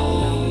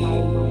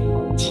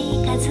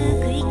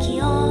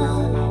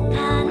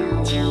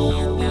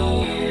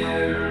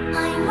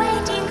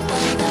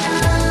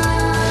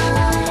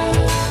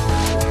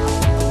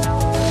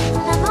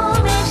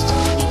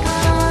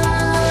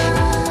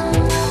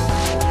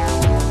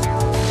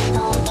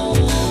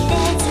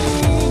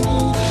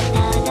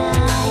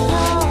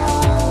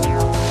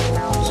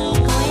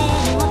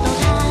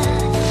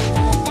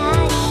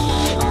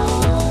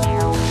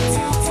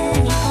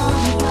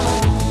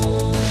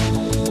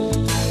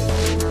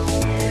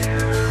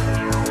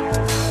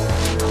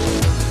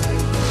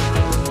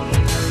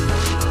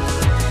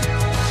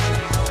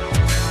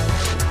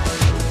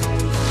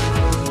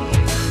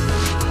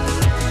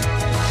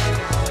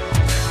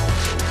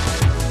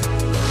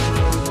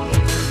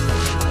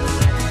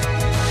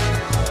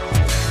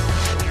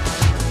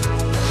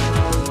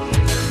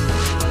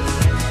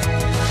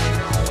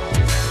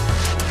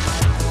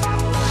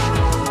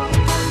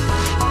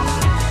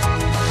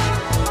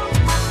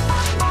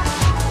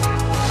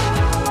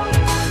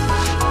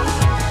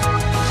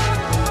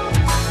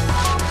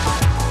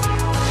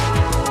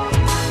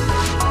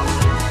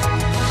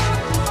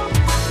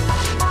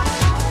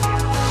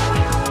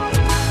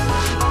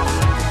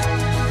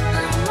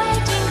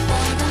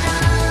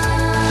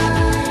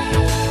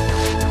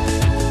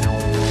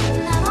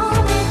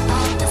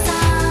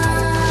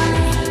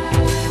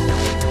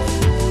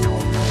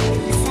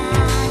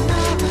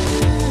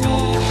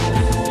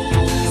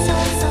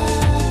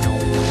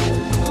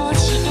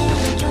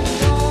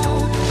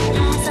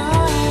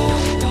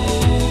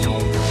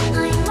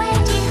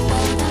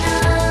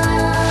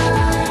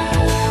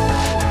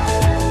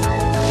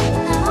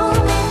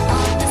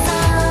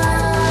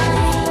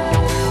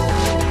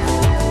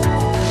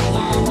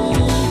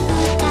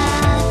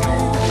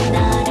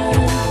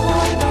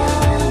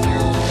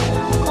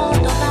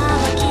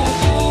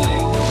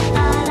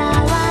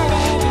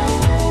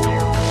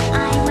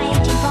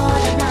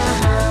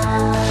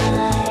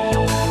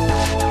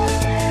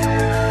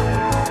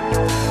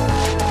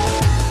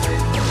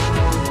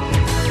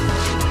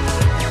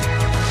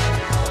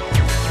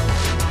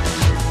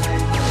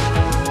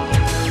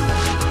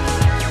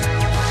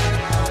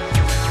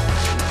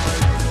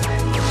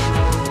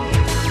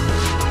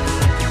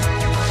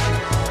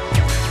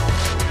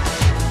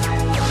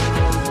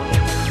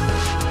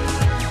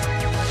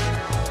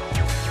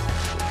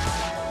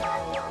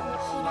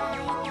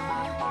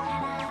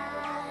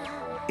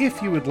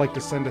if you would like to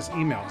send us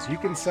emails, you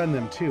can send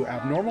them to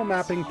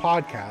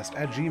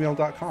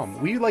abnormalmappingpodcast@gmail.com.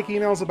 We like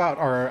emails about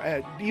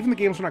our, even the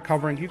games we're not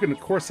covering. You can, of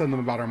course, send them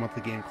about our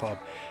monthly game club.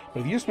 But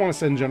if you just want to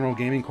send general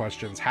gaming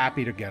questions,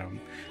 happy to get them.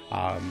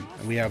 And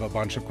we have a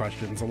bunch of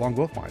questions along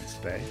both lines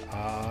today.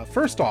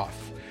 First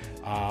off,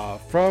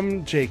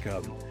 from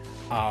Jacob,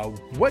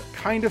 what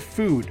kind of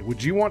food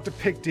would you want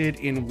depicted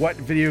in what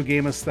video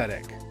game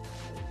aesthetic?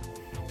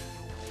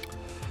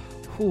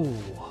 Ooh.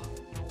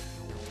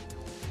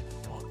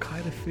 What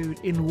kind of food?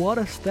 In what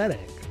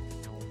aesthetic?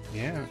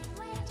 Yeah.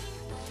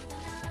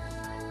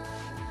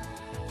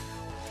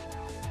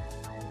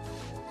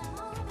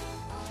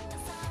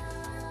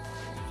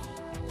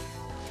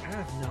 I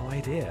have no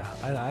idea.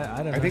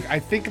 I don't know. I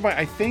think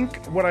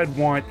what I'd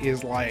want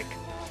is like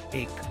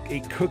a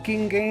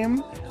cooking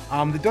game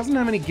that doesn't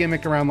have any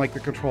gimmick around like the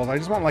controls. I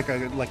just want like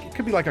it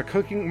could be like a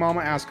cooking mama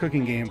ass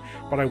cooking game,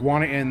 but I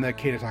want it in the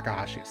Keita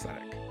Takahashi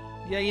aesthetic.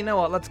 Yeah, you know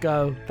what? Let's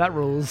go. That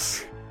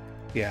rules.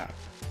 Yeah.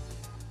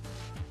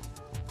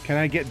 Can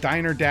I get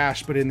Diner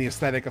Dash, but in the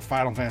aesthetic of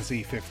Final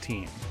Fantasy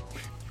 15?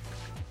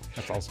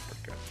 That's also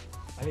pretty good.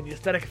 I mean, the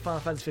aesthetic of Final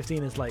Fantasy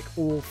 15 is like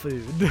all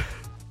food.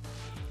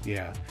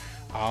 Yeah.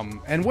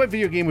 And what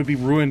video game would be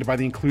ruined by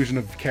the inclusion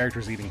of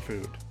characters eating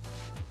food?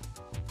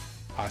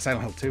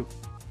 Silent Hill 2.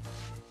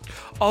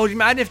 Oh, do you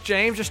mind if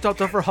James just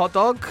stopped off for a hot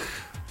dog?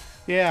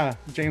 Yeah,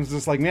 James is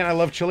just like, man, I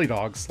love chili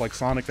dogs, like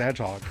Sonic the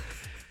Hedgehog.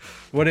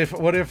 What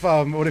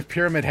if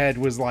Pyramid Head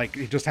was like,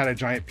 he just had a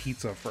giant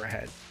pizza for a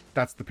head?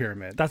 That's the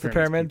pyramid. That's the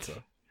pyramid?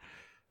 Pizza.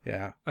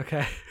 Yeah.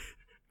 Okay.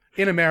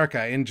 In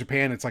America. In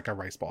Japan, it's like a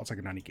rice ball. It's like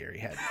a nonigiri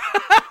head.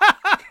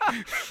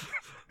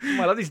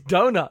 I love these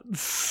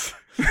donuts.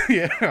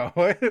 Yeah.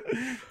 What?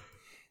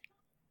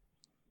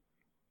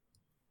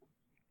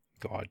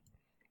 God.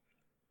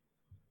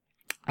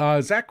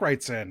 Zach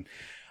writes in,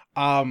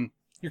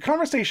 your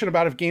conversation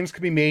about if games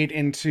could be made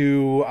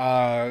into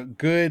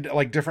good,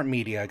 like, different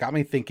media got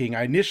me thinking.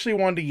 I initially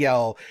wanted to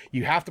yell,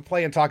 you have to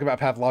play and talk about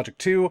Pathologic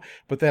 2,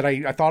 but then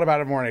I thought about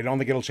it more and I don't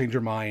think it'll change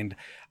your mind.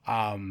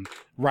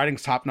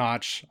 Writing's top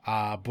notch,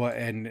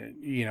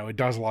 it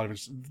does a lot of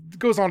it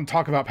goes on to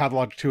talk about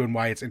Pathologic 2 and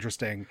why it's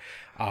interesting.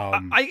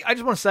 I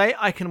just want to say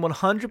I can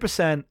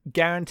 100%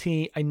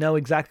 guarantee I know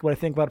exactly what I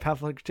think about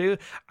Pathologic 2,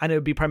 and it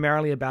would be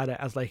primarily about it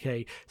as like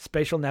a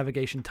spatial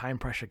navigation time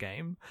pressure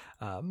game.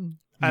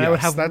 And yes, I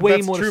would have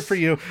that's more true for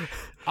you.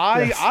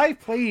 Yes. I've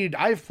played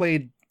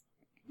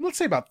let's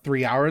say about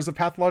 3 hours of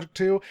Pathologic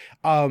 2.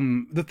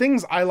 The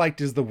things I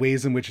liked is the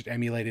ways in which it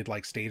emulated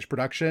like stage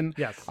production.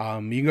 Yes. You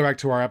can go back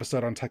to our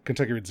episode on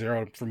Kentucky Route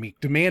Zero for me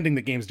demanding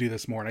that games do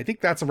this more. And I think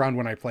that's around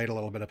when I played a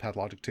little bit of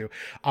Pathologic 2.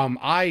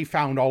 I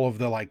found all of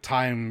the like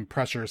time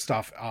pressure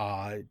stuff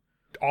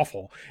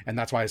awful, and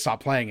that's why I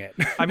stopped playing it.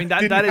 I mean,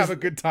 Didn't that is have a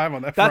good time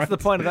on that. That's front. the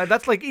point of that.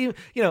 That's like, I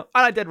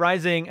like Dead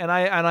Rising, and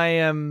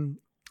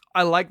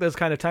I like those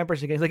kind of time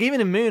pressure games. Like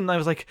even in Moon, I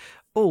was like,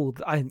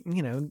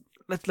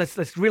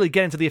 let's really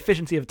get into the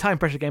efficiency of a time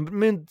pressure game. But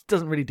Moon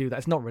doesn't really do that.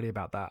 It's not really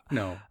about that.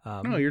 No,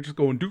 you're just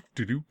going do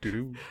do do do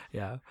do.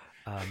 Yeah.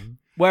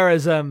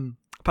 Whereas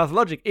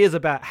Pathologic is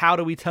about how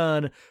do we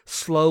turn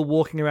slow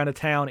walking around a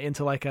town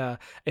into like a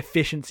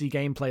efficiency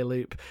gameplay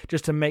loop,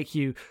 just to make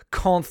you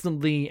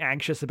constantly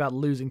anxious about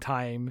losing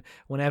time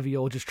whenever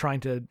you're just trying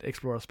to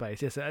explore a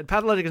space. Yes,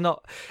 Pathologic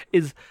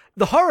is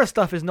the horror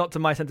stuff is not to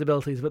my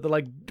sensibilities, but the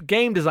like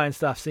game design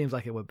stuff seems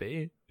like it would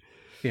be.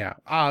 Yeah.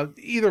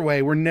 Either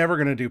way, we're never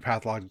going to do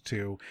Pathologic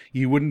 2.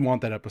 You wouldn't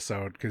want that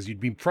episode because you'd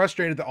be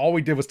frustrated that all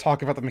we did was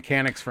talk about the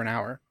mechanics for an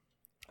hour.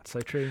 That's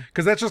so true.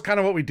 Because that's just kind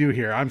of what we do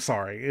here. I'm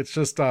sorry. It's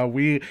just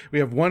we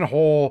have one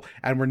hole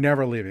and we're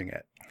never leaving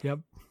it. Yep.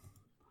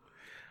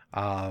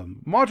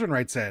 Modern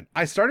writes in,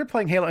 I started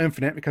playing Halo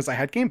Infinite because I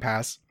had Game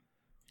Pass.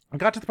 I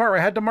got to the part where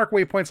I had to mark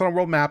waypoints on a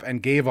world map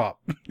and gave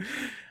up.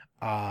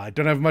 I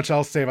don't have much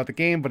else to say about the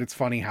game, but it's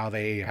funny how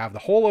they have the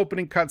whole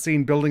opening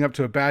cutscene building up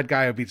to a bad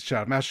guy who beats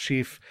Shadow Master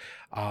Chief.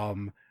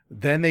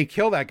 Then they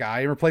kill that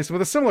guy and replace him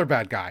with a similar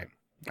bad guy.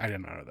 I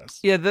didn't know this.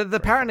 Yeah,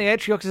 apparently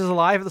Atriox is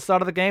alive at the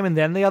start of the game, and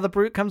then the other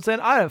brute comes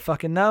in. I don't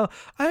fucking know.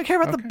 I don't care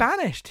about the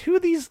Banished. Who are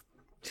these?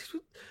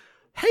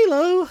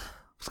 Halo?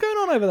 What's going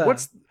on over there?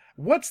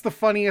 What's the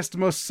funniest,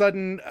 most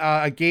sudden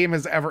a game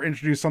has ever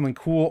introduced something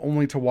cool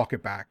only to walk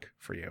it back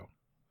for you?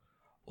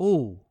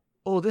 Oh,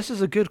 this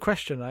is a good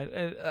question.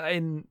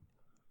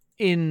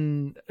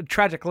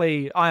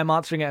 Tragically, I am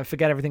answering it and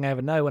forget everything I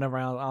ever know whenever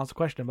I answer a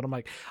question, but I'm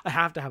like, I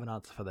have to have an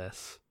answer for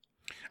this.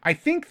 I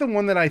think the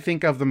one that I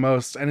think of the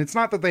most, and it's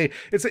not that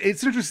it's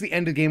introduced to the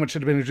end of the game, which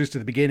should have been introduced to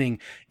the beginning,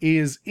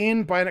 is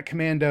in Bionic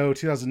Commando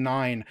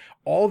 2009.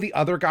 All the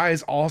other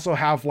guys also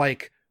have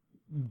like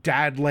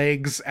dad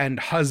legs and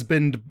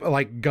husband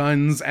like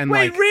guns and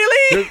Wait, like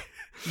really?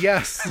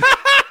 Yes.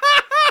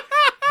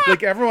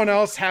 Like everyone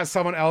else has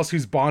someone else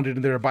who's bonded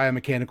in their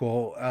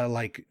biomechanical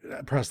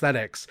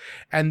prosthetics,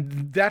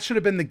 and that should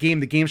have been the game.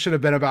 The game should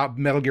have been about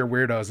Metal Gear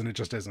weirdos, and it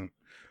just isn't.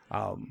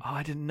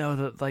 I didn't know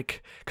that,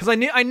 like, because I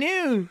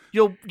knew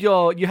you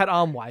had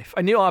Arm Wife.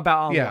 I knew all about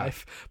Arm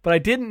Wife, but I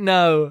didn't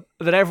know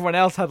that everyone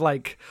else had,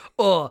 like,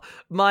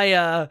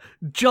 my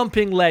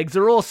jumping legs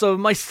are also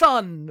my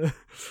son.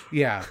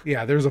 Yeah,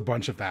 there's a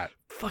bunch of that.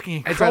 Fucking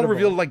incredible. It's all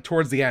revealed like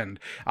towards the end,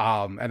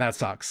 and that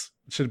sucks.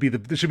 It should be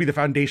the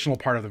foundational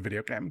part of the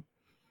video game.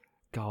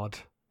 God,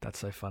 that's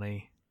so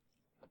funny.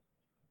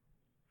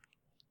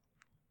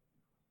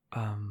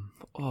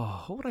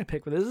 What would I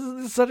pick for this?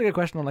 This is such a good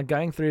question. I'm like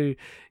going through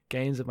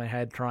games in my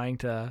head, trying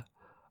to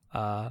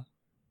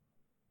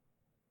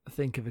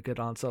think of a good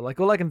answer.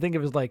 Like, all I can think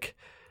of is, like,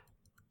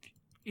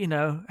 you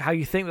know, how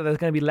you think that there's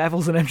going to be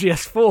levels in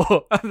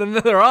MGS4, and then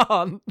there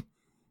aren't.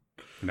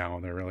 No,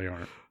 there really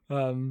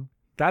aren't.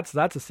 That's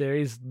a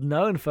series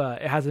known for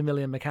it has a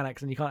million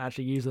mechanics, and you can't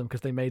actually use them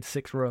because they made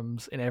 6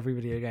 rooms in every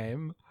video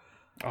game.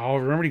 Oh,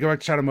 remember when you go back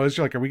to Shadow Moses,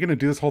 you're like, are we going to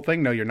do this whole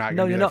thing? No, you're not. You're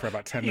going to be there for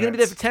about 10 minutes. You're going to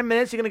be there for 10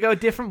 minutes. You're going to go a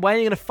different way.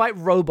 You're going to fight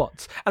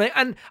robots.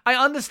 And I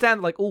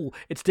understand, like,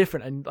 it's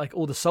different, and, like,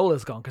 all the soul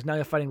is gone because now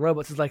you're fighting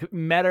robots. It's, like,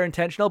 meta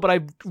intentional, but I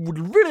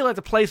would really like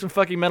to play some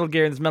fucking Metal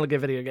Gear in this Metal Gear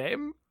video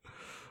game.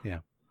 Yeah.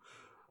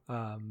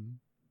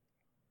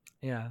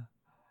 Yeah.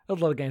 There's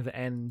a lot of games that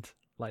end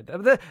like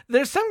that.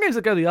 There's some games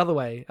that go the other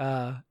way,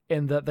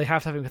 in that they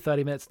have to have it for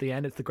 30 minutes at the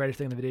end. It's the greatest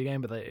thing in the video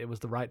game, but it was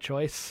the right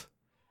choice.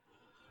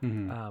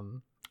 Mm-hmm.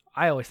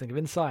 I always think of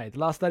Inside. The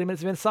last 30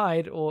 minutes of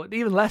Inside, or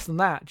even less than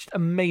that, just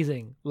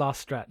amazing last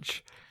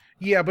stretch.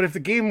 Yeah, but if the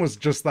game was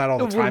just that all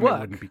the time, it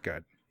wouldn't be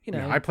good. You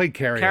know, I played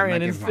Carrion.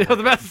 Carrion is I was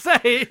about to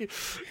say.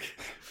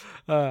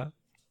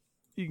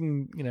 You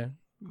can, you know,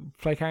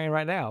 play Carrion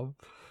right now.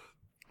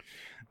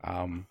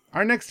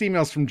 Our next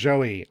email is from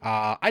Joey.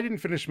 I didn't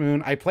finish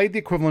Moon. I played the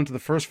equivalent to the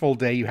first full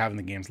day you have in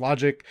the game's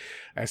logic.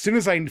 As soon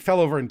as I fell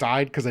over and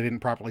died because I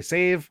didn't properly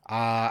save,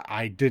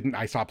 I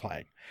stopped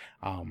playing.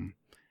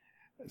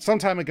 Some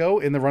time ago,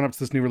 in the run-up to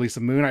this new release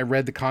of Moon, I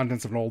read the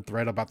contents of an old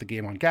thread about the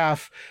game on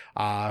GAF,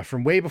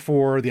 from way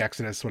before the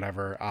Exodus,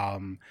 whatever,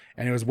 and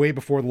it was way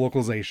before the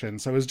localization.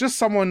 So it was just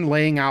someone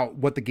laying out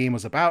what the game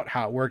was about,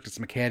 how it worked,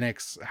 its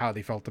mechanics, how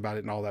they felt about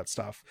it, and all that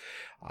stuff.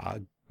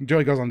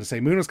 Joey goes on to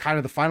say, Moon was kind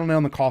of the final nail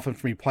in the coffin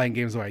for me playing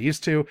games the way I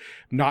used to.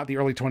 Not the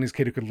early 20s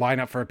kid who could line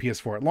up for a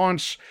PS4 at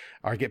launch,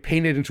 or get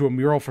painted into a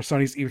mural for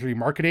Sony's E3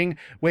 marketing.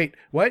 Wait,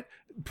 what?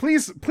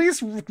 Please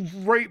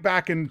write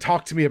back and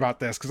talk to me about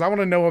this, because I want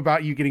to know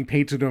about you getting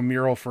painted into a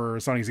mural for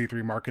Sony's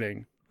E3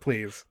 marketing.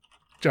 Please.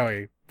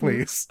 Joey,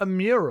 please. A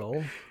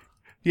mural?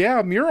 Yeah,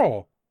 a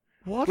mural.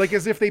 What? Like,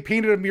 as if they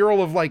painted a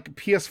mural of, like,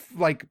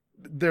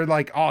 they're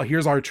like, oh,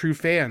 here's our true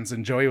fans,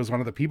 and Joey was one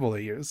of the people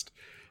they used.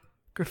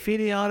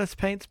 Graffiti artist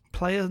paints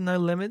Players No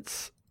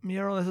Limits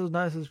mural.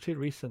 This is too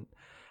recent.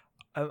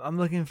 I'm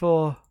looking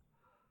for...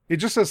 It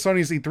just says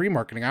Sony's E3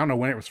 marketing. I don't know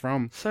when it was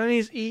from.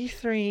 Sony's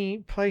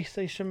E3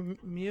 PlayStation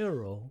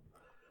mural.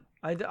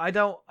 I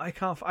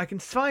can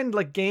find,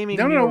 like, gaming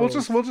murals.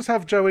 No, we'll just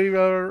have Joey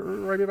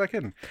write me back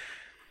in.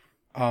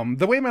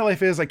 The way my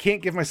life is, I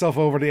can't give myself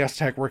over to the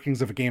S-Tech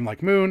workings of a game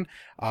like Moon,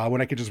 when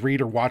I could just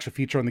read or watch a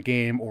feature on the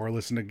game or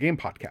listen to game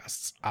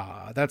podcasts.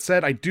 That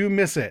said, I do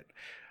miss it.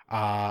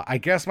 I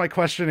guess my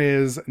question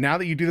is, now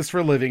that you do this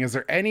for a living, is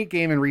there any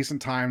game in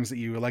recent times that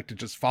you would like to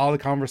just follow the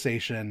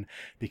conversation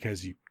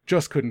because you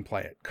just couldn't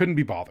play it, couldn't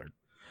be bothered?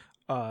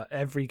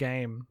 Every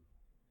game.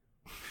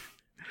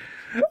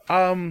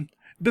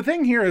 The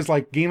thing here is,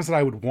 like, games that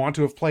I would want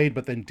to have played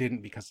but then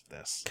didn't because of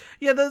this.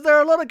 Yeah, there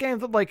are a lot of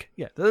games that, like,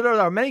 there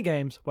are many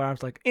games where I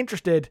was, like,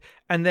 interested,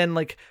 and then,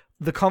 like,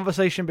 the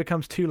conversation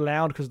becomes too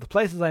loud because of the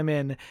places I'm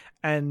in,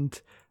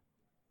 and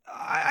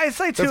I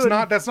say too.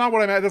 That's not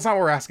what that's not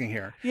what we're asking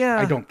here. Yeah,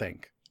 I don't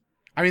think.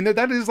 I mean,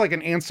 that is like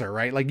an answer,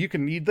 right? Like, if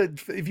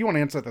you want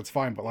to answer it, that's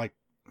fine. But, like,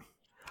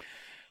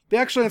 the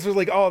actual answer is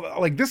like, oh,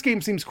 like, this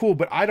game seems cool,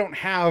 but I don't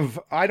have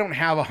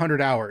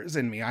 100 hours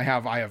in me. I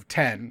have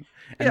 10,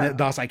 and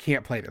thus I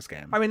can't play this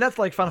game. I mean, that's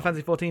like Final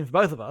Fantasy 14 for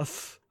both of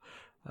us.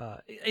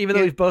 Even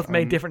though we've both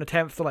made different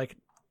attempts to, like,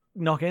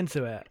 knock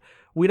into it,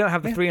 we don't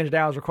have the 300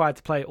 hours required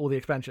to play all the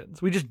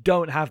expansions. We just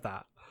don't have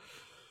that.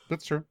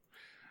 That's true.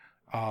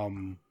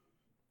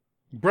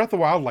 Breath of the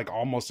Wild, like,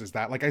 almost is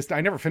that. Like,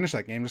 I never finished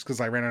that game just because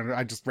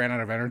I just ran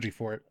out of energy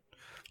for it.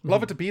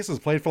 Love it to pieces.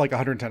 Played for like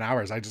 110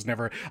 hours.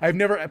 I've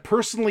never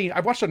personally.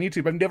 I've watched on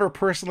YouTube. I've never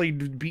personally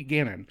beat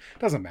Ganon.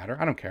 Doesn't matter.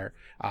 I don't care.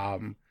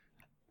 And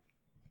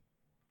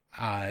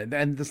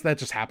that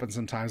just happens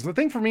sometimes. The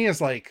thing for me is,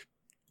 like,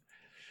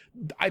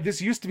 this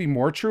used to be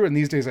more true, and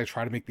these days I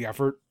try to make the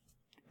effort.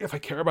 If I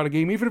care about a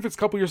game, even if it's a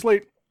couple years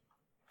late.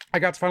 I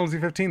got to Final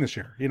Fantasy 15 this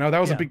year. You know, that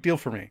was a big deal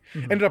for me.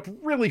 Mm-hmm. Ended up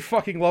really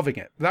fucking loving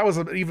it. That was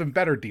an even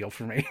better deal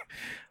for me.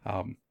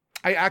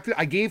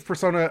 I gave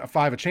Persona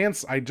 5 a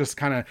chance. I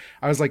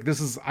was like,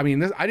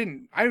 I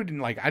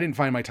didn't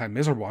find my time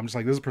miserable. I'm just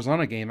like, this is a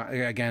Persona game.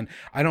 Again,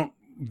 I don't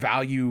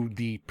value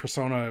the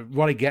Persona,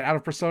 what I get out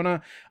of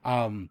Persona,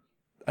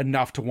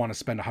 enough to want to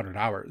spend 100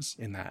 hours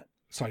in that.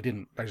 So I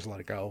just let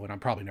it go, and I'll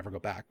probably never go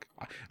back.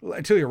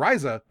 Atelier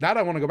Ryza, that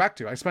I want to go back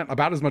to. I spent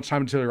about as much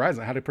time in Atelier Ryza.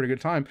 I had a pretty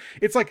good time.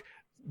 It's like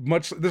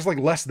there's like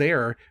less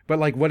there, but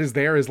like what is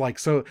there is like,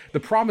 so the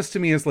promise to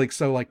me is like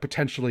so like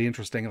potentially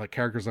interesting, like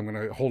characters I'm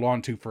going to hold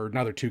on to for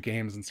another 2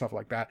 games and stuff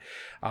like that,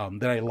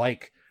 that I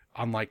like,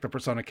 unlike the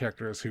Persona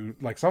characters who,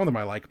 like, some of them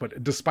I like,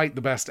 but despite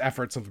the best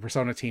efforts of the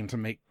Persona team to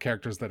make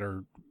characters that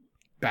are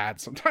bad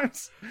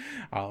sometimes.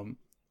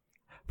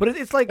 But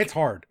it's like, it's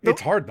hard.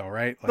 It's hard though,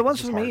 right? Like, the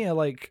ones for me are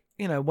like,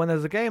 you know, when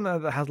there's a game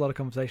that has a lot of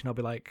conversation, I'll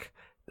be like,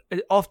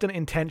 often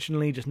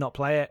intentionally just not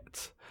play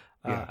it.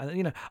 And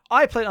you know,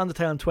 I played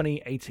Undertale in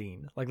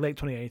 2018, like late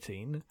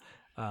 2018,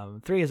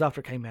 3 years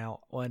after it came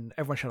out, when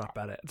everyone shut up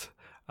about it.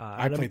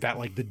 I played that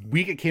like the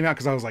week it came out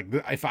because I was like,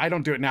 if I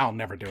don't do it now, I'll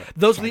never do it.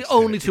 Those are the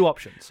only 2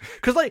 options.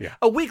 Because like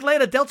a week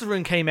later,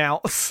 Deltarune came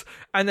out,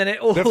 and then it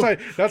all.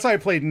 That's why I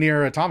played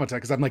Nier Automata,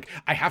 because I'm like,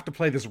 I have to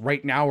play this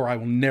right now, or I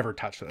will never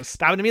touch this.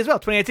 That happened to me as well.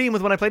 2018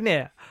 was when I played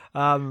Nier.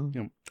 I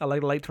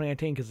like late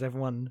 2018 because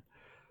everyone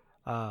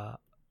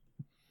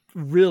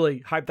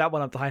really hyped that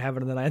one up to high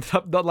heaven, and then I ended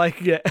up not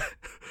liking it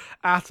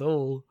at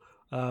all.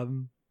 I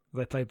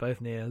played both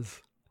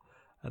Niers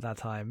at that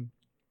time.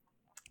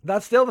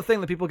 That's still the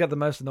thing that people get the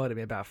most annoyed at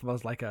me about, from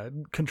as like a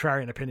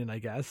contrarian opinion, I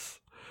guess.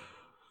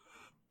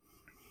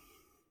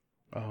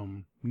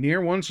 Nier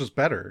 1's just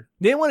better.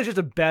 Nier 1 is just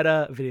a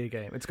better video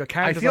game. It's got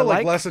characters I feel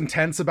like less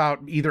intense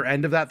about either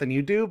end of that than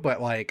you do,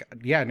 but like,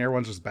 yeah, Nier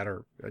 1's just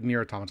better.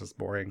 Nier Automata's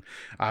boring.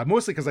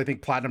 Mostly because I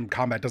think Platinum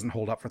Combat doesn't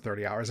hold up for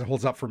 30 hours. It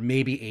holds up for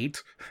maybe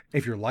 8,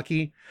 if you're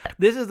lucky.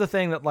 This is the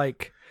thing that,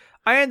 like,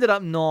 I ended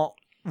up not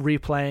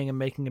replaying and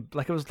making it,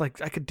 like, it was like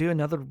I could do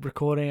another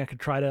recording, I could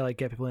try to like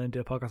get people in and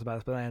do a podcast about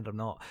this, but I ended up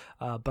not.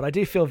 But I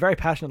do feel very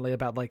passionately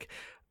about, like,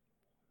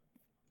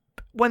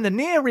 when the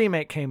Nier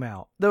remake came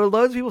out, there were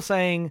loads of people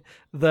saying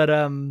that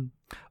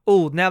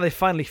now they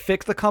finally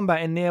fixed the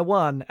combat in Nier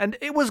 1, and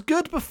it was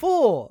good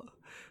before.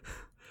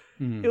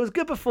 It was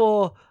good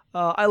before.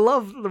 I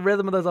love the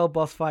rhythm of those old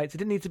boss fights. It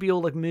didn't need to be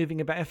all like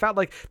moving about. In fact,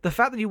 like, the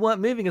fact that you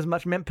weren't moving as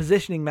much meant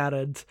positioning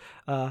mattered.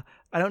 I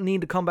don't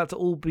need the combat to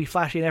all be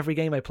flashy in every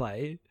game I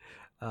play.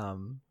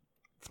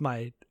 It's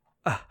my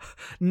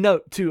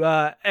note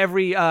to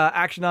every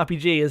action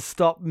RPG is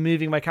stop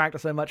moving my character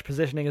so much.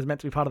 Positioning is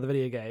meant to be part of the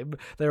video game.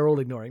 They're all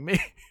ignoring me.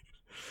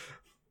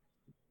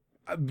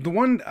 The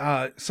one,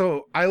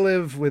 so I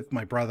live with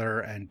my brother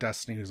and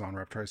Destiny, who's on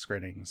Reptoid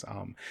Screenings,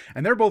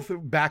 and they're both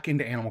back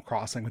into Animal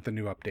Crossing with the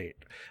new update.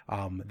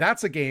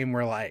 That's a game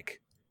where,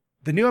 like,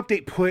 the new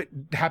update put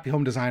Happy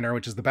Home Designer,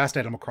 which is the best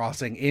Animal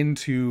Crossing,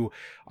 into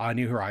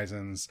New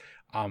Horizons.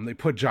 They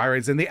put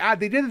gyrates and they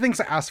did the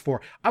things I asked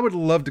for. I would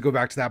love to go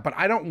back to that, but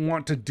I don't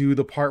want to do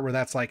the part where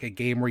that's like a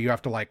game where you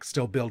have to like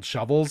still build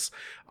shovels.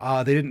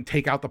 They didn't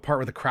take out the part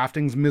where the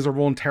crafting's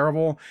miserable and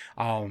terrible.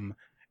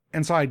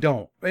 And so I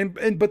don't,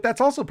 but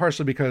that's also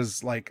partially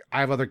because, like,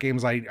 I have other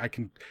games I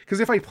can, because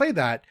if I play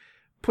that,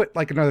 put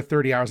like another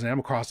 30 hours in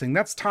Animal Crossing,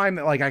 that's time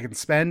that, like, I can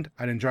spend,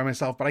 I'd enjoy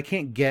myself, but I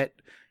can't get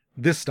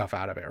this stuff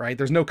out of it, right?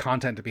 There's no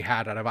content to be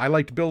had out of it. I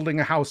liked building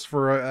a house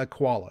for a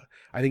koala.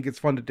 I think it's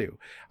fun to do.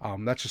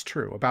 That's just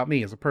true about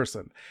me as a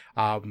person.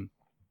 And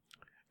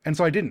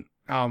so I didn't.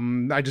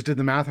 I just did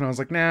the math and I was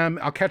like, nah,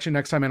 I'll catch you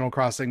next time, Animal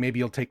Crossing. Maybe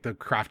you'll take the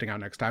crafting out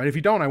next time. And if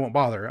you don't, I won't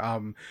bother.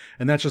 And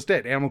that's just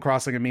it. Animal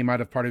Crossing and me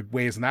might have parted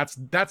ways, and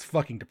that's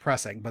fucking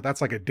depressing, but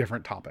that's like a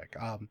different topic.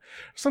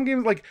 Some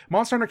games like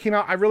Monster Hunter came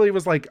out, I really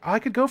was like, I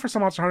could go for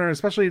some Monster Hunter,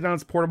 especially now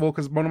it's portable,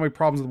 because one of my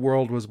problems with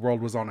World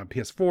was on a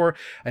PS4.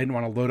 I didn't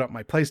want to load up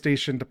my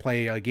PlayStation to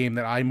play a game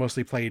that I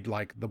mostly played,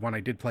 like the one I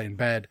did play in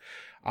bed.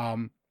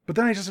 But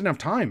then I just didn't have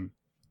time,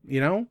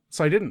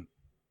 so I didn't.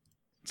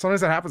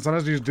 Sometimes that happens.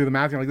 Sometimes you just do the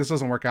math. You're like, this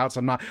doesn't work out. So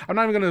I'm not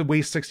even going to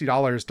waste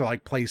 $60 to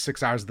like play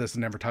 6 hours of this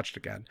and never touch it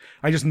again.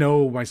 I just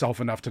know myself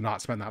enough to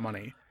not spend that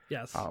money.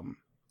 Yes.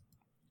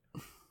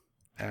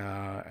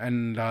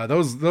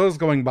 Those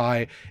going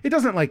by, it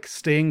doesn't like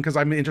sting because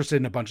I'm interested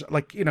in a bunch of,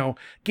 like,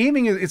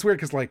 gaming it's weird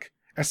because, like,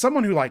 as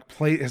someone who like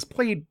has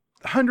played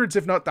hundreds,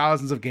 if not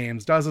thousands of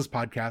games, does this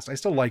podcast, I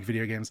still like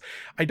video games.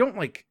 I don't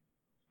like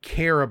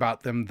care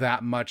about them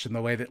that much in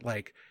the way that,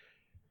 like,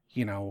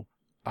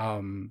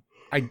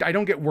 I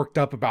don't get worked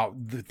up about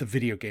the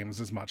video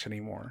games as much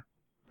anymore.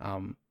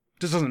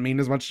 Just doesn't mean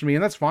as much to me,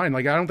 and that's fine.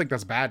 Like, I don't think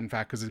that's bad, in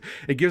fact, because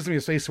it gives me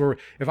a space where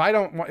if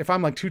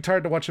I'm like too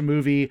tired to watch a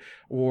movie,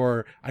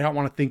 or I don't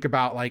want to think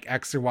about like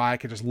X or Y, I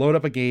can just load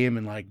up a game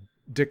and like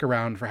dick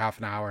around for half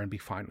an hour and be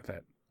fine with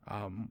it.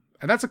 And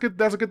that's a good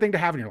thing to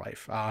have in your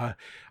life. I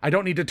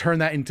don't need to turn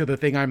that into the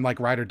thing I'm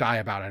like ride or die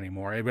about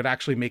anymore. It would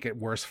actually make it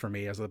worse for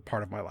me as a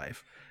part of my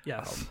life.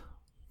 Yes.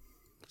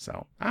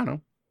 So I don't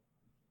know.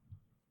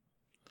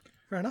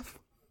 Fair enough.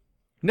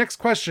 Next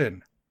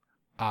question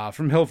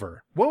from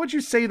Hilver. What would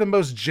you say the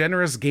most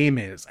generous game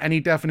is?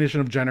 Any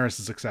definition of generous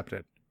is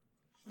accepted.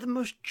 The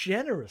most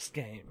generous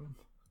game?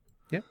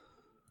 Yeah.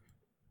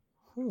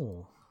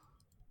 Ooh.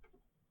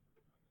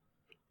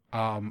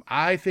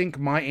 I think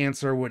my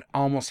answer would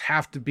almost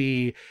have to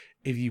be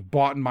if you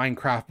bought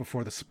Minecraft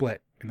before the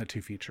split in the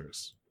 2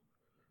 features.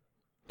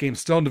 Game's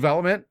still in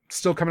development,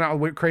 still coming out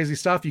with crazy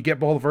stuff. You get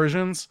both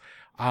versions.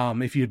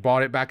 If you'd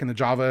bought it back in the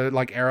Java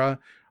like era,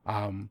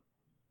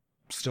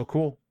 still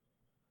cool.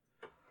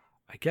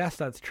 I guess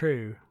that's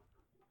true.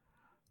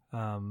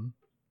 Most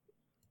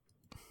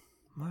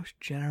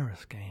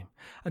generous game.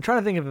 I'm trying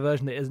to think of a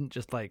version that isn't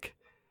just like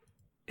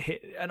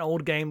an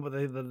old game but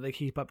they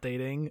keep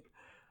updating.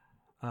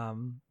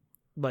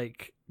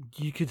 Like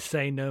you could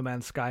say No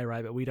Man's Sky,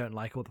 right? But we don't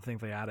like all the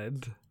things they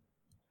added.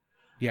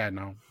 Yeah,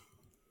 no.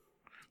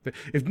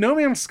 If No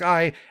Man's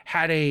Sky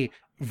had a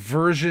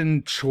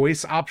version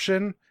choice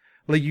option,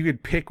 like you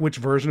could pick which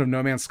version of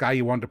No Man's Sky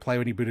you wanted to play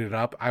when you booted it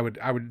up, I would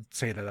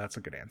say that that's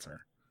a good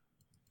answer.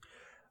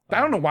 I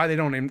don't know why they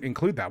don't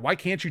include that. Why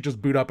can't you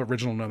just boot up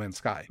original No Man's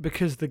Sky?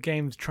 Because the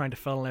game's trying to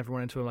funnel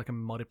everyone into like a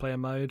multiplayer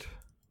mode.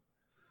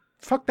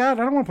 Fuck that.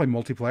 I don't want to play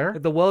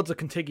multiplayer. The worlds are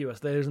contiguous.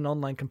 There's an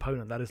online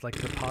component that is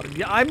like a part of...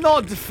 Yeah, I'm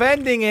not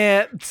defending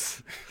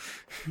it!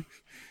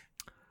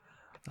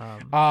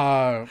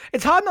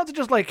 It's hard not to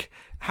just like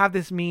have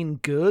this mean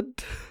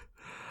good.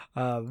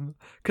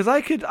 Because I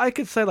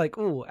could say like,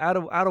 oh,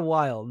 Outer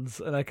Wilds,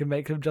 and I can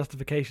make some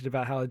justification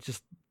about how it's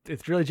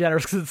really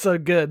generous because it's so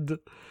good.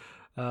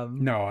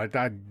 No,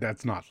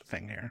 that's not the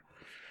thing here.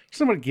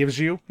 Somebody gives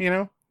you,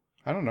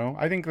 I don't know.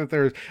 I think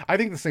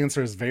this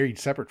answer is very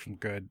separate from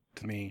good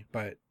to me,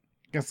 but I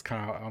guess it's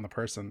kind of on the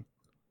person.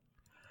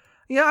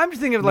 Yeah, I'm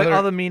just thinking of like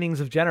other meanings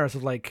of generous,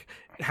 of like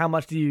how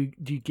much do you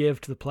give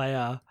to the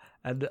player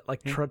and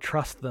like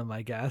trust them,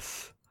 I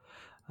guess.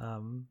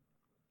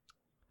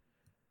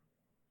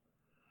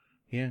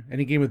 Yeah,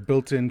 any game with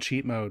built-in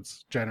cheat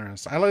modes,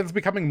 generous. I like it's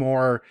becoming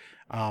more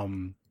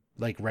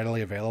like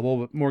readily available,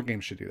 but more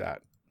games should do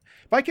that.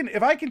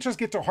 If I can just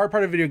get to a hard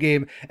part of a video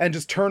game and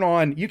just turn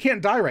on you can't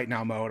die right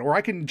now mode, or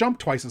I can jump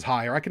twice as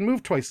high, or I can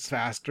move twice as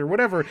fast, or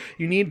whatever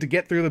you need to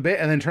get through the bit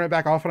and then turn it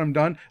back off when I'm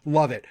done,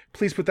 love it.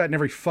 Please put that in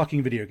every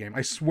fucking video game.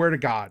 I swear to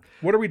God.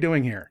 What are we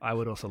doing here? I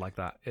would also like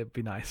that. It'd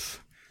be nice.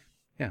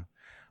 Yeah.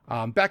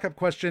 Backup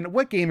question.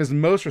 What game is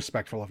most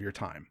respectful of your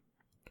time?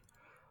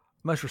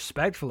 Most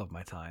respectful of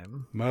my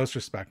time? Most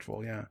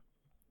respectful, yeah.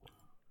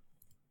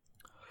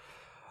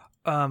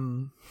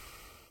 30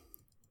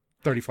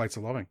 Flights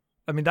of Loving.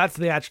 I mean, that's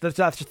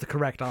just the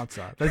correct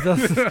answer.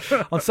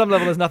 On some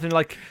level, there's nothing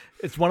like...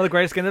 It's one of the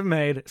greatest games ever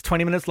made. It's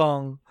 20 minutes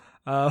long.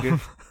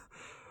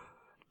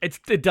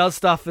 It does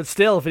stuff that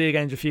still video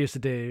games refuse to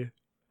do.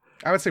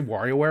 I would say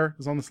WarioWare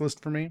is on this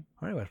list for me.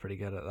 WarioWare's pretty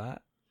good at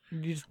that.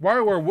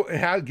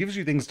 WarioWare gives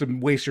you things to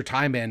waste your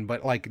time in,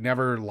 but like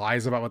never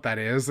lies about what that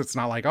is. It's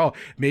not like, oh,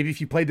 maybe if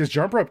you played this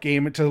jump rope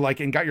game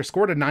and got your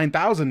score to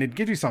 9,000, it'd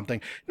give you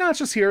something. No, it's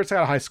just here. It's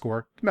got a high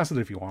score. Mess with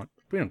it if you want.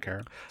 We don't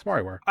care. It's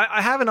WarioWare.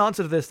 I have an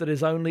answer to this that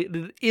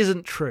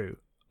isn't true.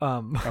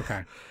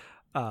 Okay.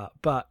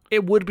 But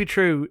it would be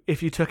true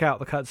if you took out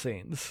the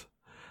cutscenes.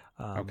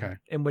 Okay.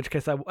 In which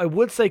case, I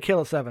would say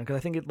Killer 7 because I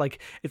think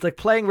it's like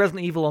playing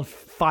Resident Evil on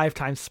 5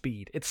 times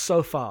speed. It's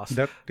so fast.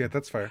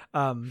 That's fair.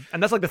 And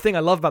that's like the thing I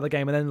love about the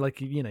game. And then like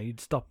you'd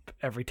stop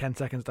every 10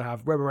 seconds to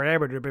have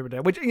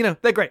which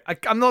they're great.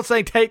 I'm not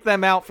saying take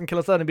them out from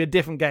Killer 7 and be a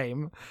different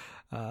game.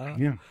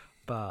 Yeah.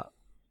 But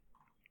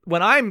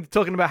when I'm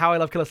talking about how I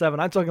love Killer 7,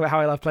 I'm talking about how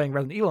I love playing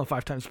Resident Evil on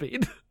 5 times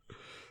speed.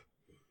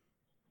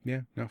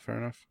 Yeah. No, fair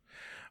enough.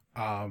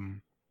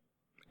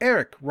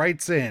 Eric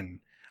writes in.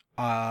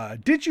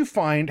 Did you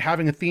find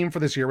having a theme for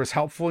this year was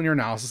helpful in your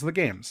analysis of the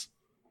games?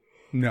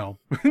 No.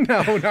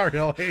 No, not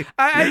really.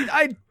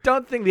 I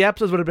don't think the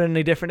episodes would have been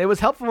any different. It was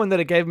helpful in that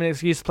it gave me an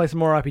excuse to play some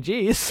more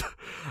RPGs.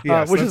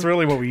 Yes, which is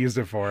really what we used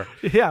it for.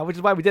 Yeah, which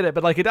is why we did it.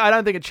 But I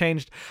don't think it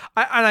changed.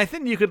 And I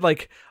think you could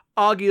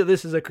argue that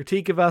this is a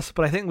critique of us,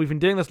 but I think we've been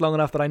doing this long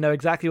enough that I know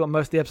exactly what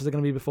most of the episodes are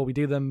going to be before we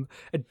do them.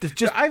 I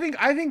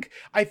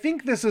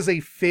think this is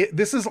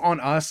this is on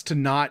us to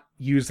not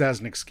use that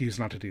as an excuse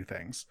not to do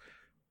things.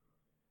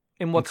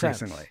 In what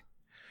sense?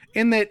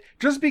 In that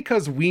just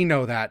because we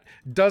know that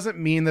doesn't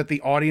mean that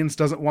the audience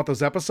doesn't want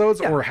those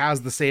episodes or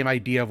has the same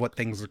idea of what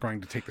things are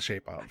going to take the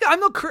shape of. Yeah, I'm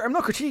not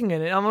critiquing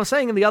it. I'm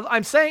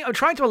saying I'm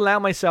trying to allow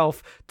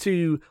myself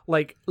to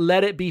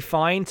let it be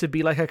fine to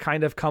be like a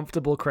kind of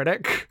comfortable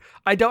critic.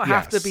 I don't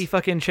have to be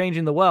fucking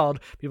changing the world.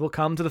 People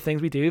come to the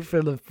things we do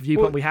for the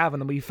viewpoint we have,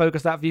 and then we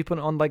focus that viewpoint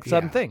on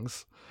certain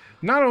things.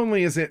 Not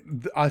only is it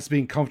us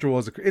being comfortable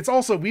it's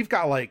also we've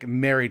got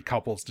married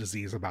couples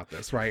disease about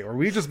this, right? Or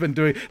we've just been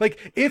doing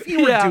if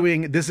you were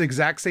doing this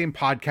exact same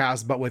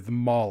podcast but with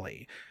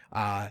Molly,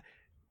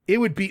 it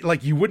would be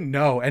you wouldn't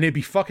know, and it'd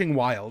be fucking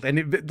wild,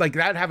 and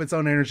that'd have its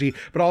own energy,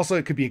 but also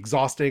it could be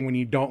exhausting when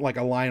you don't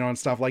align on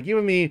stuff. You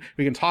and me,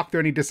 we can talk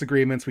through any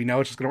disagreements. We know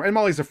it's just gonna, and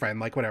Molly's a friend,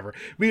 whatever.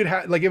 We would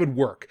have it would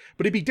work,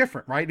 but it'd be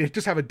different, right? It'd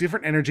just have a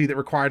different energy that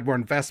required more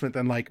investment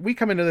than we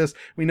come into this,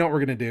 we know what we're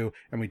gonna do,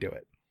 and we do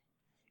it.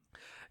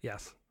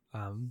 Yes.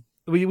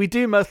 We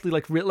do mostly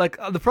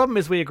the problem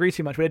is we agree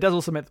too much, but it does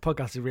also make the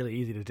podcast really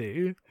easy to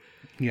do.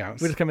 Yeah. We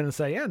just come in and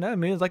say, yeah, no, I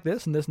mean, it's like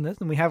this and this and this,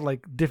 and we have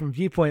different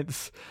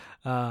viewpoints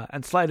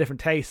and slightly different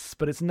tastes,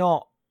 but it's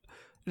not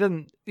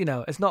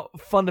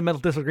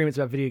fundamental disagreements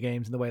about video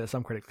games in the way that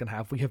some critics can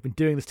have. We have been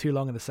doing this too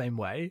long in the same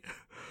way.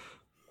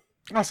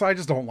 Also, I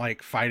just don't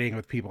like fighting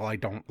with people. I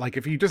don't like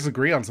if you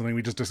disagree on something,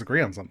 we just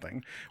disagree on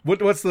something.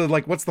 What's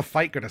the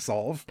fight going to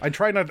solve? I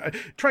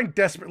trying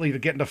desperately to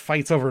get into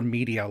fights over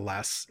media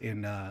less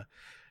in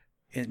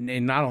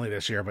not only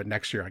this year but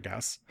next year, I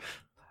guess.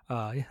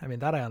 Yeah, I mean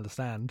that I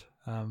understand.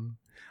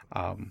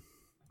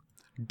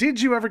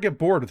 Did you ever get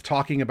bored with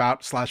talking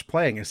about /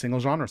 playing a single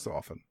genre so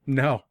often?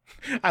 No,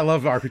 I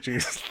love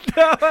RPGs.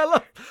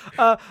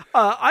 No,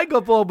 I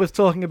got bored with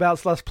talking about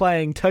 /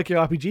 playing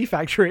Tokyo RPG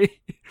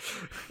Factory.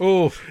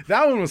 Oh,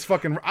 that one was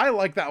fucking. I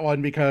like that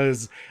one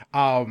because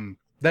that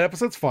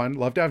episode's fun.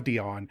 Love to have D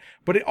on,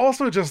 but it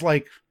also just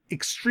like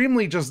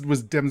extremely just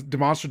was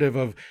demonstrative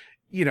of.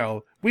 You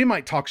know, we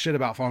might talk shit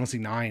about Final Fantasy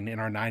 9 in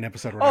our 9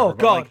 episode or whatever. Oh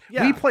God, like,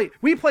 yeah.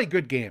 We play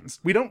good games.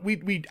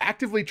 We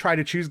actively try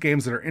to choose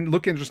games that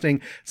look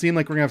interesting, seem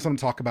like we're gonna have something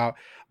to talk about.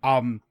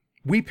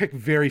 We pick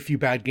very few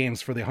bad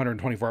games for the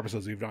 124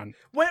 episodes we've done.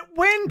 When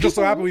just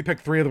so happen we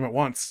picked 3 of them at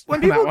once.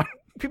 When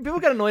people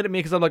get annoyed at me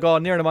because I'm like, oh,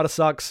 Nier Automata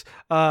sucks,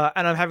 and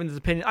I'm having this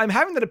opinion. I'm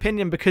having that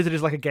opinion because it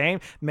is like a game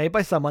made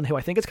by someone who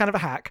I think is kind of a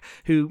hack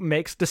who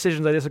makes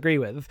decisions I disagree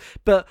with.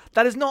 But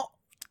that is not.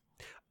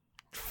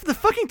 The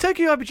fucking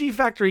Tokyo RPG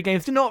Factory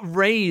games do not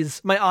raise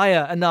my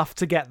ire enough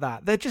to get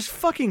that. They're just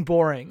fucking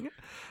boring.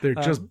 They're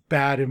just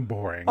bad and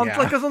boring.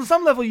 Because on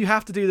some level you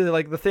have to do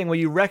the thing where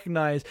you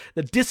recognize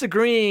that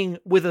disagreeing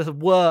with a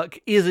work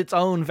is its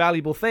own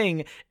valuable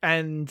thing,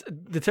 and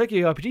the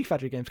Tokyo RPG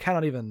Factory games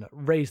cannot even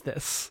raise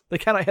this. They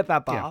cannot hit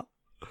that bar.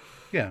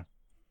 Yeah.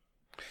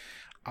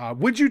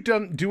 Would you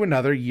do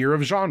another year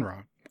of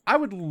genre? I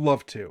would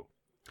love to.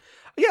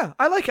 Yeah,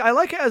 I like it. I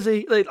like it as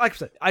like I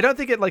said. I don't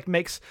think it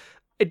makes.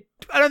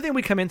 I don't think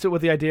we come into it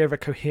with the idea of a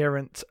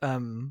coherent.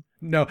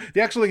 No,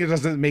 the actual thing it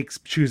doesn't make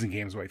choosing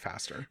games way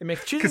faster. It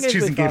makes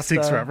choosing games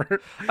takes forever.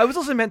 I was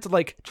also meant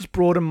to just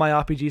broaden my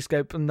RPG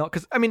scope and not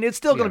because I mean it's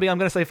still going to be. I'm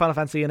going to say Final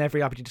Fantasy in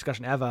every RPG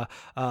discussion ever,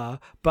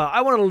 but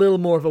I wanted a little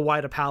more of a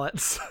wider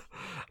palette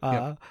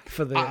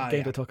for the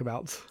game to talk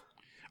about.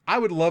 I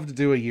would love to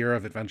do a year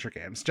of adventure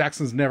games.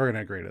 Jackson's never going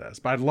to agree to this,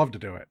 but I'd love to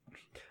do it.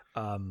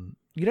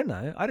 You don't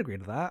know. I'd agree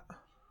to that.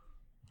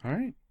 All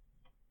right.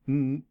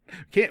 We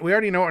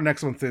already know what our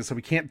next month is, so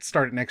we can't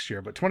start it next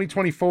year. But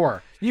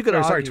 2024. You could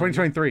argue, sorry,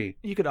 2023.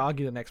 You could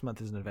argue that next month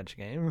is an adventure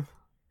game.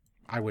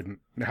 I wouldn't.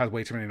 It has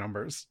way too many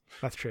numbers.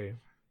 That's true.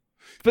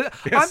 But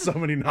it has so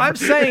many numbers. I'm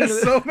saying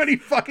so many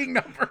fucking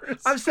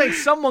numbers. I'm saying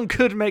someone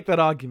could make that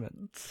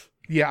argument.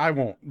 Yeah, I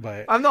won't,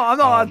 but I'm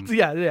not.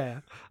 Yeah.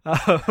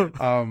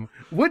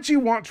 Would you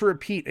want to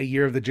repeat a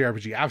year of the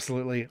JRPG?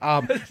 Absolutely.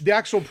 The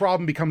actual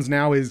problem becomes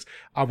now is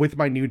with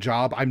my new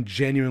job, I'm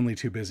genuinely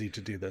too busy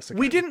to do this again.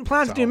 We didn't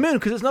plan to do Moon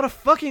because it's not a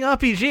fucking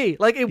RPG.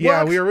 Like it works.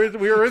 Yeah, we were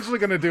originally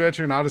going to do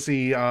Etrian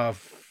Odyssey.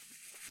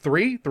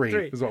 Three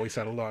is what we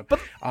settled on. But,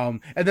 and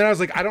then I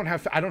was like, I don't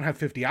have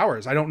 50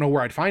 hours. I don't know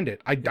where I'd find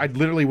it. I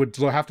literally would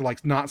have to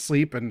not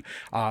sleep and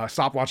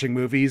stop watching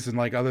movies and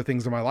other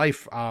things in my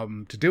life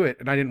to do it,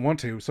 and I didn't want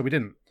to, so we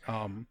didn't.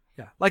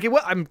 Yeah,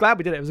 I'm glad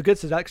we did it. It was a good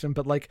selection,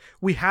 but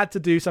we had to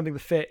do something to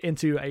fit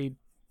into a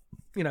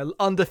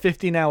under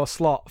 15-hour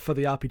slot for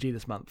the RPG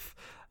this month.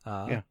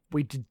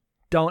 We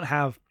don't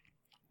have.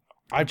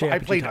 I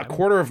played a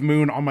quarter of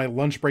Moon on my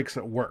lunch breaks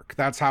at work.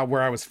 That's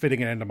where I was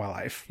fitting it into my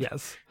life.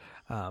 Yes.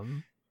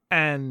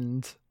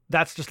 And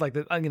that's just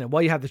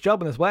while you have this job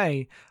in this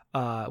way,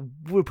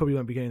 we probably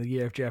won't be getting the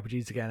year of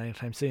JRPGs again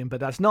anytime soon, but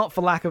that's not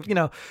for lack of,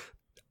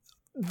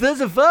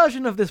 there's a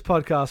version of this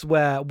podcast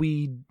where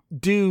we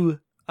do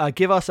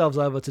give ourselves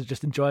over to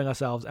just enjoying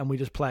ourselves and we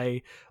just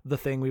play the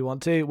thing we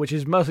want to, which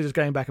is mostly just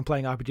going back and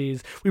playing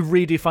RPGs. We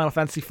redo Final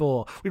Fantasy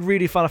 4. We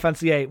redo Final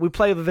Fantasy 8. We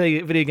play the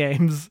video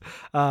games.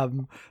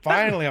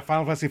 Finally, a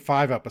Final Fantasy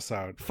 5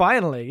 episode.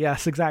 Finally,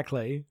 yes,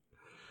 exactly.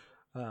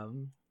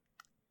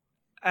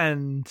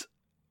 And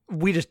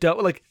we just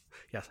don't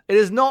yes, it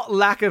is not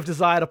lack of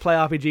desire to play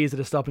RPGs that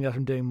is stopping us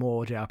from doing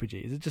more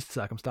JRPGs. It's just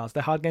circumstance.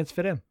 They're hard games to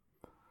fit in.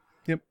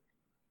 Yep.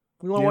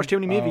 We want to watch too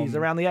many movies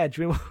around the edge.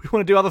 We want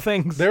to do other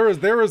things. There was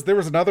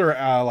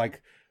another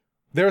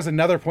there was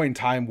another point in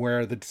time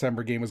where the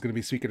December game was going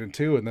to be Suikoden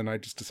 2, and then I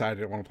just decided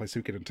I didn't want to play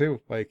Suikoden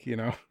 2.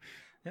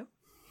 Yep.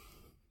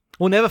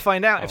 We'll never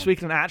find out if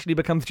Suikoden actually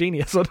becomes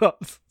genius or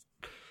not.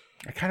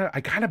 I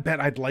kind of bet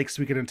I'd like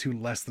Suikoden 2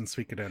 less than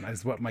Suikoden,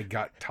 is what my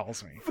gut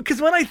tells me. Because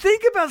when I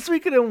think about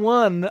Suikoden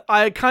 1,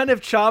 I kind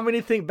of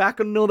charmingly think back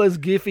on all those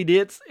goofy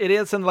idiots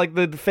and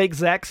the fake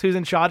Zex who's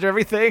in charge of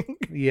everything.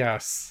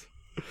 Yes.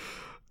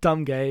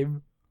 Dumb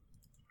game.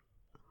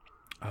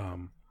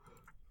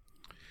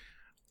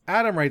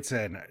 Adam writes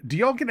in, do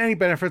y'all get any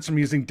benefits from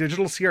using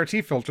digital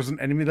CRT filters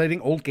and emulating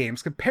old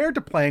games compared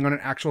to playing on an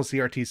actual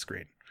CRT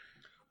screen?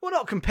 Well,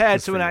 not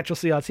compared to an actual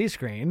CRT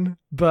screen,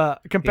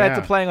 but compared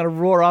to playing on a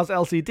raw-ass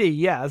LCD,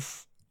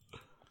 yes.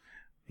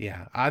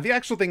 Yeah. The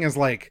actual thing is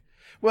if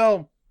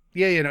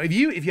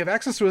you have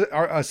access to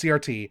a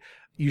CRT,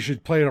 you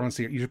should play it on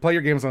CRT. You should play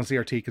your games on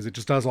CRT because it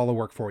just does all the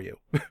work for you.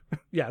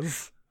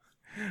 Yes.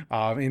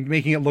 And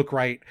making it look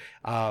right.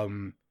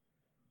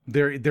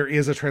 there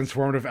is a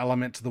transformative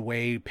element to the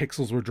way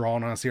pixels were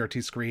drawn on a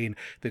CRT screen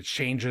that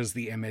changes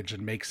the image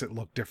and makes it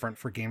look different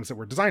for games that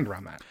were designed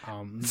around that.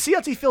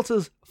 CRT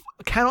filters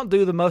cannot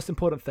do the most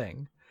important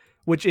thing,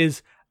 which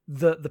is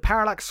the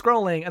parallax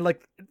scrolling, and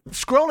like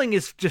scrolling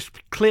is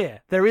just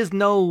clear. There is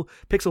no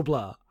pixel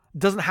blur. It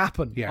doesn't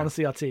happen on a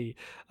CRT.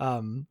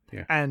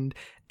 And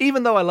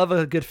even though I love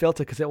a good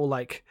filter because it will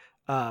like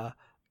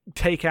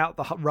take out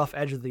the rough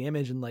edge of the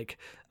image and like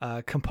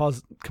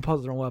composite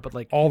the wrong word, but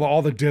like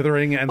all the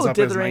dithering ends up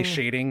as nice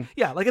shading.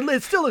 Yeah, like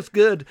it still looks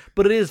good,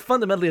 but it is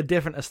fundamentally a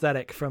different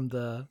aesthetic from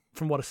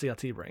what a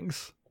CRT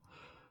brings.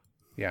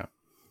 Yeah.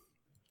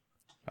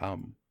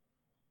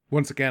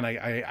 Once again,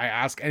 I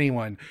ask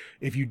anyone,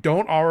 if you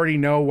don't already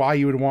know why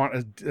you would want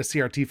a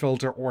CRT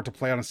filter or to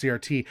play on a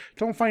CRT,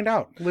 don't find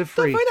out. Live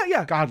free. Don't find out,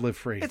 yeah. God, live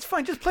free. It's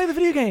fine. Just play the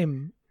video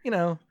game. You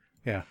know.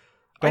 Yeah.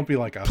 Don't be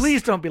like us.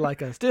 Please don't be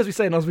like us. Do as we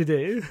say, not as we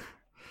do.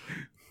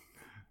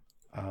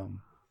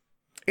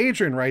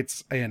 Adrian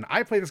writes, and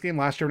I played this game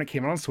last year when it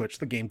came out on Switch,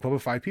 the Game Club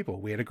of 5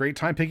 people. We had a great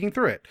time picking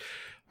through it.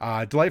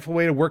 Delightful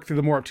way to work through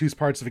the more obtuse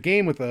parts of a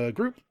game with a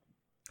group.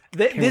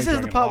 This is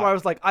the part where I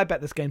was like, I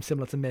bet this game's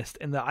similar to Myst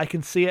in that I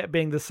can see it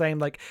being the same,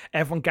 like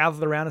everyone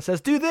gathered around and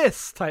says, do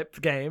this type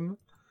game.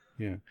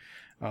 Yeah.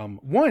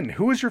 One,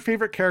 who is your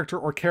favorite character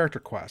or character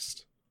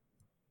quest?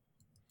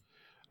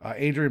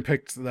 Adrian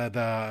picked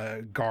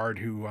the guard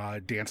who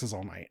dances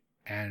all night,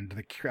 and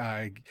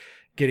the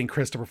getting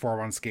Chris to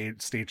perform on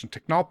stage in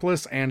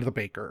Technopolis, and the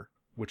baker,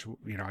 which,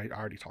 you know, I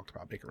already talked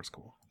about. Baker was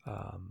cool.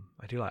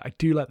 I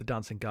do like the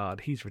dancing guard.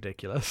 He's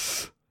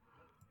ridiculous.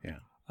 Yeah.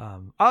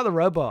 The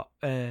robot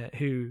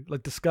who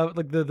like discovered,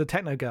 like the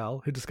techno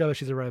girl who discovers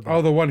she's a robot.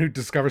 Oh, the one who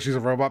discovers she's a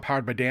robot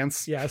powered by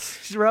dance. Yes,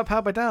 she's a robot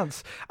powered by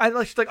dance. And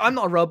like she's like, I'm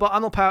not a robot.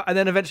 I'm not powered. And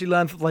then eventually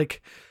learns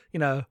like, you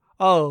know,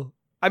 oh,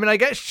 I mean, I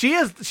guess she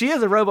is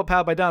a robot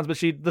powered by dance, but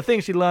the thing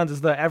she learns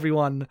is that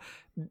everyone,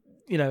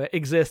 you know,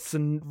 exists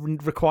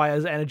and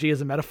requires energy as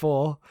a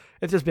metaphor.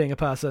 It's just being a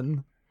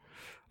person.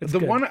 It's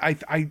good. One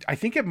I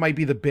think it might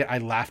be the bit I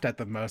laughed at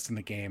the most in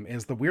the game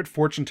is the weird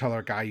fortune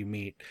teller guy you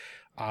meet.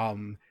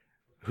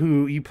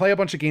 Who you play a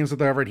bunch of games with,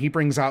 whatever, and he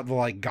brings out the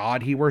like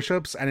god he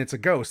worships, and it's a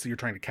ghost that you're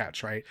trying to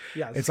catch, right?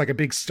 Yes. It's like a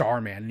big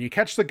star man, and you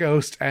catch the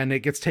ghost, and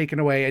it gets taken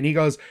away, and he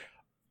goes,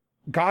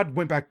 God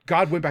went back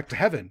to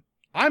heaven.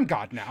 I'm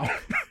God now.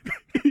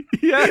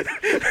 Yeah.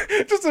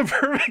 Just a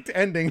perfect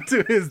ending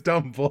to his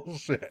dumb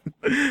bullshit.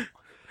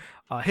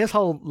 His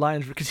whole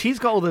line, because he's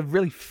got all the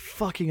really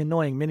fucking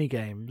annoying mini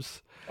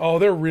games. Oh,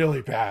 they're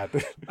really bad.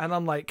 And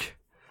I'm like,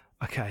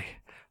 okay,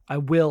 I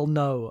will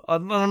know.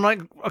 And I'm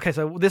like, okay,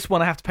 so this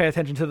one I have to pay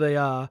attention to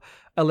the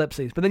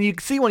ellipses. But then you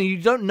see one,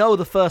 you don't know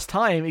the first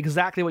time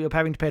exactly what you're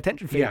having to pay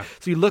attention to. Yeah.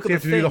 So you look at the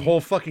have to thing. do the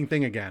whole fucking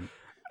thing again.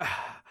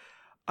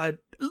 I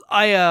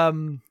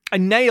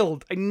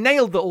nailed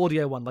the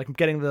audio one, like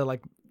getting the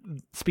like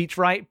speech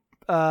right.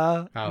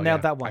 Nailed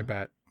that one. I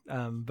bet.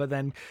 But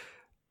then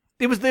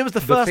it was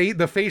the first.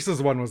 The faces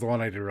one was the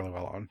one I did really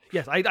well on.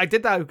 Yes, I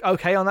did that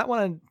okay on that one.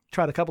 I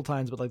tried a couple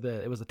times, but like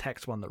it was the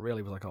text one that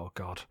really was like, oh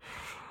god.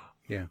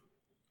 Yeah.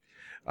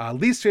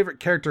 Least favorite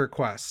character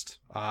quest.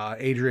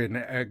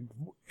 Adrian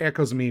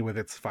echoes me with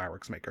its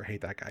fireworks maker.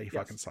 Hate that guy. He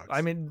fucking sucks.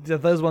 I mean,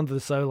 those ones are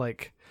so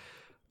like,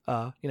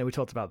 you know, we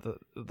talked about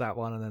that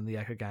one and then the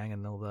Echo Gang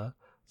and all the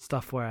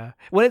stuff where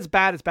when it's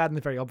bad in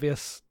a very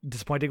obvious,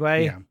 disappointing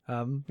way.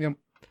 Yeah. Yep.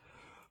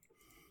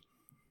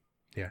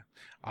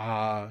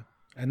 Yeah.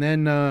 And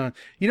then,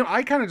 you know,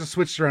 I kind of just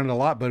switched around a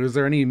lot, but is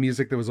there any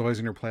music that was always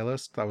in your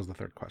playlist? That was the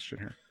third question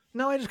here.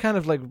 No, I just kind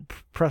of like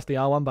pressed the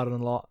R1 button a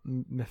lot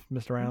and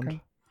messed around.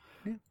 Okay.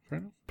 Yeah, fair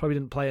enough. Probably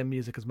didn't play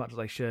music as much as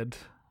I should.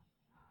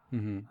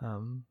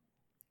 Mm-hmm.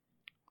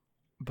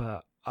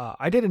 But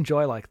I did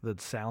enjoy like the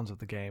sounds of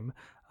the game.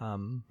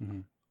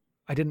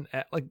 I didn't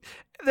like.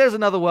 There's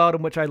another world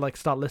in which I like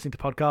start listening to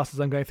podcasts as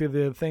I'm going through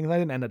the things. I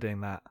didn't end up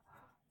doing that.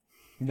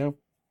 No.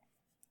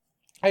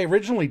 I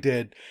originally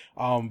did,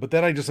 but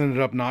then I just ended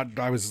up not.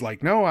 I was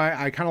like, no,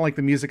 I kind of like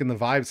the music and the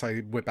vibes, so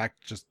I went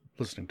back to just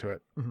listening to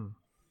it. Mm-hmm.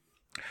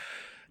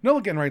 Noel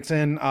again writes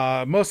in,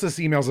 most of this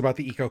email is about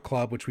the Eco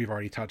Club, which we've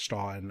already touched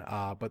on.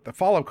 But the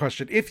follow-up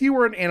question, if you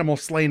were an animal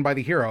slain by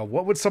the hero,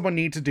 what would someone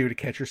need to do to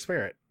catch your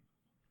spirit?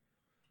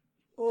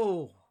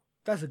 Oh,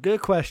 that's a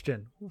good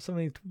question.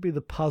 Something to be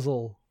the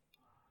puzzle.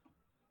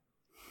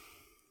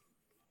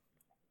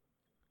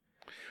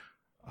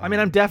 I mean,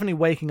 I'm definitely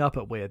waking up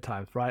at weird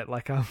times, right?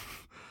 Like,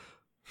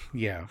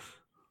 yeah.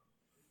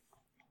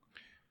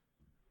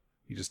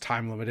 You just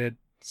time limited.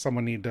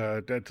 Someone need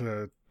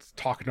to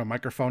talk into a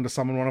microphone to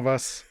summon one of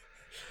us.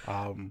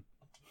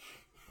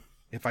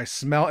 If I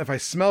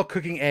smell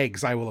cooking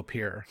eggs, I will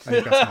appear. I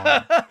think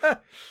that's mine.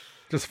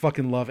 Just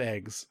fucking love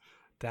eggs.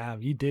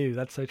 Damn, you do.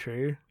 That's so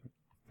true.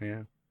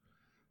 Yeah.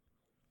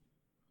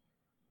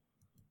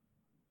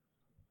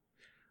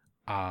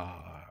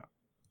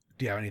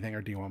 Do you have anything,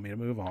 or do you want me to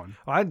move on?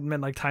 I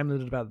meant like time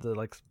limited about the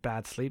like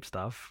bad sleep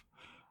stuff.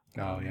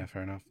 Oh yeah,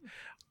 fair enough.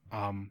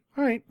 All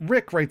right.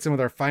 Rick writes in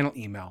with our final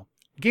email.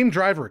 Game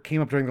Driver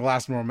came up during the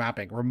last normal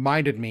mapping.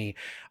 Reminded me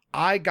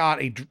I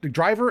got a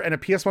driver and a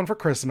PS1 for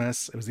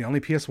Christmas. It was the only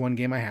PS1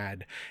 game I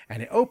had.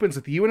 And it opens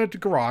with you in a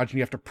garage and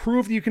you have to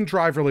prove that you can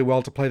drive really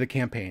well to play the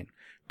campaign.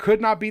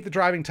 Could not beat the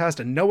driving test,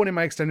 and no one in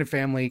my extended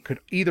family could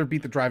either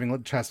beat the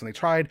driving test when they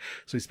tried.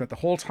 So we spent the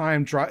whole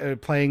time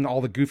playing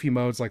all the goofy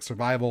modes like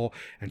survival.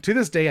 And to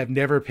this day, I've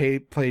never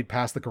played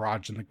past the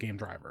garage in the game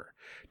driver.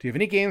 Do you have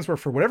any games where,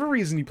 for whatever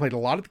reason, you played a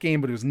lot of the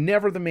game, but it was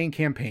never the main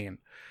campaign?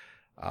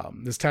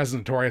 This test is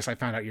notorious. I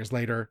found out years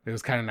later. It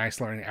was kind of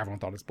nice learning everyone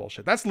thought it was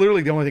bullshit. That's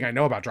literally the only thing I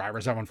know about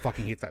drivers. Everyone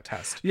fucking hates that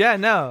test. Yeah,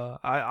 no.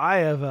 I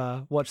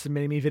have watched some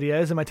Mini-Me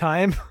videos in my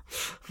time.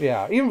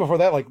 Yeah, even before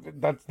that, like,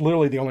 that's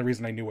literally the only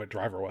reason I knew what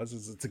driver was,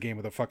 is it's a game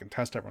with a fucking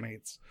test everyone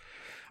hates.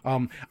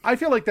 I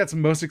feel like that's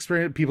most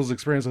people's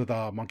experience with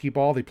Monkey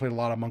Ball. They played a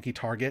lot of Monkey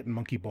Target and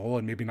Monkey Bowl,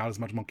 and maybe not as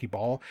much Monkey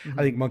Ball. Mm-hmm.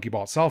 I think Monkey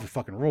Ball itself, it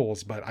fucking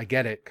rules, but I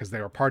get it because they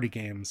were party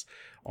games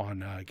on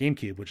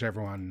GameCube, which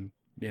everyone,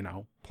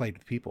 played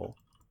with people.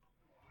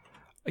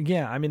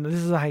 Yeah, I mean, this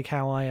is like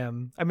how I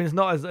am. I mean, it's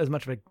not as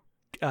much of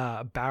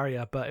a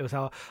barrier, but it was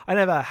how I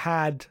never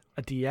had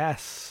a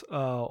DS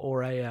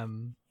or a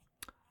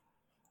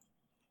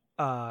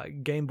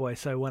Game Boy.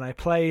 So when I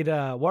played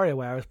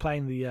WarioWare, I was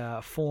playing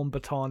the Form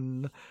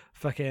Baton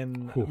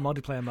fucking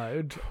multiplayer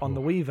mode on the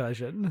Wii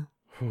version.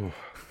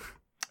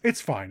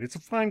 It's fine. It's a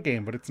fine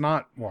game, but it's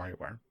not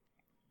WarioWare.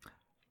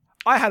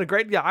 I had a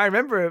great... Yeah, I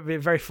remember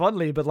it very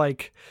fondly, but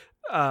like...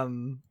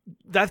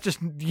 that's just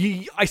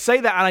I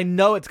say that and I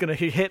know it's gonna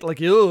hit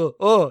like you're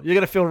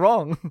gonna feel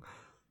wrong.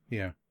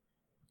 Yeah.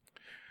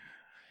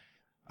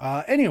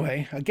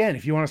 Anyway, again,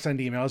 if you want to send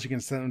emails, you can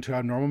send them to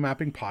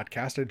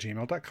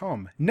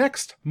abnormalmappingpodcast@gmail.com.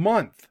 Next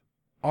month,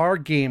 our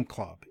game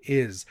club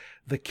is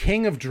The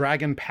King of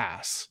Dragon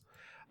Pass,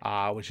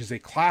 which is a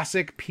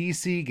classic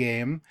PC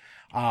game.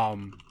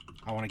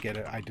 I want to get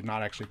it. I did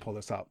not actually pull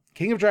this up.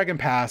 King of Dragon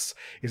Pass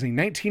is a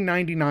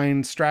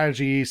 1999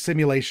 strategy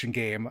simulation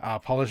game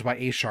published by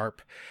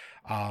A-Sharp,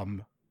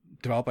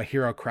 developed by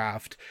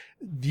HeroCraft.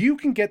 You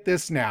can get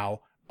this now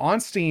on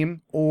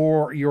Steam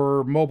or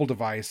your mobile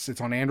device.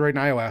 It's on Android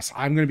and iOS.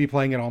 I'm going to be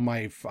playing it on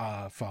my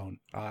phone.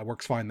 It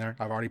works fine there.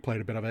 I've already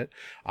played a bit of it.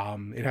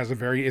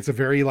 It's a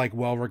very like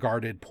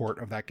well-regarded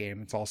port of that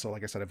game. It's also,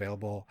 like I said,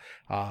 available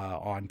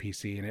on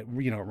PC, and it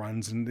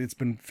runs, and it's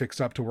been fixed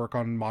up to work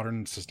on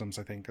modern systems,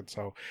 I think. And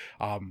so,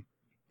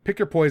 pick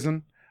your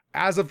poison.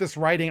 As of this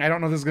writing, I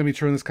don't know if this is going to be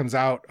true when this comes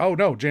out. Oh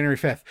no, January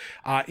 5th.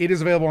 It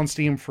is available on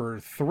Steam for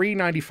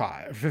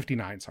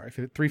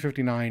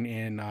 $3.59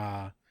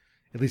 in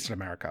at least in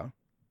America,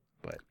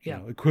 but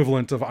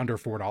equivalent of under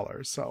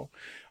 $4. So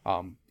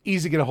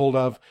easy to get a hold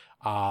of.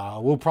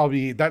 We'll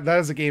probably that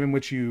is a game in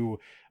which you're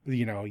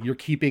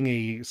keeping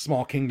a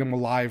small kingdom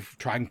alive,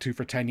 trying to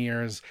for 10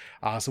 years.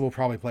 So we'll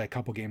probably play a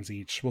couple games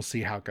each. We'll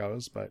see how it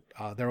goes, but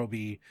it'll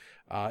be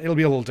a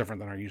little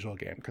different than our usual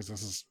game, because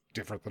this is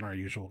different than our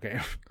usual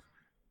game.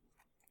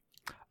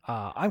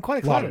 I'm quite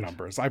excited. A lot of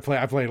numbers. I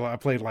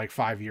played like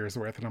 5 years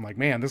worth, and I'm like,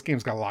 man, this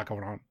game's got a lot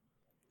going on.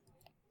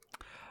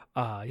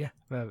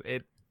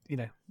 We've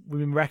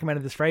been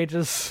recommended this for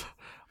ages.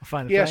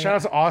 Shout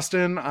out to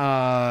Austin,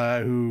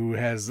 who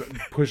has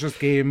pushed this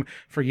game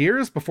for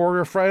years, before we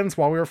were friends,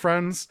 while we were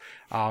friends.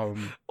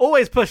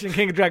 Always pushing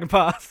King of Dragon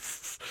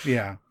Pass.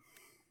 Yeah.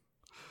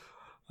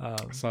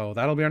 So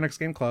that'll be our next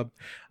game club.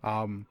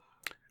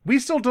 We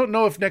still don't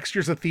know if next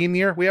year's a theme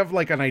year. We have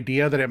like an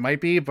idea that it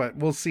might be, but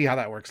we'll see how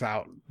that works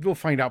out. We'll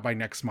find out by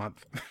next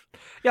month.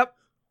 Yep.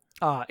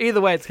 Either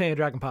way, it's King of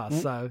Dragon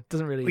Pass, so it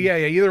doesn't really... Yeah,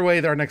 either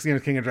way, our next game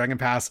is King of Dragon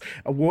Pass.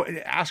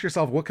 Ask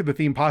yourself, what could the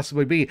theme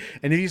possibly be?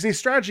 And if you say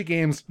strategy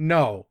games,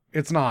 no,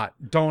 it's not.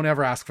 Don't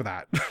ever ask for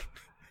that.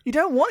 You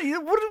don't want...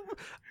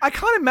 I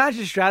can't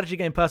imagine a strategy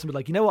game person be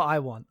like, you know what I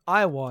want?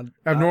 I want...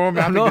 Abnormal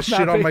mapping to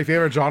shit on my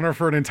favorite genre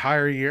for an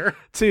entire year.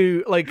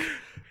 To, like...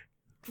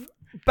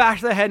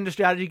 bash their head into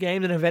strategy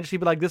games and eventually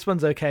be like, this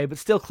one's okay, but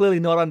still clearly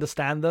not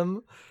understand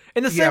them.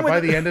 In the same way by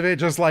the end of it,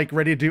 just like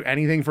ready to do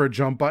anything for a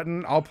jump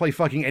button. I'll play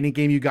fucking any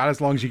game you got as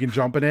long as you can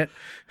jump in it.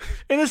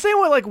 In the same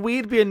way, like,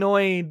 we'd be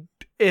annoyed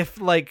if,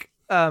 like,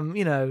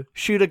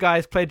 shooter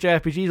guys played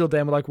JRPGs all day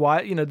and we're like,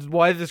 why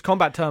is this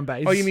combat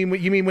turn-based? Oh, you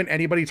mean when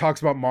anybody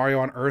talks about Mario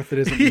on Earth, it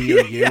isn't me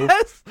or you?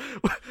 Yes!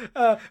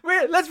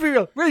 Let's be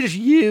real. Really just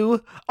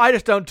you. I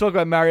just don't talk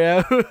about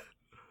Mario.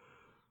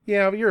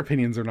 Yeah, but your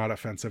opinions are not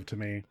offensive to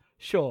me.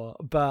 Sure,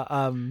 but...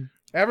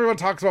 everyone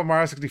talks about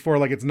Mario 64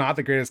 like it's not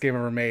the greatest game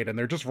ever made, and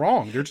they're just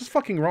wrong. They're just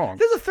fucking wrong.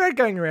 There's a thread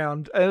going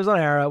around, and it was on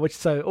Era, which is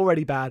so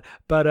already bad,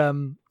 but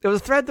there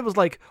was a thread that was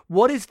like,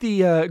 what is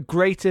the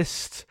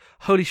greatest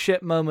holy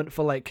shit moment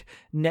for like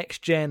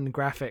next-gen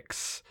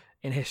graphics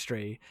in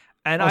history?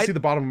 And I see the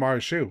bottom of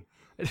Mario's shoe.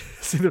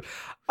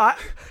 I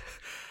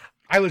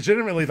I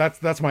legitimately,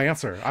 that's my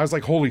answer. I was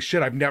like, holy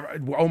shit,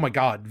 oh my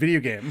god,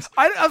 video games.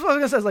 That's what I was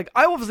going to say. Is like,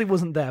 I obviously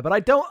wasn't there, but I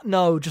don't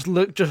know, just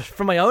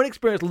from my own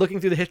experience looking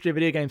through the history of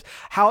video games,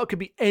 how it could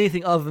be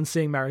anything other than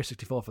seeing Mario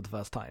 64 for the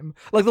first time.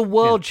 Like, the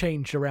world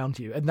changed around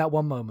you in that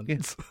one moment. Yeah.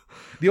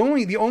 The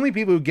only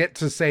people who get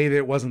to say that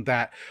it wasn't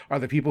that are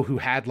the people who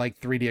had, like,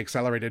 3D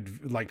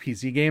accelerated, like,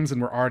 PC games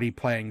and were already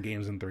playing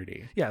games in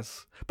 3D.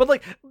 Yes. But,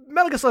 like,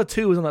 Metal Gear Solid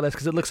 2 was on that list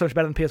because it looks so much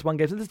better than PS1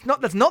 games.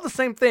 That's not the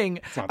same thing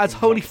as,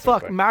 holy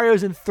fuck,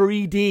 Mario's in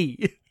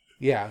 3D.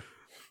 Yeah.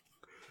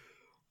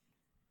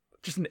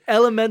 Just an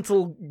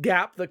elemental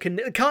gap that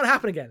it can't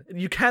happen again.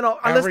 You cannot.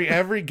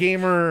 Every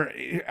gamer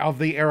of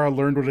the era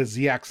learned what a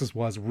Z-axis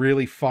was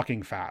really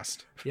fucking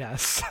fast.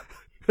 Yes.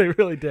 They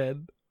really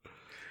did.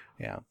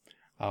 Yeah.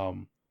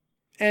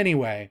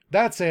 Anyway,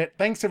 that's it.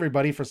 Thanks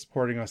everybody for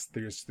supporting us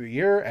through the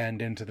year and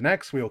into the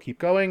next. We will keep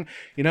going.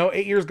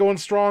 8 years going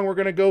strong. We're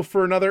going to go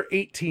for another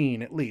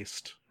 18 at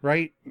least,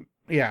 right?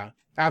 Yeah,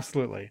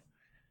 absolutely.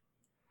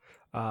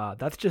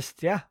 That's just,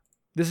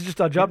 this is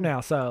just our job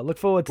now. So look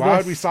forward to Why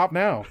this. would we stop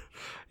now?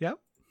 Yep.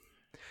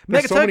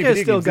 Mega Tokyo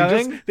is still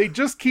going. They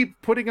just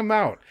keep putting them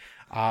out.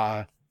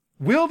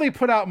 Will they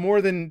put out more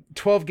than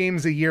 12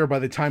 games a year by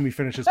the time we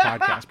finish this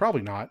podcast?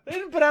 Probably not. They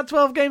didn't put out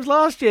 12 games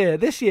last year,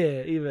 this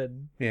year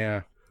even.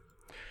 Yeah.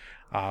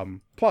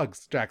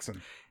 Plugs,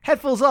 Jackson.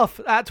 Headfuls Off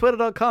at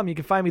twitter.com. You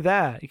can find me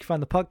there. You can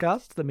find the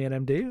podcasts that me and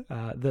M do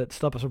that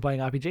stop us from playing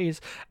RPGs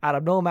at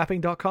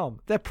abnormalmapping.com.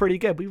 They're pretty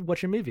good. We're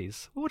watching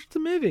movies. We're watching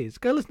some movies.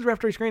 Go listen to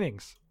Repertory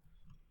Screenings.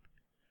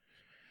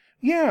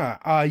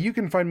 Yeah, you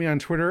can find me on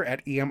Twitter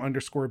at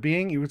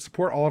EM_being. You would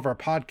support all of our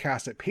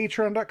podcasts at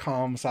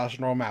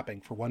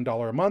patreon.com/normalmapping. For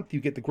 $1 a month,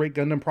 you get the Great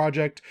Gundam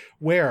Project,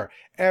 where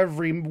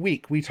every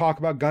week we talk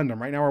about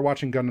Gundam. Right now we're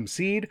watching Gundam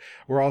Seed.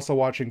 We're also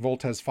watching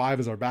Voltes 5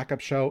 as our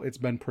backup show. It's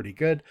been pretty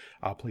good.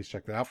 Please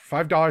check that out.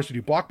 For $5, we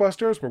do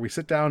Blockbusters, where we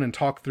sit down and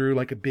talk through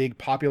like a big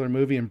popular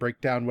movie and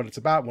break down what it's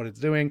about, what it's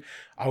doing.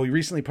 We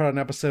recently put out an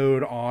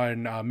episode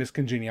on Miss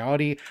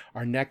Congeniality.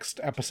 Our next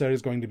episode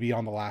is going to be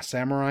on The Last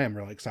Samurai. I'm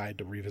really excited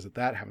to revisit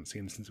that. Haven't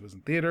seen it since it was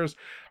in theaters.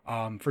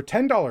 For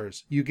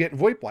 $10, you get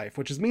VoIP Life,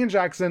 which is me and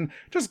Jackson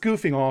just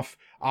goofing off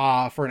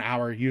for an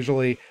hour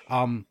usually.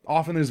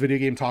 Often there's video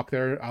game talk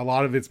there. A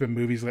lot of it's been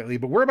movies lately,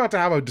 but we're about to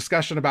have a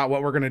discussion about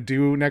what we're going to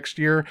do next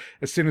year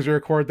as soon as we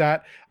record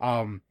that.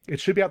 It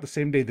should be out the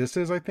same day this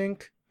is, I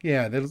think.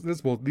 Yeah,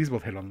 these both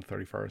hit on the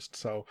 31st.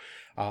 So,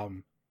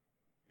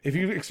 if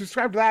you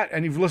subscribe to that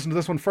and you've listened to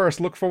this one first,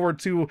 look forward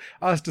to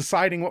us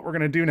deciding what we're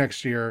going to do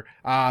next year.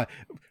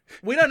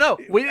 We don't know.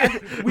 We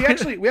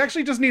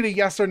actually just need a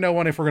yes or no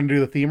on if we're going to do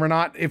the theme or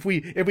not. If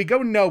we go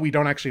no, we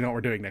don't actually know what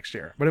we're doing next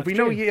year. But if we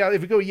go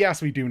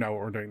yes, we do know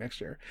what we're doing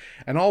next year.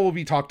 And all will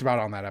be talked about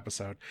on that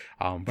episode.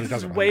 But it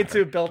doesn't really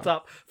matter. Too built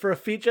up for a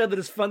feature that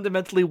is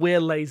fundamentally we're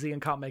lazy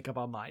and can't make up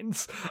our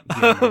minds.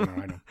 Yeah,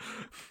 I know.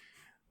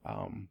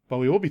 But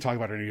we will be talking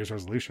about our New Year's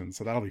resolutions,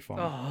 so that'll be fun.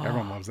 Oh.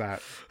 Everyone loves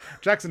that.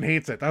 Jackson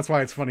hates it. That's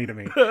why it's funny to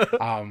me.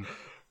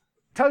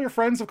 Tell your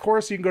friends, of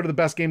course. You can go to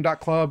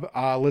thebestgame.club,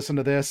 listen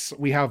to this.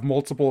 We have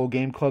multiple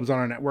game clubs on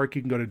our network.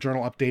 You can go to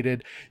Journal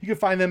Updated. You can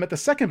find them at the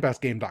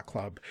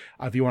secondbestgame.club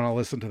if you want to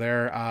listen to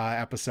their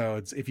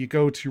episodes. If you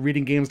go to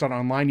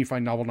readinggames.online, you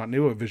find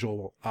Novel.new, a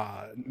visual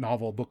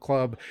novel book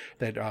club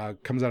that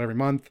comes out every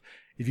month.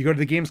 If you go to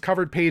the Games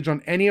Covered page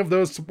on any of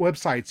those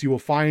websites, you will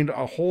find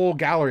a whole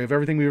gallery of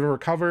everything we've ever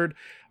covered.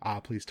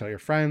 Please tell your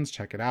friends,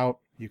 check it out.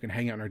 You can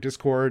hang out in our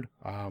Discord.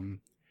 The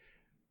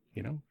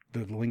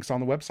link's on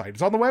the website.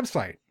 It's on the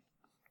website.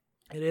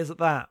 It is at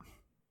that.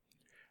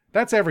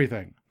 That's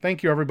everything.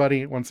 Thank you,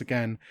 everybody, once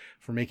again,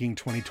 for making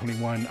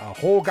 2021 a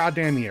whole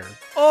goddamn year.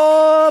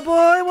 Oh,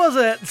 boy, was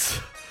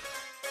it.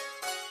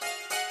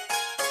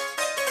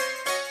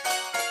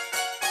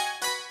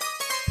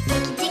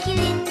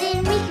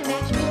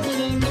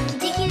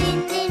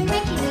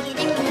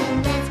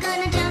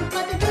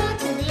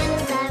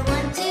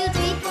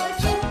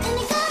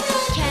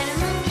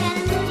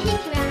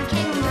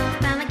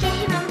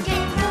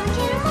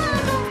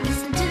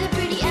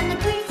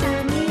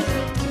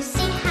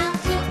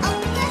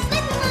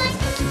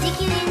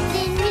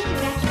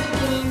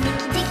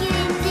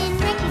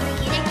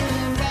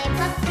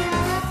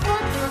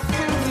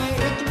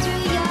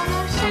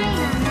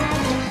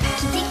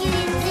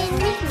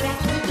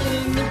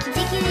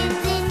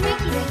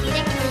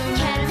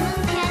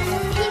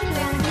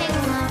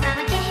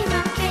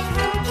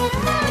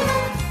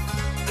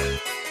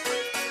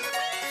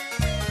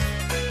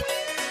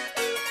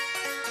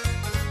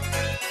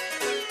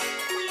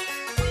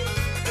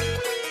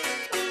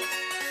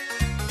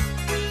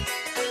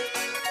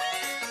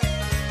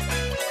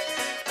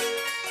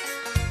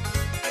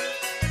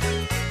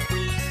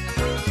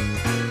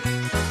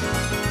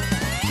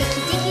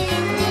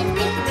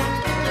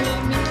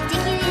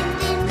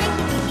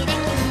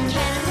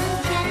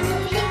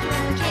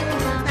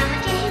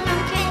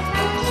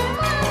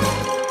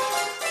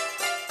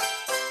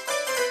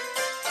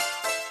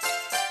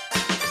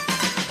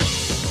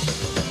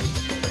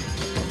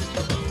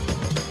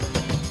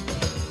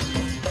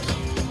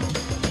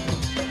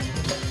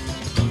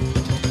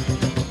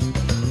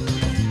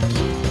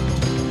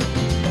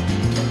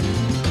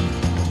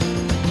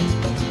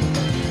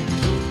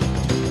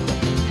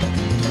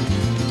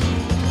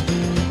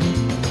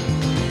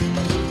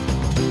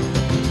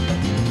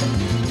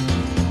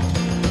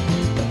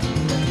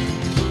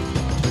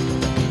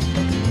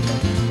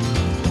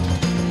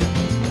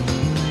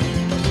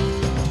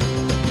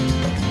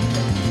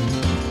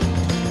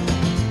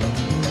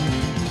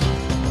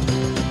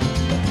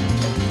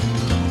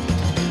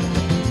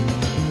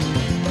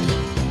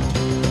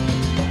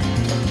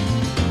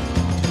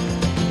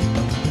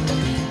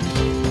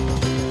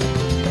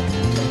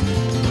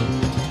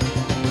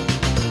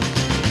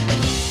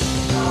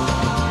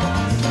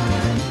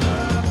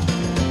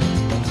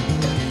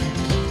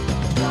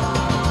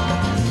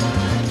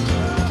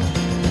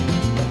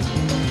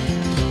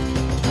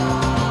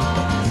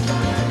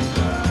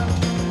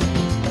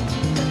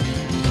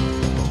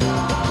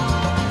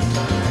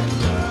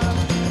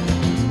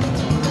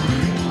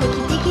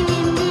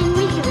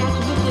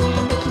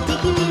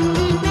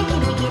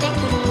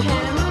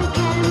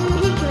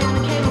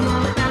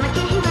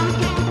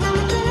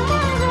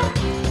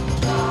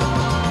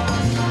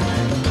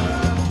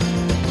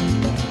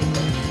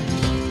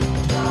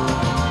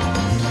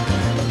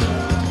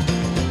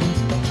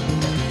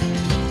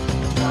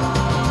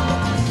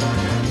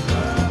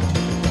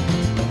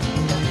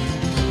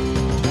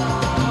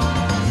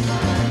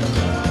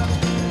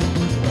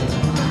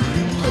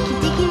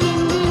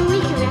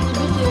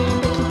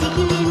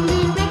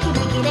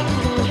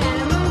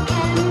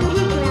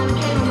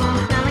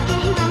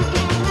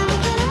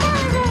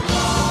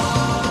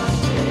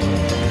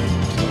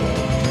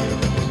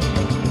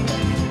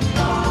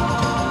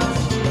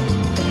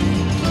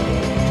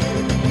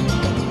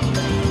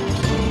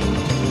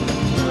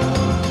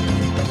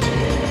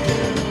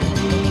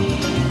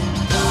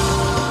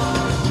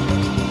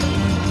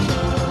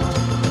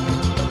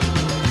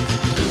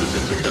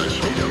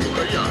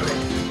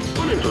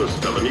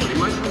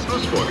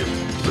 vorgehen.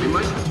 Für die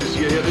meisten ist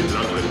hierher den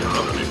Land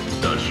rentabel.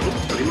 Das schon.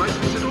 Für die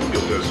meisten sind auch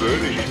wir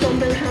persönlich. 东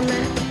北山脉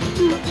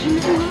不值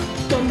得，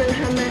东北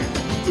山脉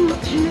不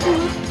值得，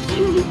兄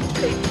弟，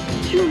嘿，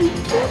兄弟，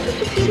我是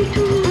兄弟，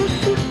我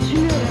是兄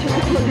弟。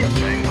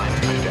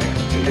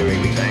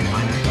 Enduring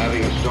Fangminer.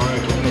 Having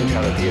historical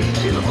mentality is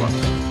Sinopla.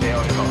 They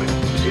are common.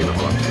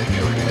 Sinopla.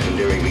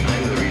 Enduring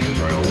I'm the reason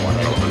for all one.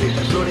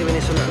 Flore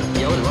venezolana.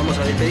 Y ahora vamos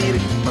a despedir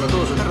para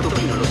todos los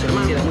Topino, los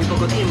hermanos. Queda muy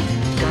poco tiempo.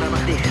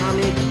 Carabas,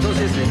 déjame.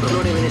 Entonces, de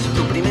Flore venezolana.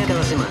 Tu primera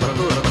cada semana. Para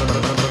todos